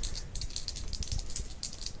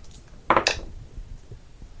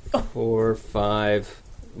 4, 5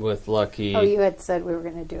 with Lucky. Oh, you had said we were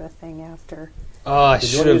going to do a thing after. Oh, I you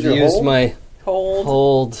should wanna have use your used hold? my Hold.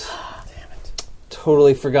 hold. Damn it.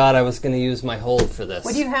 Totally forgot I was going to use my hold for this.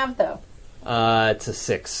 What do you have, though? It's a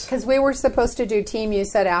 6. Because we were supposed to do team, you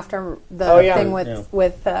said, after the Oh, yeah. thing Yeah.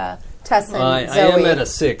 with Tess and I Zoe. am at a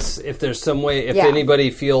 6. If there's some way, if Yeah. anybody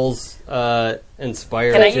feels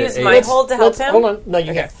inspired Can I to use aid- my hold to help Let's, him? hold on. No,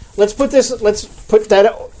 you can't. Let's put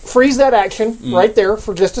that, freeze that action right there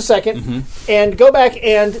for just a second, and go back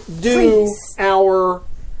and do Freeze. our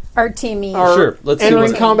Our teaming. Sure, let's see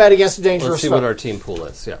entering what- combat against a dangerous Let's see foe. what our team pool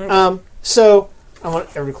is. Yeah. So, I want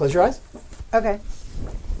everybody to close your eyes. Okay.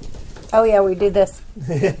 Oh, yeah, we did this.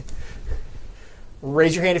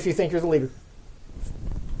 Raise your hand if you think you're the leader.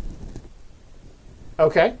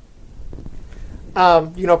 Okay. You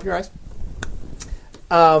can open your eyes.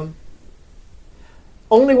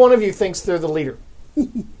 Only one of you thinks they're the leader,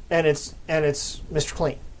 and it's Mr.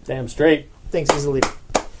 Clean Damn straight. thinks he's the leader.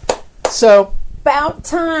 So, About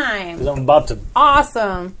time. Because I'm about to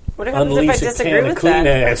Awesome. What happens if I unleash a disagree can of with clean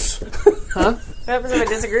that? ass. What happens if I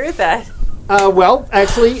disagree with that? well,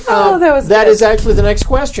 actually, Oh, that was that good. is actually the next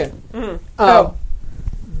question. Oh.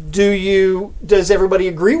 Does everybody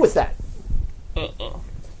agree with that?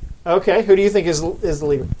 Okay, who do you think is the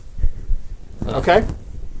leader? Okay,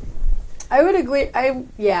 I would agree.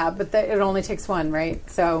 But it only takes one, right?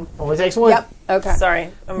 So, only takes one. yep. Okay. Sorry.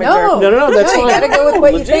 I'm a No. jerk. No, that's You fine. gotta go with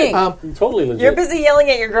what you Legit. think. Totally legit. You're busy yelling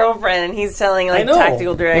at your girlfriend, and he's telling I like know.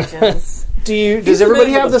 tactical directions. Does the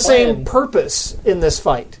everybody man have with the a same plan. purpose in this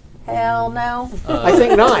fight? Hell no. I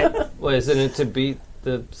think not. What, isn't it to beat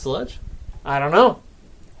the sludge? I don't know.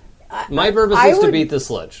 My purpose I is to would- beat the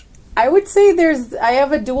sludge. I would say I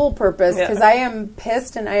have a dual purpose Yeah. because I am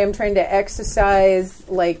pissed and I am trying to exercise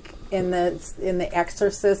like in the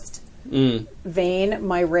Exorcist vein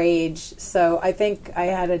my rage. So I think I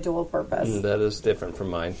had a dual purpose. That is different from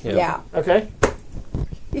mine. Yeah. Okay.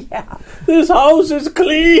 Yeah. This house is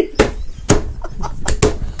clean.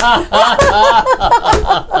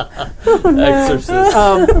 Exorcist.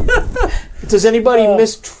 Does anybody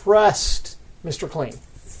mistrust Mr. Clean?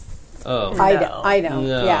 Oh. I don't.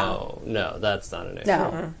 No, Yeah. no, that's not an issue.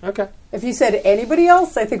 No. Okay. If you said anybody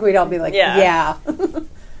else, I think we'd all be like, Yeah. yeah.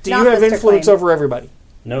 Do Not you have Mr. influence Clean. over everybody?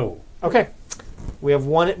 No. Okay. We have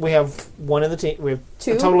one. We have one in the team. We have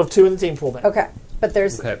Two? a total of 2 in the team pool. Then Okay. But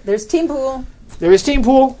there's team pool. there is team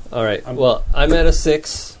pool. All right. Well, I'm at a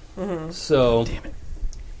 6. So. Damn it.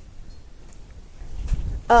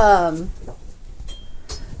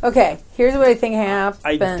 Okay, here's what I think I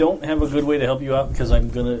happened. don't have a good way to help you out because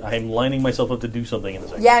I'm lining myself up to do something in a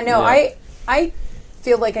second. Yeah, no, Yeah. I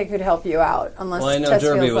feel like I could help you out unless Well, I know Tess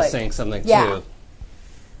Derby feels was like, saying something Yeah. too.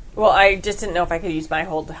 Well, I just didn't know if I could use my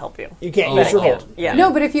hold to help you. You can't Oh, use your yeah. hold. Yeah.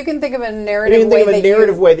 No, but if you can think of a You narrative can way think of a that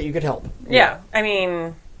narrative you, way that you could help. Yeah. I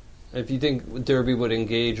mean, If you think Derby would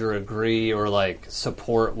engage or agree or like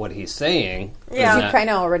support what he's saying, Yeah. then you kind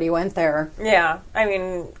of already went there. yeah. I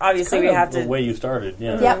mean, obviously Kind we of have the to. way you started.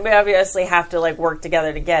 Yeah. Yep. We obviously have to like work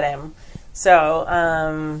together to get him. So,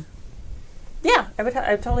 yeah,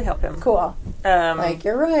 I'd totally help him. Cool. Um, Like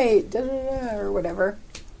you're right, da, da, da, or whatever.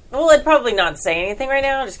 Well, I'd probably not say anything right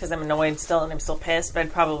now, just because I'm annoyed still and I'm still pissed. But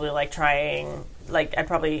I'd probably like trying. Like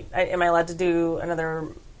am I allowed to do another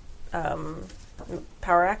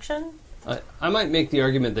power action? I might make the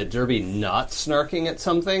argument that Derby not snarking at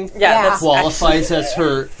something Yeah, that's qualifies as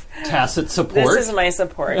her tacit support. This is my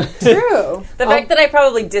support. True. The fact that I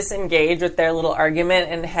probably disengage with their little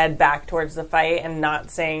argument and head back towards the fight and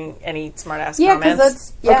not saying any smart-ass Yeah, because comments.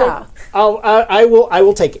 that's yeah. I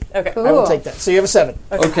will take it. Okay. I will Cool. take that. So you have a 7.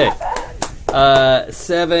 Okay.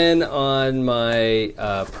 7 on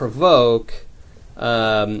my provoke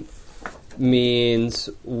means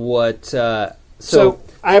what? So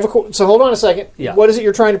I have so hold on a second. Yeah. What is it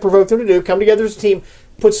you're trying to provoke them to do? Come together as a team.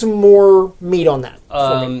 Put some more meat on that.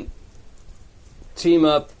 For me. Team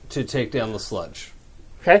up to take down the sludge.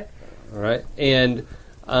 Okay. All right, and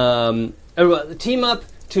team up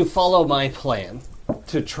to follow my plan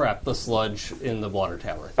to trap the sludge in the water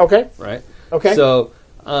tower. Okay. Right. Okay. So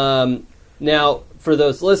now, for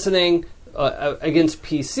those listening, against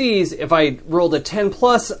PCs, if I rolled a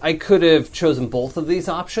 10+, I could have chosen both of these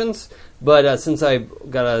options. But since I've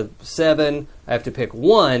got a 7, I have to pick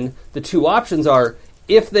one. The two options are,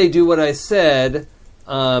 if they do what I said,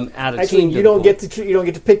 add a Actually, team to you the don't pool. get to you don't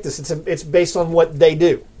get to pick this. It's based on what they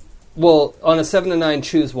do. Well, on a 7 to 9,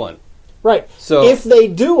 choose one. Right. So if they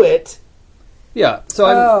do it, yeah. So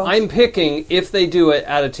Oh. I'm picking, if they do it,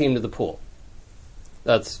 add a team to the pool.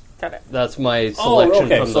 Got it. That's my selection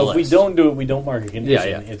okay. from the So list. if we don't do it, we don't mark a condition.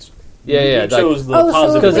 Yeah, yeah. It's Yeah. You chose the Oh, so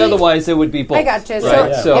positive. Because Wait. otherwise it would be both. I gotcha.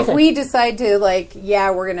 Right? So, So if we decide to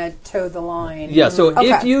we're gonna toe the line. yeah. So if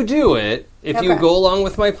Okay. you do it, if you Okay. go along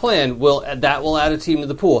with my plan, that will add a team to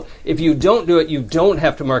the pool. If you don't do it, you don't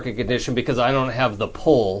have to mark a condition because I don't have the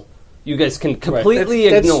pull. You guys can completely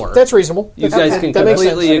ignore. That's reasonable. You That's- guys can that makes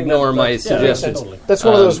sense. completely ignore my suggestions. Totally. That's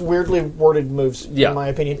one of those weirdly worded moves, yeah. in my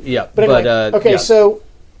opinion. Yeah, But anyway, but, okay. yeah. So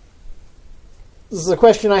this is the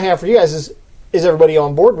question I have for you guys: is everybody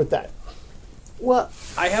on board with that? Well,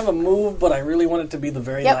 I have a move, but I really want it to be the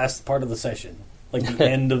very Yep. last part of the session, like the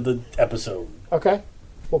end of the episode. Okay.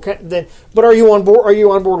 Okay. Then, but are you on board? Are you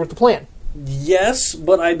on board with the plan? Yes,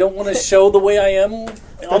 but I don't want to show the way I am on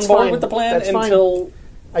That's board fine. with the plan That's fine. until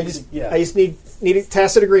I just Yeah. I just need a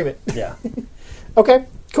tacit agreement. yeah. Okay.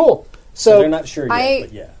 Cool. So So they're not sure yet,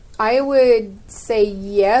 but yeah. I would say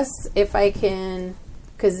yes if I can,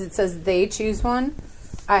 because it says they choose one.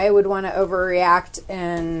 I would want to overreact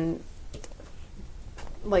and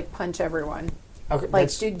punch everyone. okay, Like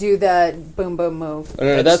that's- do the boom boom move.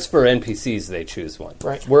 No, that's for NPCs. They choose one.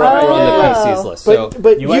 Right. We're on the Oh. PCs list. So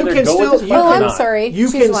but You you either can go with still this you Oh, plan or can I'm not. sorry.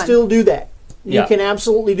 you choose can one. still do that. You Yeah. can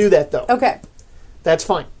absolutely do that though. Okay. That's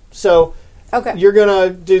fine. So Okay. you're gonna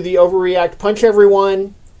do the overreact, punch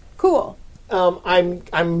everyone. Cool.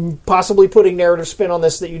 I'm possibly putting narrative spin on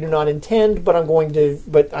this that you do not intend, but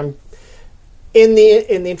I'm in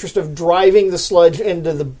the interest of driving the sludge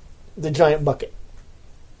into the giant bucket.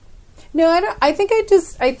 No, I don't. I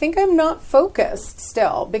think I'm not focused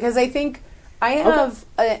still because I think I have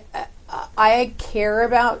I care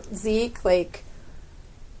about Zeke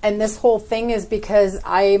and this whole thing is because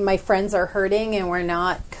my friends are hurting and we're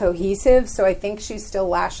not cohesive. So I think she's still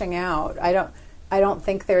lashing out. I don't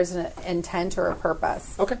think there's an intent or a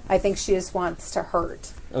purpose. Okay. I think she just wants to hurt.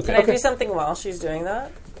 Can I do something while she's doing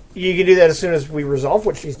that? You can do that as soon as we resolve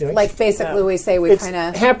what she's doing. Like basically, we say we it's kind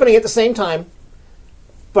of. happening at the same time.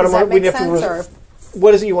 But Does that we'd make have to sense,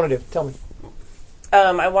 what is it you want to do? Tell me.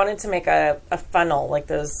 I wanted to make a funnel like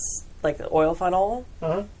the oil funnel,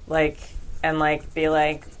 Uh-huh. be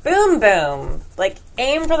like boom boom,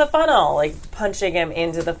 aim for the funnel, punching him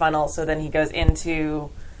into the funnel, so then he goes into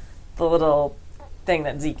the little thing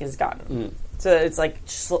that Zeke has gotten. So it's I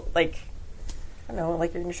don't know,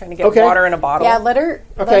 like you're trying to get Okay. water in a bottle. Yeah, let her.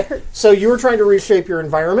 Okay. Let her. So you were trying to reshape your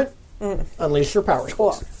environment, unleash your powers.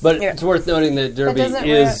 Cool. but Yeah. it's worth noting that That Derby doesn't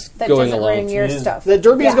is that going doesn't along. ruin your She is. stuff. The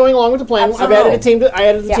Derby is Yeah. going along with the plan. Absolutely. I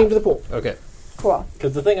added the Yeah. team to the pool. Okay. Cool.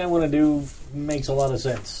 Because the thing I want to do makes a lot of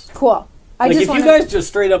sense. Cool. I Like just if want you guys just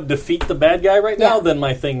straight up defeat the bad guy right now, Yeah. then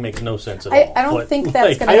my thing makes no sense at all. I don't But, think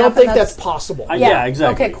that's gonna I don't happen. think that's possible. Yeah,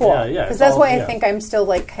 exactly. Okay, cool. Yeah, Because it's that's all- why I yeah. think I'm still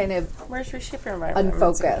kind of Where's reshape your environment?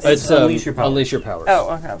 unfocused. It's Unleash your powers. Unleash your powers. Oh,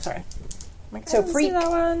 okay. I'm sorry. So I didn't see freak. that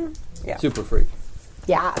one. Yeah. Super freak.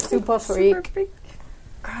 Yeah, super freak.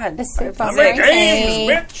 God, A super I'm freak. like,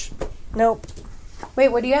 Games, bitch! nope. Wait,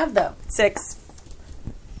 what do you have though? 6.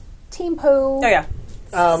 Team Pooh. Oh yeah,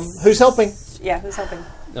 Who's helping? yeah. Who's helping?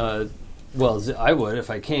 Well, I would if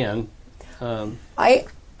I can. I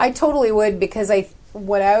totally would because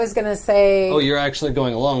what I was gonna say. Oh, you're actually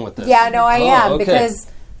going along with this? Yeah, no, I am okay. because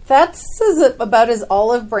that's about as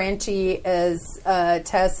olive branchy as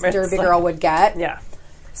Tess Derby like- Girl would get. Yeah.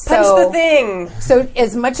 So, Punch the thing So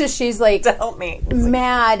as much as she's to help me.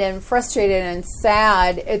 mad and frustrated and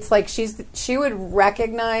sad, it's like she would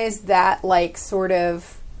recognize that sort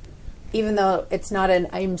of even though it's not an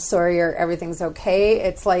I'm sorry or everything's okay,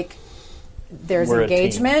 it's like there's We're a team.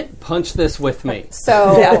 engagement. Punch this with me.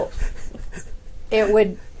 So it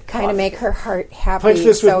would kind of make her heart happy. Punch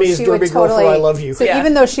this with so me is she Derby would Girl for totally, I love you. So Yeah.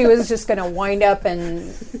 even though she was just going to wind up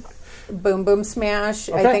and boom, boom, smash,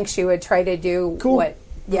 I Okay. think she would try to do Cool. what.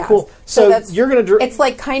 Yeah. Cool. So that's you're going to... It's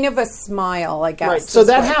like kind of a smile, I guess. Right. So is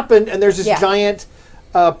that what- happened, and there's this Yeah. giant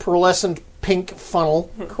pearlescent pink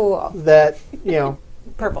funnel Cool. that, you know...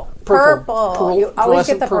 Purple. Purple. You always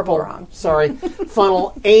get pearlescent the purple wrong. Sorry.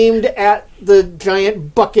 Funnel aimed at the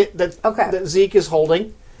giant bucket that Zeke is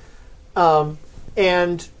holding.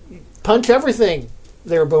 And punch everything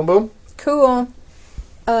there, Boom Boom. Cool.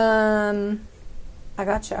 I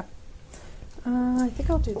gotcha. I think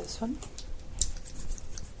I'll do this one.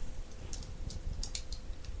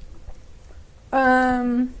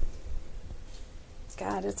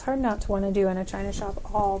 God, it's hard not to want to do in a China shop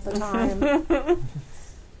all the time.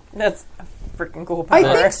 That's a freaking cool I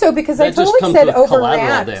power. think so because That I just totally comes said with collateral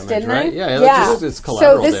overreact, damage, didn't right? I? Yeah, that just is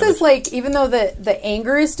collateral So this damage. is like, even though the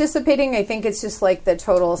anger is dissipating, I think it's just like the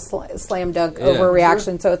total slam dunk Yeah,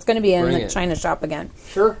 overreaction. So it's going to be in Bring the it. China shop again.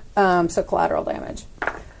 Sure. So collateral damage.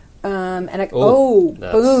 And Oh,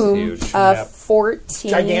 that's boom, huge.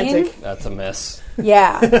 14. Gigantic. That's a mess.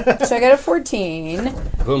 Yeah. So I got a 14.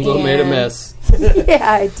 Boom Boom made a And- mess.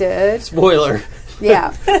 Yeah, I did. Spoiler.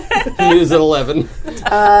 Yeah. He was at 11.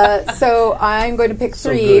 So I'm going to pick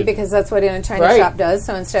 3 good. because that's what in a China Right. shop does.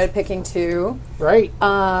 So instead of picking 2, Right.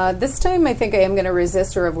 this time I think I am going to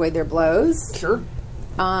resist or avoid their blows. Sure.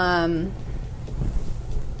 I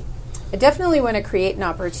definitely want to create an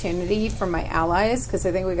opportunity for my allies because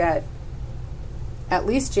I think we got at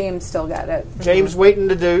least James still got it. James waiting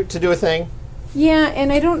to do a thing. Yeah,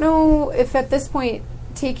 and I don't know if at this point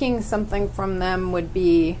taking something from them would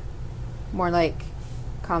be more like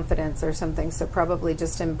confidence or something. So probably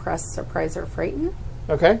just impress, surprise, or frighten.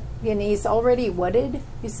 Okay. And he's already whatted,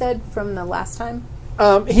 you said, from the last time?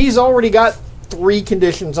 He's already got 3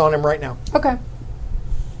 conditions on him right now. Okay.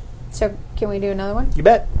 So can we do another one? You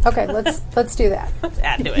bet. Okay, let's do that. Let's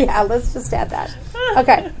add to it. Yeah, let's just add that.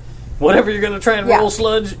 Okay. Whatever you're going to try and Yeah. roll,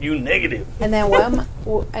 Sludge, you negative. And then and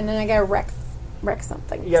then I gotta wreck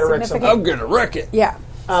something. You gotta wreck something. I'm going to wreck it. Yeah.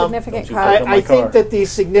 Significant don't you cost. put my I think car. that the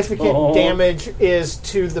significant Oh. damage is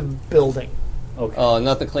to the building. Okay. Oh,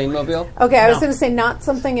 not the clean mobile? Okay, I was No. going to say not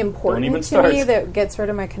something even important to start. me that gets rid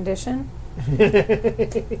of my condition.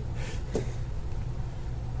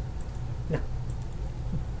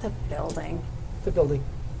 The building. The building.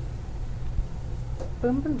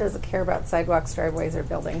 Boom Boom doesn't care about sidewalks, driveways, or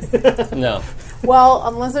buildings. No. Well,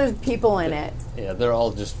 unless there's people in it. Yeah, they're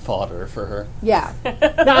all just fodder for her. Yeah.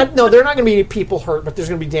 No, they're not going to be any people hurt, but there's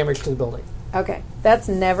going to be damage to the building. Okay. That's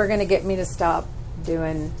never going to get me to stop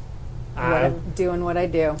doing what I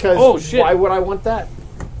do. Because Oh, shit. why would I want that?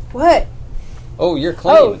 What? Oh, you're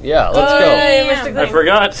clean. Oh. Yeah, let's go. Hey, Mr. I Clean.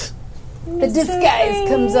 forgot. The disguise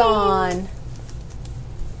comes on.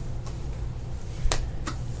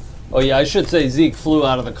 Oh, yeah, I should say Zeke flew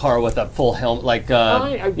out of the car with a full helmet, like,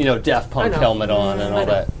 Daft Punk I know. helmet on and all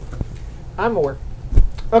that. I'm aware.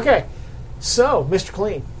 Okay. So, Mr.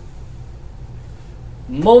 Clean.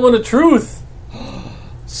 Moment of truth.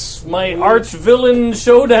 My arch villain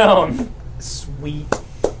showdown. Sweet.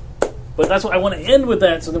 But that's what I want to end with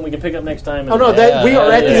that, so then we can pick up next time. Oh, no, that we are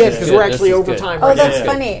at the yeah, end because good. we're actually This is over good. time Oh, right that's now.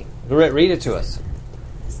 funny. Read it to us.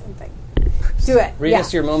 Something. Do it. Read yeah.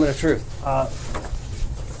 us your moment of truth.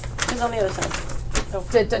 Who's on the other side?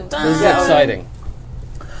 Dun, dun, dun. This is exciting.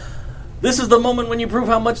 This is the moment when you prove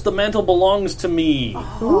how much the mantle belongs to me.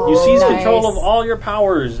 You seize control nice. of all your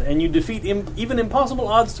powers, and you defeat even impossible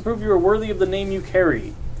odds to prove you are worthy of the name you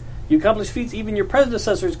carry. You accomplish feats even your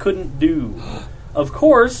predecessors couldn't do. Of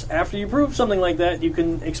course, after you prove something like that, you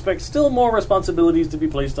can expect still more responsibilities to be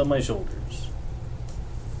placed on my shoulders.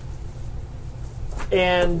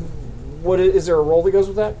 And is there a roll that goes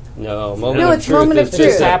with that? No, moment No, of it's truth. moment of It's truth.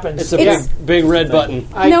 just happens. It's a It's- big red button.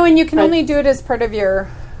 No, and you can only do it as part of your.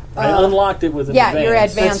 I unlocked it with an yeah, advance. your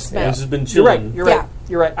It's advancement. just been You're right. chilling. You're right. Yeah.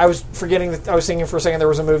 You're right. I was forgetting that. I was thinking for a second there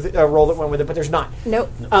was a roll that went with it, but there's not. Nope.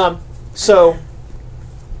 So,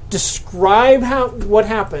 describe what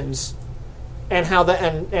happens and how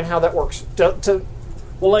that works.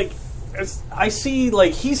 Well, like, I see,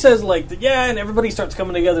 like, he says, like, yeah, and everybody starts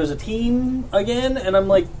coming together as a team again, and I'm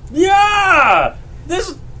like, yeah!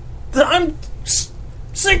 I'm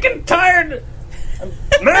sick and tired. I'm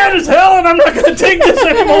mad as hell, and I'm not going to take this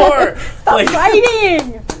anymore. Like,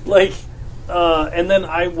 Fighting! like, and then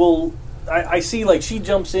I see, like, she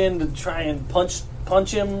jumps in to try and punch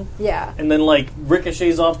punch him, Yeah. and then like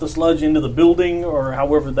ricochets off the sludge into the building, or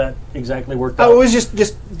however that exactly worked out. Oh, it was just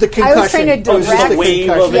the concussion. I was trying to Oh, just direct a wave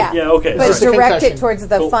of it. Yeah. Yeah, okay. But It's the direct concussion. it towards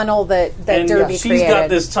the Cool. funnel that and Derby she's created. got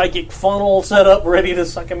this psychic funnel set up ready to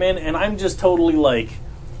suck him in, and I'm just totally like,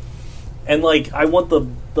 and like I want the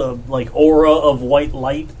like aura of white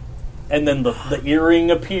light, and then the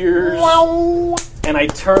earring appears, and I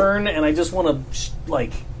turn and I just want to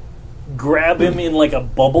like grab him in like a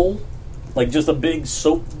bubble, like just a big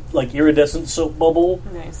soap, like iridescent soap bubble,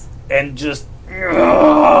 Nice. and just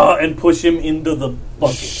and push him into the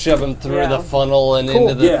bucket. Shove him through Yeah. the funnel and Cool.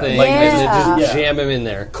 into the Yeah, thing, like- and then Yeah. just Yeah. jam him in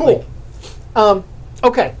there. Cool.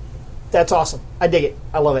 Okay. That's awesome. I dig it.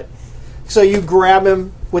 I love it. So you grab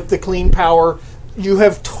him with the clean power. You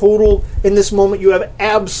have total, in this moment, you have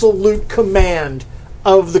absolute command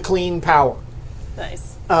of the clean power.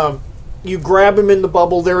 Nice. You grab him in the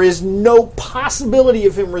bubble. There is no possibility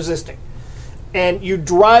of him resisting. And you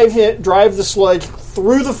drive the sludge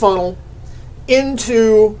through the funnel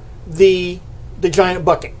into the giant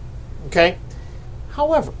bucket. Okay?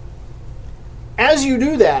 However, as you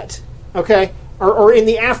do that, okay, or in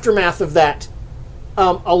the aftermath of that,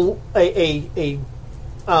 a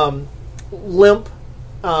limp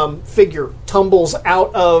figure tumbles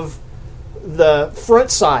out of the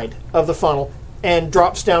front side of the funnel and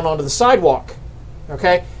drops down onto the sidewalk.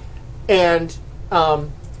 Okay, and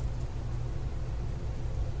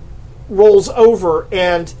rolls over,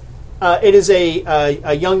 and it is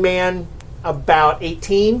a young man about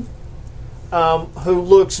 18 who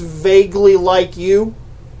looks vaguely like you.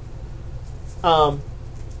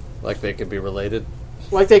 Like they could be related.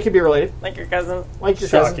 Like they could be related. Like your cousin. Like your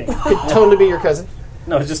Shocking. cousin. Could totally be your cousin.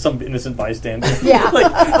 No, it's just some innocent bystander. Yeah.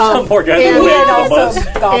 like some poor guy and who He went had on the also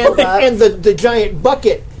bus. gobbled up. And the giant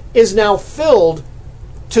bucket is now filled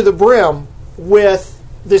to the brim with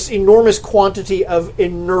this enormous quantity of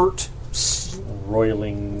inert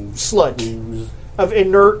Roiling sludge. ooze. Of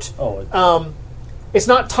inert. Oh, It's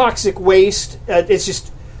not toxic waste. It's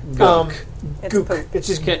just Gunk. It's gook. poop. It's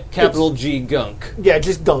just Capital G gunk.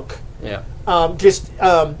 just gunk. Yeah. It's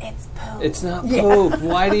poop. It's not poop.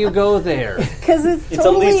 Why do you go there? Because it's It's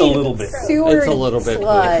at least a totally little bit. sewer It's a little bit poop.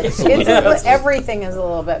 sludge. It's a little It's everything is a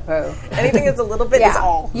little bit poo. Anything that's a little bit is Yeah,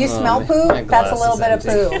 all. you smell my poop. That's a glass little is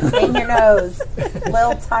bit of poo in your nose.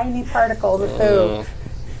 Little tiny particles of poo.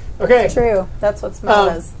 Okay. True. That's what smell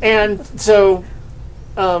is. And so,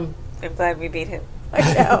 I'm glad we beat him.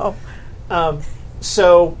 I know.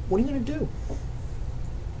 so what are you going to do?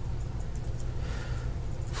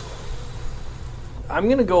 I'm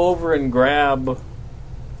going to go over and grab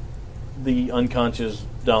the unconscious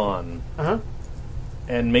Don Uh-huh.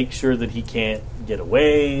 and make sure that he can't get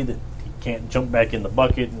away, that he can't jump back in the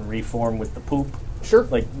bucket and reform with the poop. Sure.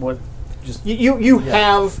 Like, what? Just You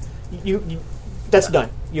have you that's done.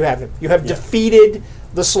 You have him. You have defeated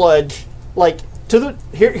the sludge. Like to the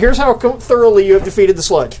here's how thoroughly you have defeated the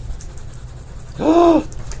sludge.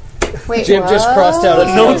 Wait, Jim just what? crossed out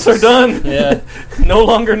the notes are done. Yeah. No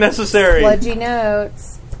longer necessary. Sludgy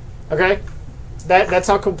notes. Okay, that's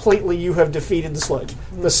how completely you have defeated the sludge.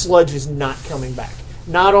 The sludge is not coming back.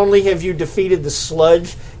 Not only have you defeated the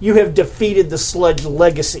sludge, you have defeated the sludge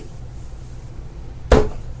legacy.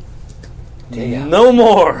 No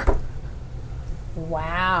more.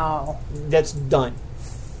 Wow. That's done.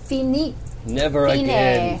 Finite. Never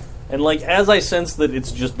again. And like as I sense that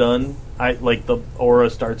it's just done, I like the aura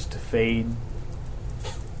starts to fade,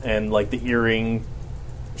 and like the earring,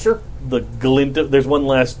 Sure. the glint. There's one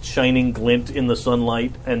last shining glint in the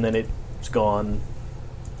sunlight, and then it's gone.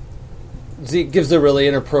 Zeke gives a really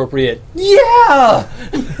inappropriate, yeah!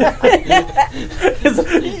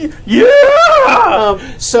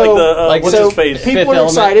 Yeah. So, Like the, Like what's so his face? people Fifth are element,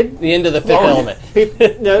 excited. The end of the fifth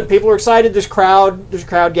element. People are excited. There's a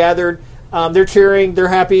crowd gathered. They're cheering. They're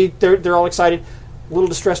happy. They're all excited. A little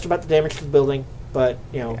distressed about the damage to the building, but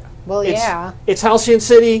Well, it's, yeah. it's Halcyon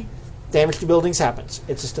City. Damage to buildings happens.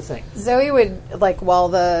 It's just a thing. Zoe would, like, while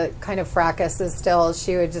the kind of fracas is still,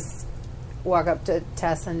 she would just walk up to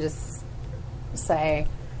Tess and just say,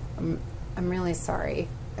 I'm really sorry.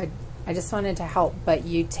 I just wanted to help, but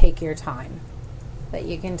you take your time. That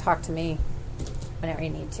you can talk to me whenever you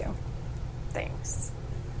need to. Thanks.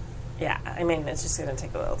 Yeah, I mean, it's just going to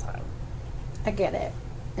take a little time. I get it.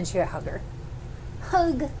 And she would hug her.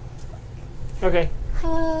 Hug. Okay.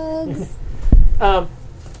 Hugs.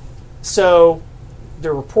 So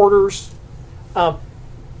they're reporters.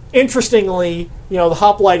 Interestingly, the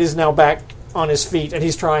hoplite is now back on his feet, and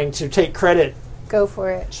he's trying to take credit Go for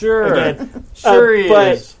it. Sure. again. Sure he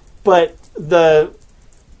but is. but the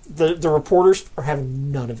reporters are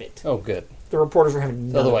having none of it. Oh, good. The reporters are having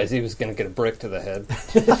none of Otherwise, he was going to get a brick to the head.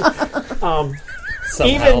 it.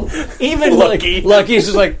 Somehow. Even Lucky's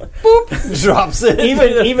just like, boop, drops it.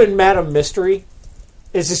 even Madam Mystery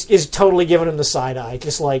is totally giving him the side eye,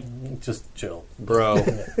 just like, Just chill. Bro.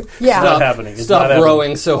 Yeah. Not happening. It's Stop not happening.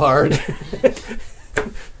 rowing so hard.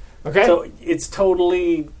 okay. So it's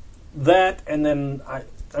totally that, and then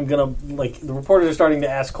I'm gonna, like, the reporters are starting to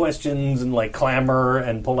ask questions and like clamor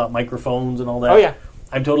and pull out microphones and all that. Oh, yeah.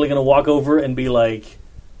 I'm totally gonna walk over and be like,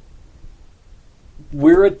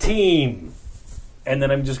 "We're a team," and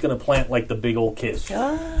then I'm just gonna plant like the big old kiss. Sweet.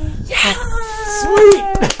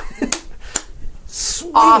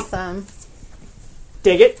 Sweet. Awesome.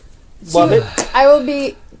 Dig it. Love it. I will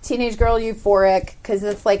be teenage girl euphoric because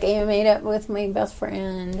it's like I made up with my best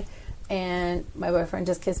friend and my boyfriend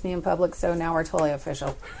just kissed me in public, so now we're totally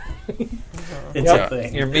official. It's Yep. a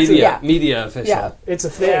thing. Your Yeah. media official. Yeah. It's a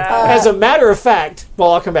thing. Yeah. As a matter of fact,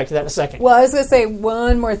 well, I'll come back to that in a second. Well, I was going to say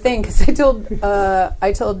one more thing because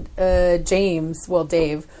I told James, well,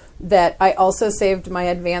 Dave, that I also saved my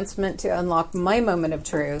advancement to unlock my moment of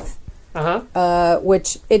truth.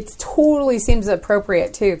 Which it totally seems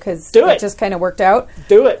appropriate too because Do it. just kind of worked out.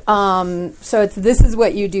 Do it. So this is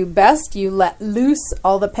what you do best. You let loose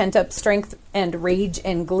all the pent up strength and rage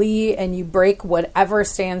and glee, and you break whatever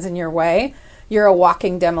stands in your way. You're a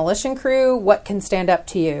walking demolition crew. What can stand up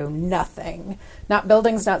to you? Nothing. Not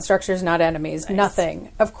buildings, not structures, not enemies. Nice. Nothing.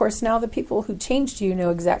 Of course, now the people who changed you know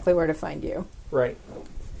exactly where to find you. Right.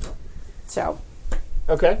 So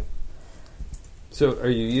Okay. So are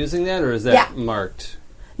you using that, or is that Yeah. marked?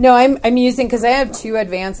 no, I'm using because I have 2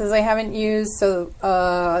 advances I haven't used, so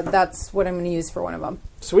that's what I'm going to use for one of them.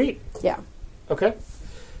 Sweet. Yeah. Okay.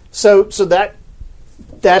 So that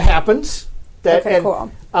happens. That Okay,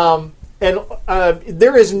 cool. And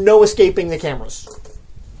there is no escaping the cameras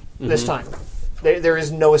this time. There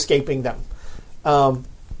is no escaping them.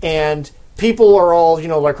 And people are all,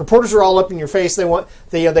 like reporters are all up in your face. They want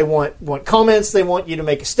comments. They want you to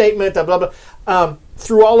make a statement. Blah blah blah.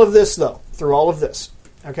 Through all of this,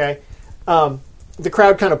 okay, the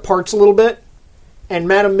crowd kind of parts a little bit, and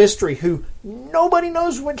Madam Mystery, who nobody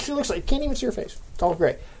knows what she looks like, can't even see her face. It's all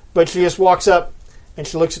great, but she just walks up and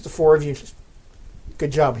she looks at the 4 of you and says,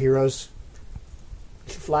 "Good job, heroes."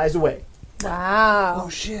 She flies away. Wow.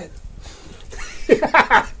 Shit.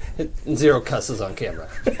 0 cusses on camera.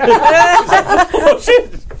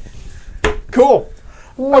 Cool.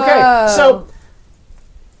 Whoa. Okay, so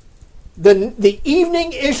the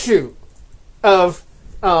evening issue of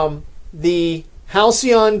the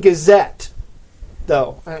Halcyon Gazette,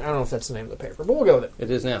 though, I don't know if that's the name of the paper, but we'll go with it.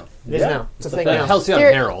 It is now. It is now. It's a thing The now. Halcyon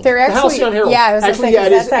They're- Herald. They're The actually, Halcyon Herald. Yeah, I was actually, gonna say,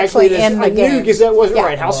 it is that's actually it is. in the I knew game. Gazette wasn't Yeah.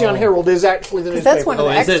 right. Halcyon Herald is actually the newspaper. that's one of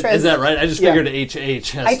the Is extras. that right? I just Yeah. figured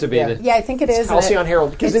HH has to be yeah. the... Yeah, I think it is. Halcyon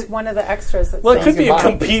Herald. It's one of the extras. That's Well, it could be a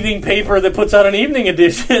bottom. competing paper that puts out an evening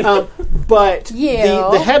edition. But Yeah.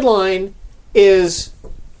 the headline is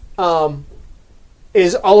all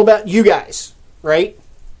about you guys, right?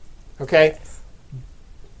 Okay.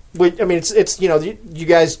 I mean, it's you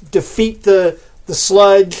guys defeat the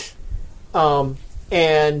sludge, and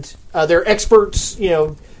they're experts,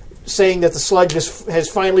 saying that the sludge has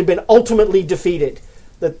finally been ultimately defeated.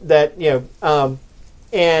 Oh,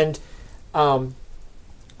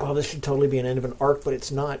 this should totally be an end of an arc, but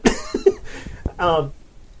it's not.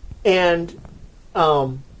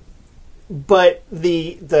 But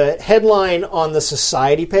the headline on the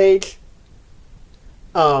society page,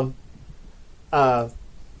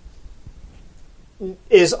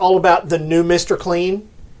 is all about the new Mr. Clean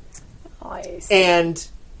nice. and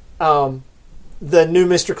the new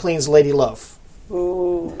Mr. Clean's Lady Love.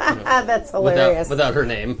 Ooh. That's hilarious. Without her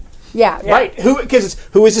name. Yeah. Right? Who is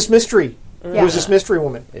this mystery? Yeah. Who is this mystery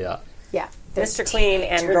woman? Yeah. Yeah. Mr. Clean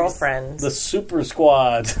and girlfriend. The Super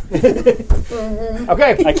Squad.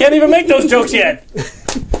 Okay. I can't even make those jokes yet.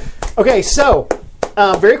 Okay. So,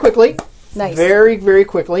 very quickly. Nice. Very, very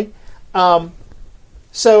quickly.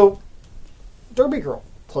 So, Derby Girl,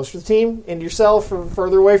 closer to the team, into yourself, or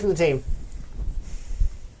further away from the team?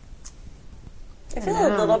 I feel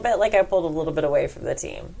a little bit like I pulled a little bit away from the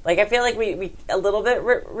team. Like, I feel like we a little bit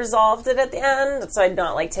resolved it at the end, so I'm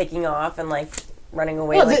not, like, taking off and, like, running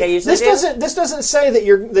away Well, I usually do. This doesn't say that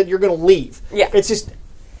you're going to leave. Yeah. It's just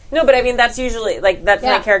No, but I mean, that's usually, like, that's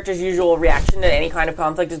Yeah. my character's usual reaction to any kind of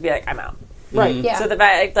conflict is be like, I'm out. right. Yeah. So the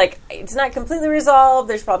fact, like, it's not completely resolved.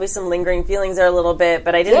 There's probably some lingering feelings there a little bit,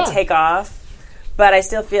 but I didn't Yeah. take off. But I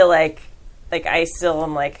still feel like I still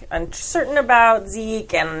am, like, uncertain about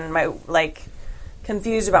Zeke and my, like,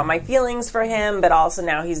 confused about my feelings for him, but also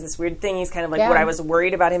now he's this weird thing. He's kind of like Yeah. what I was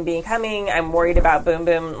worried about him becoming. I'm worried about Boom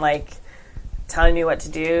Boom, like, telling me what to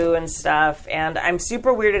do and stuff. And I'm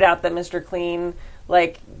super weirded out that Mr. Clean,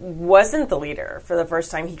 like, wasn't the leader for the first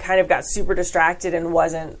time. He kind of got super distracted and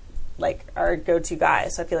wasn't, like, our go-to guy.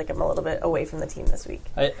 So I feel like I'm a little bit away from the team this week.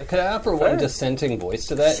 Could I offer one dissenting voice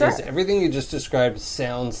to that? Sure. Is everything you just described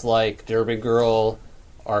sounds like Derby Girl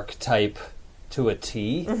archetype to a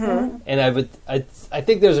T. Mm-hmm. And I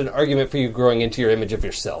think there's an argument for you growing into your image of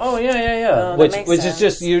yourself. Oh, yeah. which makes is sense.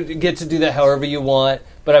 just, you get to do that however you want,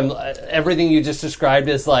 but everything you just described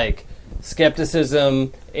is like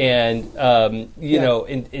skepticism and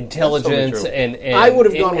intelligence true. and I would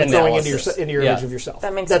have gone with growing into analysis. your Yeah. image of yourself.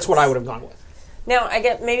 That makes That's sense. what I would have gone with. Now,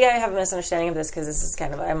 maybe I have a misunderstanding of this because this is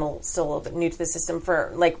kind of, still a little bit new to the system.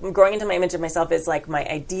 For, like, growing into my image of myself is, like, my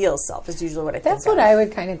ideal self is usually what I think That's of. what I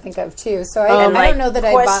would kind of think of too. So And, I like, don't know that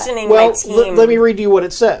I bought. questioning Well, my team. let me read you what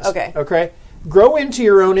it says. Okay. Grow into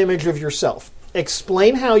your own image of yourself.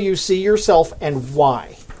 Explain how you see yourself and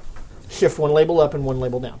why. Shift one label up and one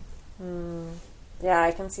label down. Yeah,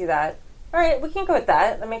 I can see that. All right, we can go with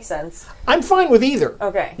that. That makes sense. I'm fine with either.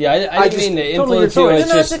 Okay. Yeah, I didn't just- mean to totally influence you. your choice. It's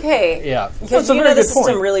No, just, it's okay. Yeah. Because a you very know the good system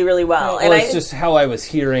point. really, really well. Well, And it's just how I was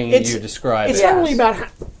hearing It's- you describe It's it. Yeah. not really about how...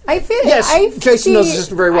 I feel. Yes, I Jason knows the see-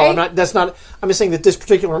 system very well. I- I'm just saying that this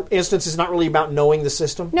particular instance is not really about knowing the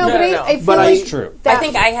system. No, No, but no. I feel But like It's true. I that-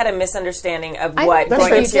 think I had a misunderstanding of I what don't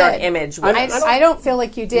going think into you your did. image was. I don't feel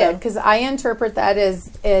like you did No. because I interpret that as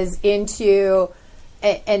into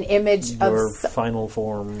an image Your of final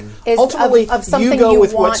form. Ultimately, of something you go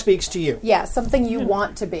with want, what speaks to you. Yeah, something you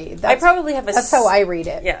want to be. I probably have a. That's how I read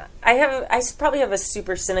it. Yeah, I probably have a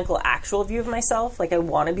super cynical actual view of myself. Like I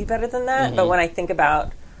want to be better than that, Mm-hmm. but when I think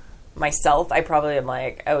about myself, I probably am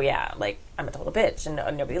like, oh yeah, like I'm a total bitch and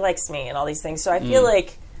nobody likes me and all these things. So I feel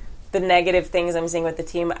like the negative things I'm seeing with the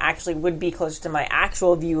team actually would be closer to my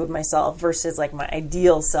actual view of myself versus like my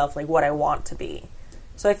ideal self, like what I want to be.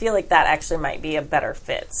 So I feel like that actually might be a better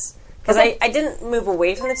fit. Because I didn't move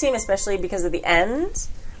away from the team, especially because of the end.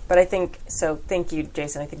 But I think, so thank you,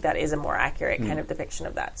 Jason. I think that is a more accurate kind of depiction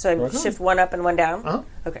of that. So I shift one up and one down? Uh-huh.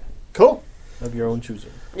 Okay. Cool. Of your own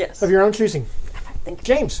choosing. Yes. Of your own choosing. Thank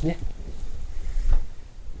you. James.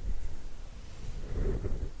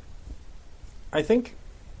 I think.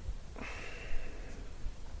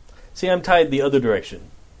 See, I'm tied the other direction.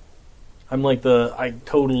 I'm like I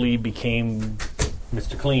totally became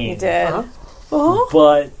Mr. Clean. You did. Uh-huh.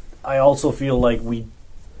 But I also feel like we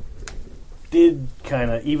did kind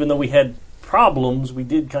of, even though we had problems, we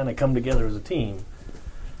did kind of come together as a team.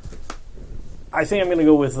 I think I'm going to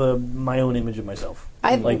go with my own image of myself.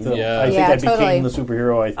 I think Yeah. I Yeah, became totally. the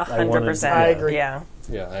superhero I wanted. 100%. I agree. Yeah.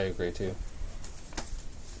 Yeah, I agree too.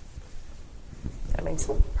 That makes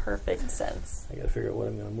perfect sense. I got to figure out what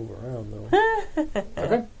I'm going to move around, though.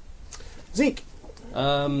 Okay. Zeke.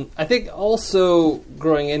 I think also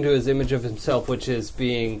growing into his image of himself, which is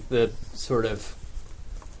being the sort of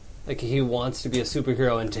like he wants to be a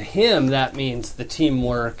superhero, and to him that means the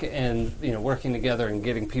teamwork and working together and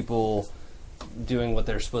getting people doing what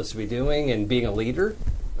they're supposed to be doing and being a leader,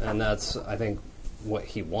 and that's I think what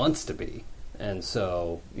he wants to be, and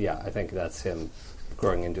so I think that's him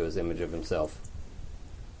growing into his image of himself.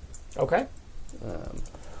 Okay.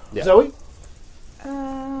 Yeah. Zoe.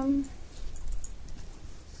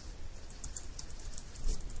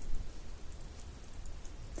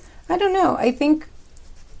 I don't know. I think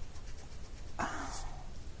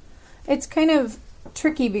it's kind of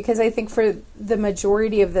tricky because I think for the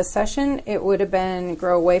majority of the session, it would have been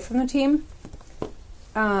grow away from the team.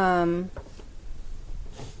 I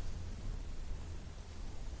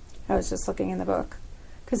was just looking in the book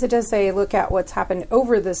because it does say look at what's happened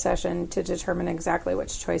over the session to determine exactly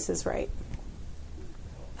which choice is right.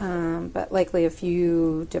 But likely a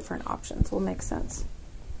few different options will make sense.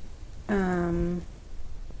 Because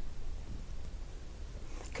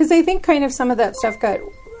I think kind of some of that stuff got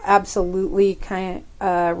absolutely kind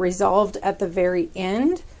of resolved at the very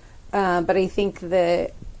end. But I think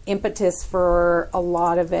the impetus for a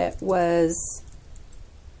lot of it was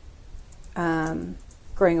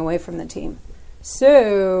growing away from the team.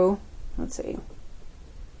 So, let's see.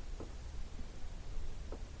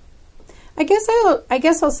 I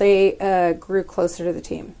guess I'll say grew closer to the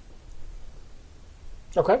team.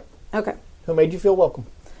 Okay. Okay. Who made you feel welcome?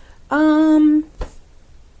 I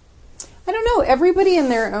don't know. Everybody in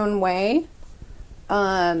their own way,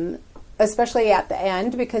 especially at the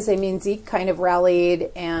end, because Zeke kind of rallied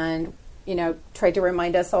and tried to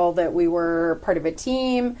remind us all that we were part of a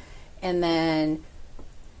team, and then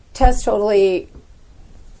Tess totally,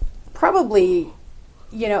 probably,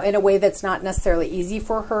 in a way that's not necessarily easy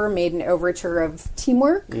for her, made an overture of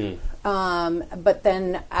teamwork. But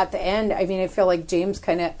then at the end, I feel like James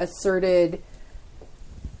kind of asserted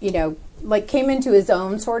like came into his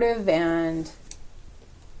own sort of, and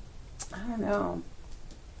I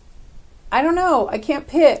don't know. I can't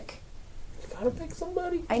pick. You gotta pick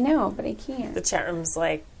somebody. I know, but I can't. The chat room's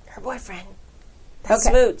like, her boyfriend. That's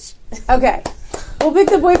Okay. Smooch. Okay. We'll pick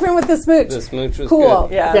the boyfriend with the smooch. The smooch was Cool.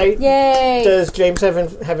 good. Yeah. Okay. Yay. Does James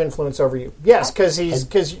have influence over you? Yes, because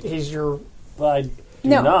he's your. But I do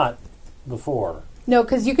No. not before. No,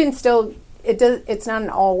 because you can still. It's not an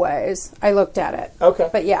always. I looked at it. Okay.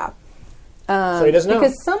 But yeah. So he doesn't know.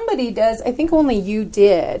 Because somebody does. I think only you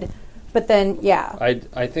did. But then, yeah.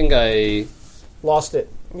 I think I Lost it.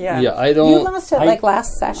 Yeah. I You don't. lost it I- like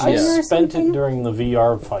last session I or spent something? it during the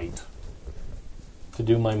VR fight to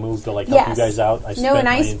do my move to help Yes. you guys out. I No, and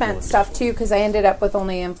I my spent influence. stuff too because I ended up with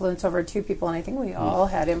only influence over 2 people, and I think we all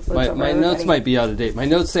had influence over My everybody. notes might be out of date. My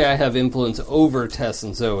notes say I have influence over Tess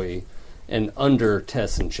and Zoe, and under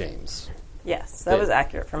Tess and James. Yes, that was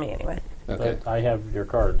accurate for me anyway. Okay. But I have your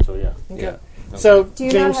card, so yeah. Yeah. Okay. So Do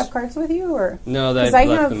you James, not have cards with you, or No, 'Cause that I I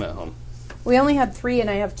left have- them at home. we only had 3, and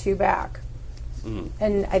I have 2 back, Mm.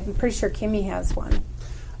 and I'm pretty sure Kimmy has 1.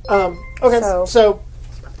 okay. So- So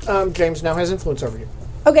James now has influence over you.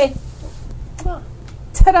 Okay.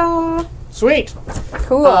 Ta-da! Sweet.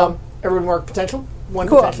 Cool. Everyone mark potential. 1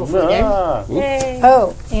 Cool. potential for the game. Ah, Yay.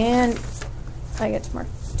 Oh, and I get to mark.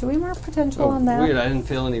 Do we mark potential on that? Weird. I didn't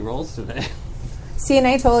feel any rolls today. See, and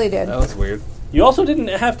I totally did. That was weird. you also didn't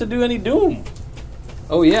have to do any Doom,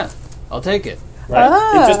 Oh yeah, I'll take it.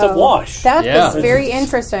 right? It's just a Oh, wash. That Yeah. is very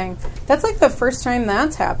interesting. That's like the first time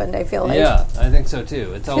that's happened, I feel like. Yeah, I think so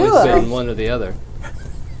too. It's always Cool. been one or the other.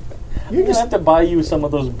 You just have to buy you some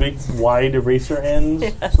of those big, wide eraser ends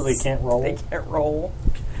so they can't roll, They can't roll.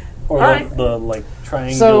 or All right. the like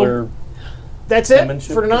triangular. That's it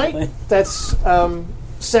Penmanship for tonight. thing. That's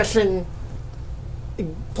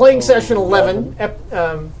playing session 11,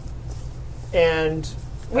 and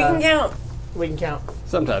We can count. we can count.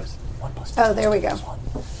 Sometimes. Oh, there we go.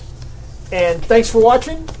 And thanks for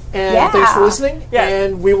watching, and Yeah. thanks for listening. Yeah.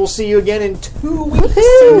 And we will see you again in 2 weeks.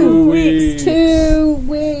 2 weeks. 2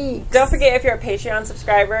 weeks. Don't forget, if you're a Patreon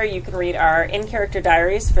subscriber, you can read our in-character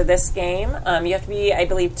diaries for this game. You have to be, I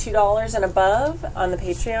believe, $2 and above on the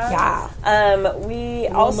Patreon. Yeah. We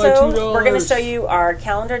my also, $2. we're going to show you our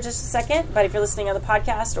calendar in just a second, but if you're listening on the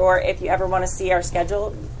podcast, or if you ever want to see our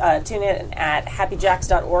schedule, tune in at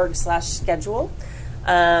happyjacks.org/schedule.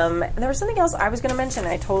 And there was something else I was going to mention.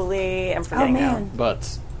 I totally am Oh, forgetting now. man.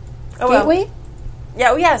 But Oh, well. Gateway?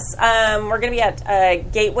 Yeah, oh, yes. We're going to be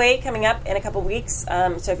at Gateway coming up in a couple weeks.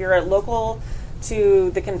 So if you're local to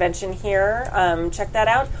the convention here, check that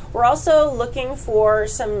out. We're also looking for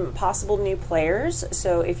some possible new players.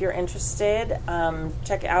 So if you're interested,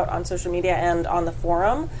 check it out on social media and on the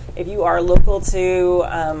forum. If you are local to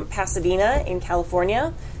Pasadena in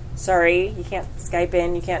California, sorry, you can't Skype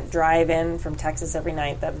in, you can't drive in from Texas every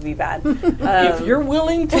night. That would be bad. If you're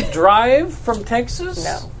willing to drive from Texas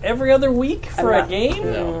No. every other week for I'm a game,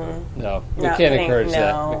 no, we Not can't putting- encourage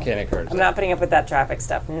that. no. We can't encourage I'm that. not putting up with that traffic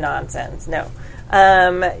stuff. Nonsense. No.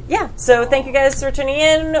 Yeah. So thank you guys for tuning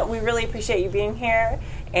in. We really appreciate you being here,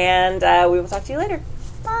 and we will talk to you later.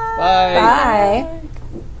 Bye. Bye. Bye.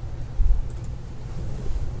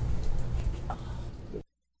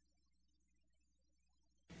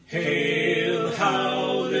 Hail,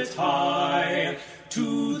 howlet high,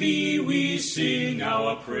 to thee we sing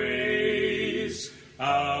our praise.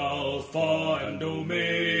 Alpha and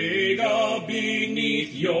Omega,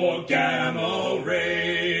 beneath your gamma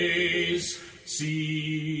rays.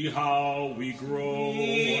 See how we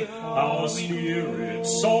grow, our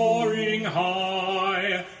spirits soaring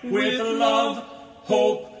high. With love,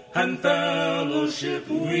 hope, and fellowship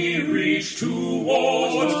we reach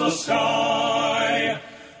towards the sky.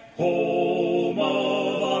 Home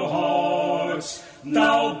of our hearts,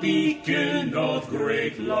 thou beacon of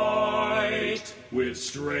great light, with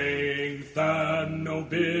strength and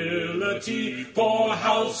nobility for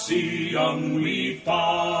Halcyon we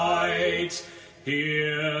fight.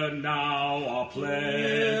 Hear now our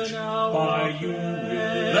pledge, by you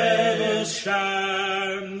will ever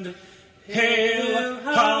stand. Hail,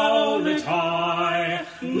 howlet high,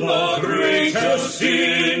 the greatest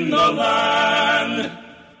in the land.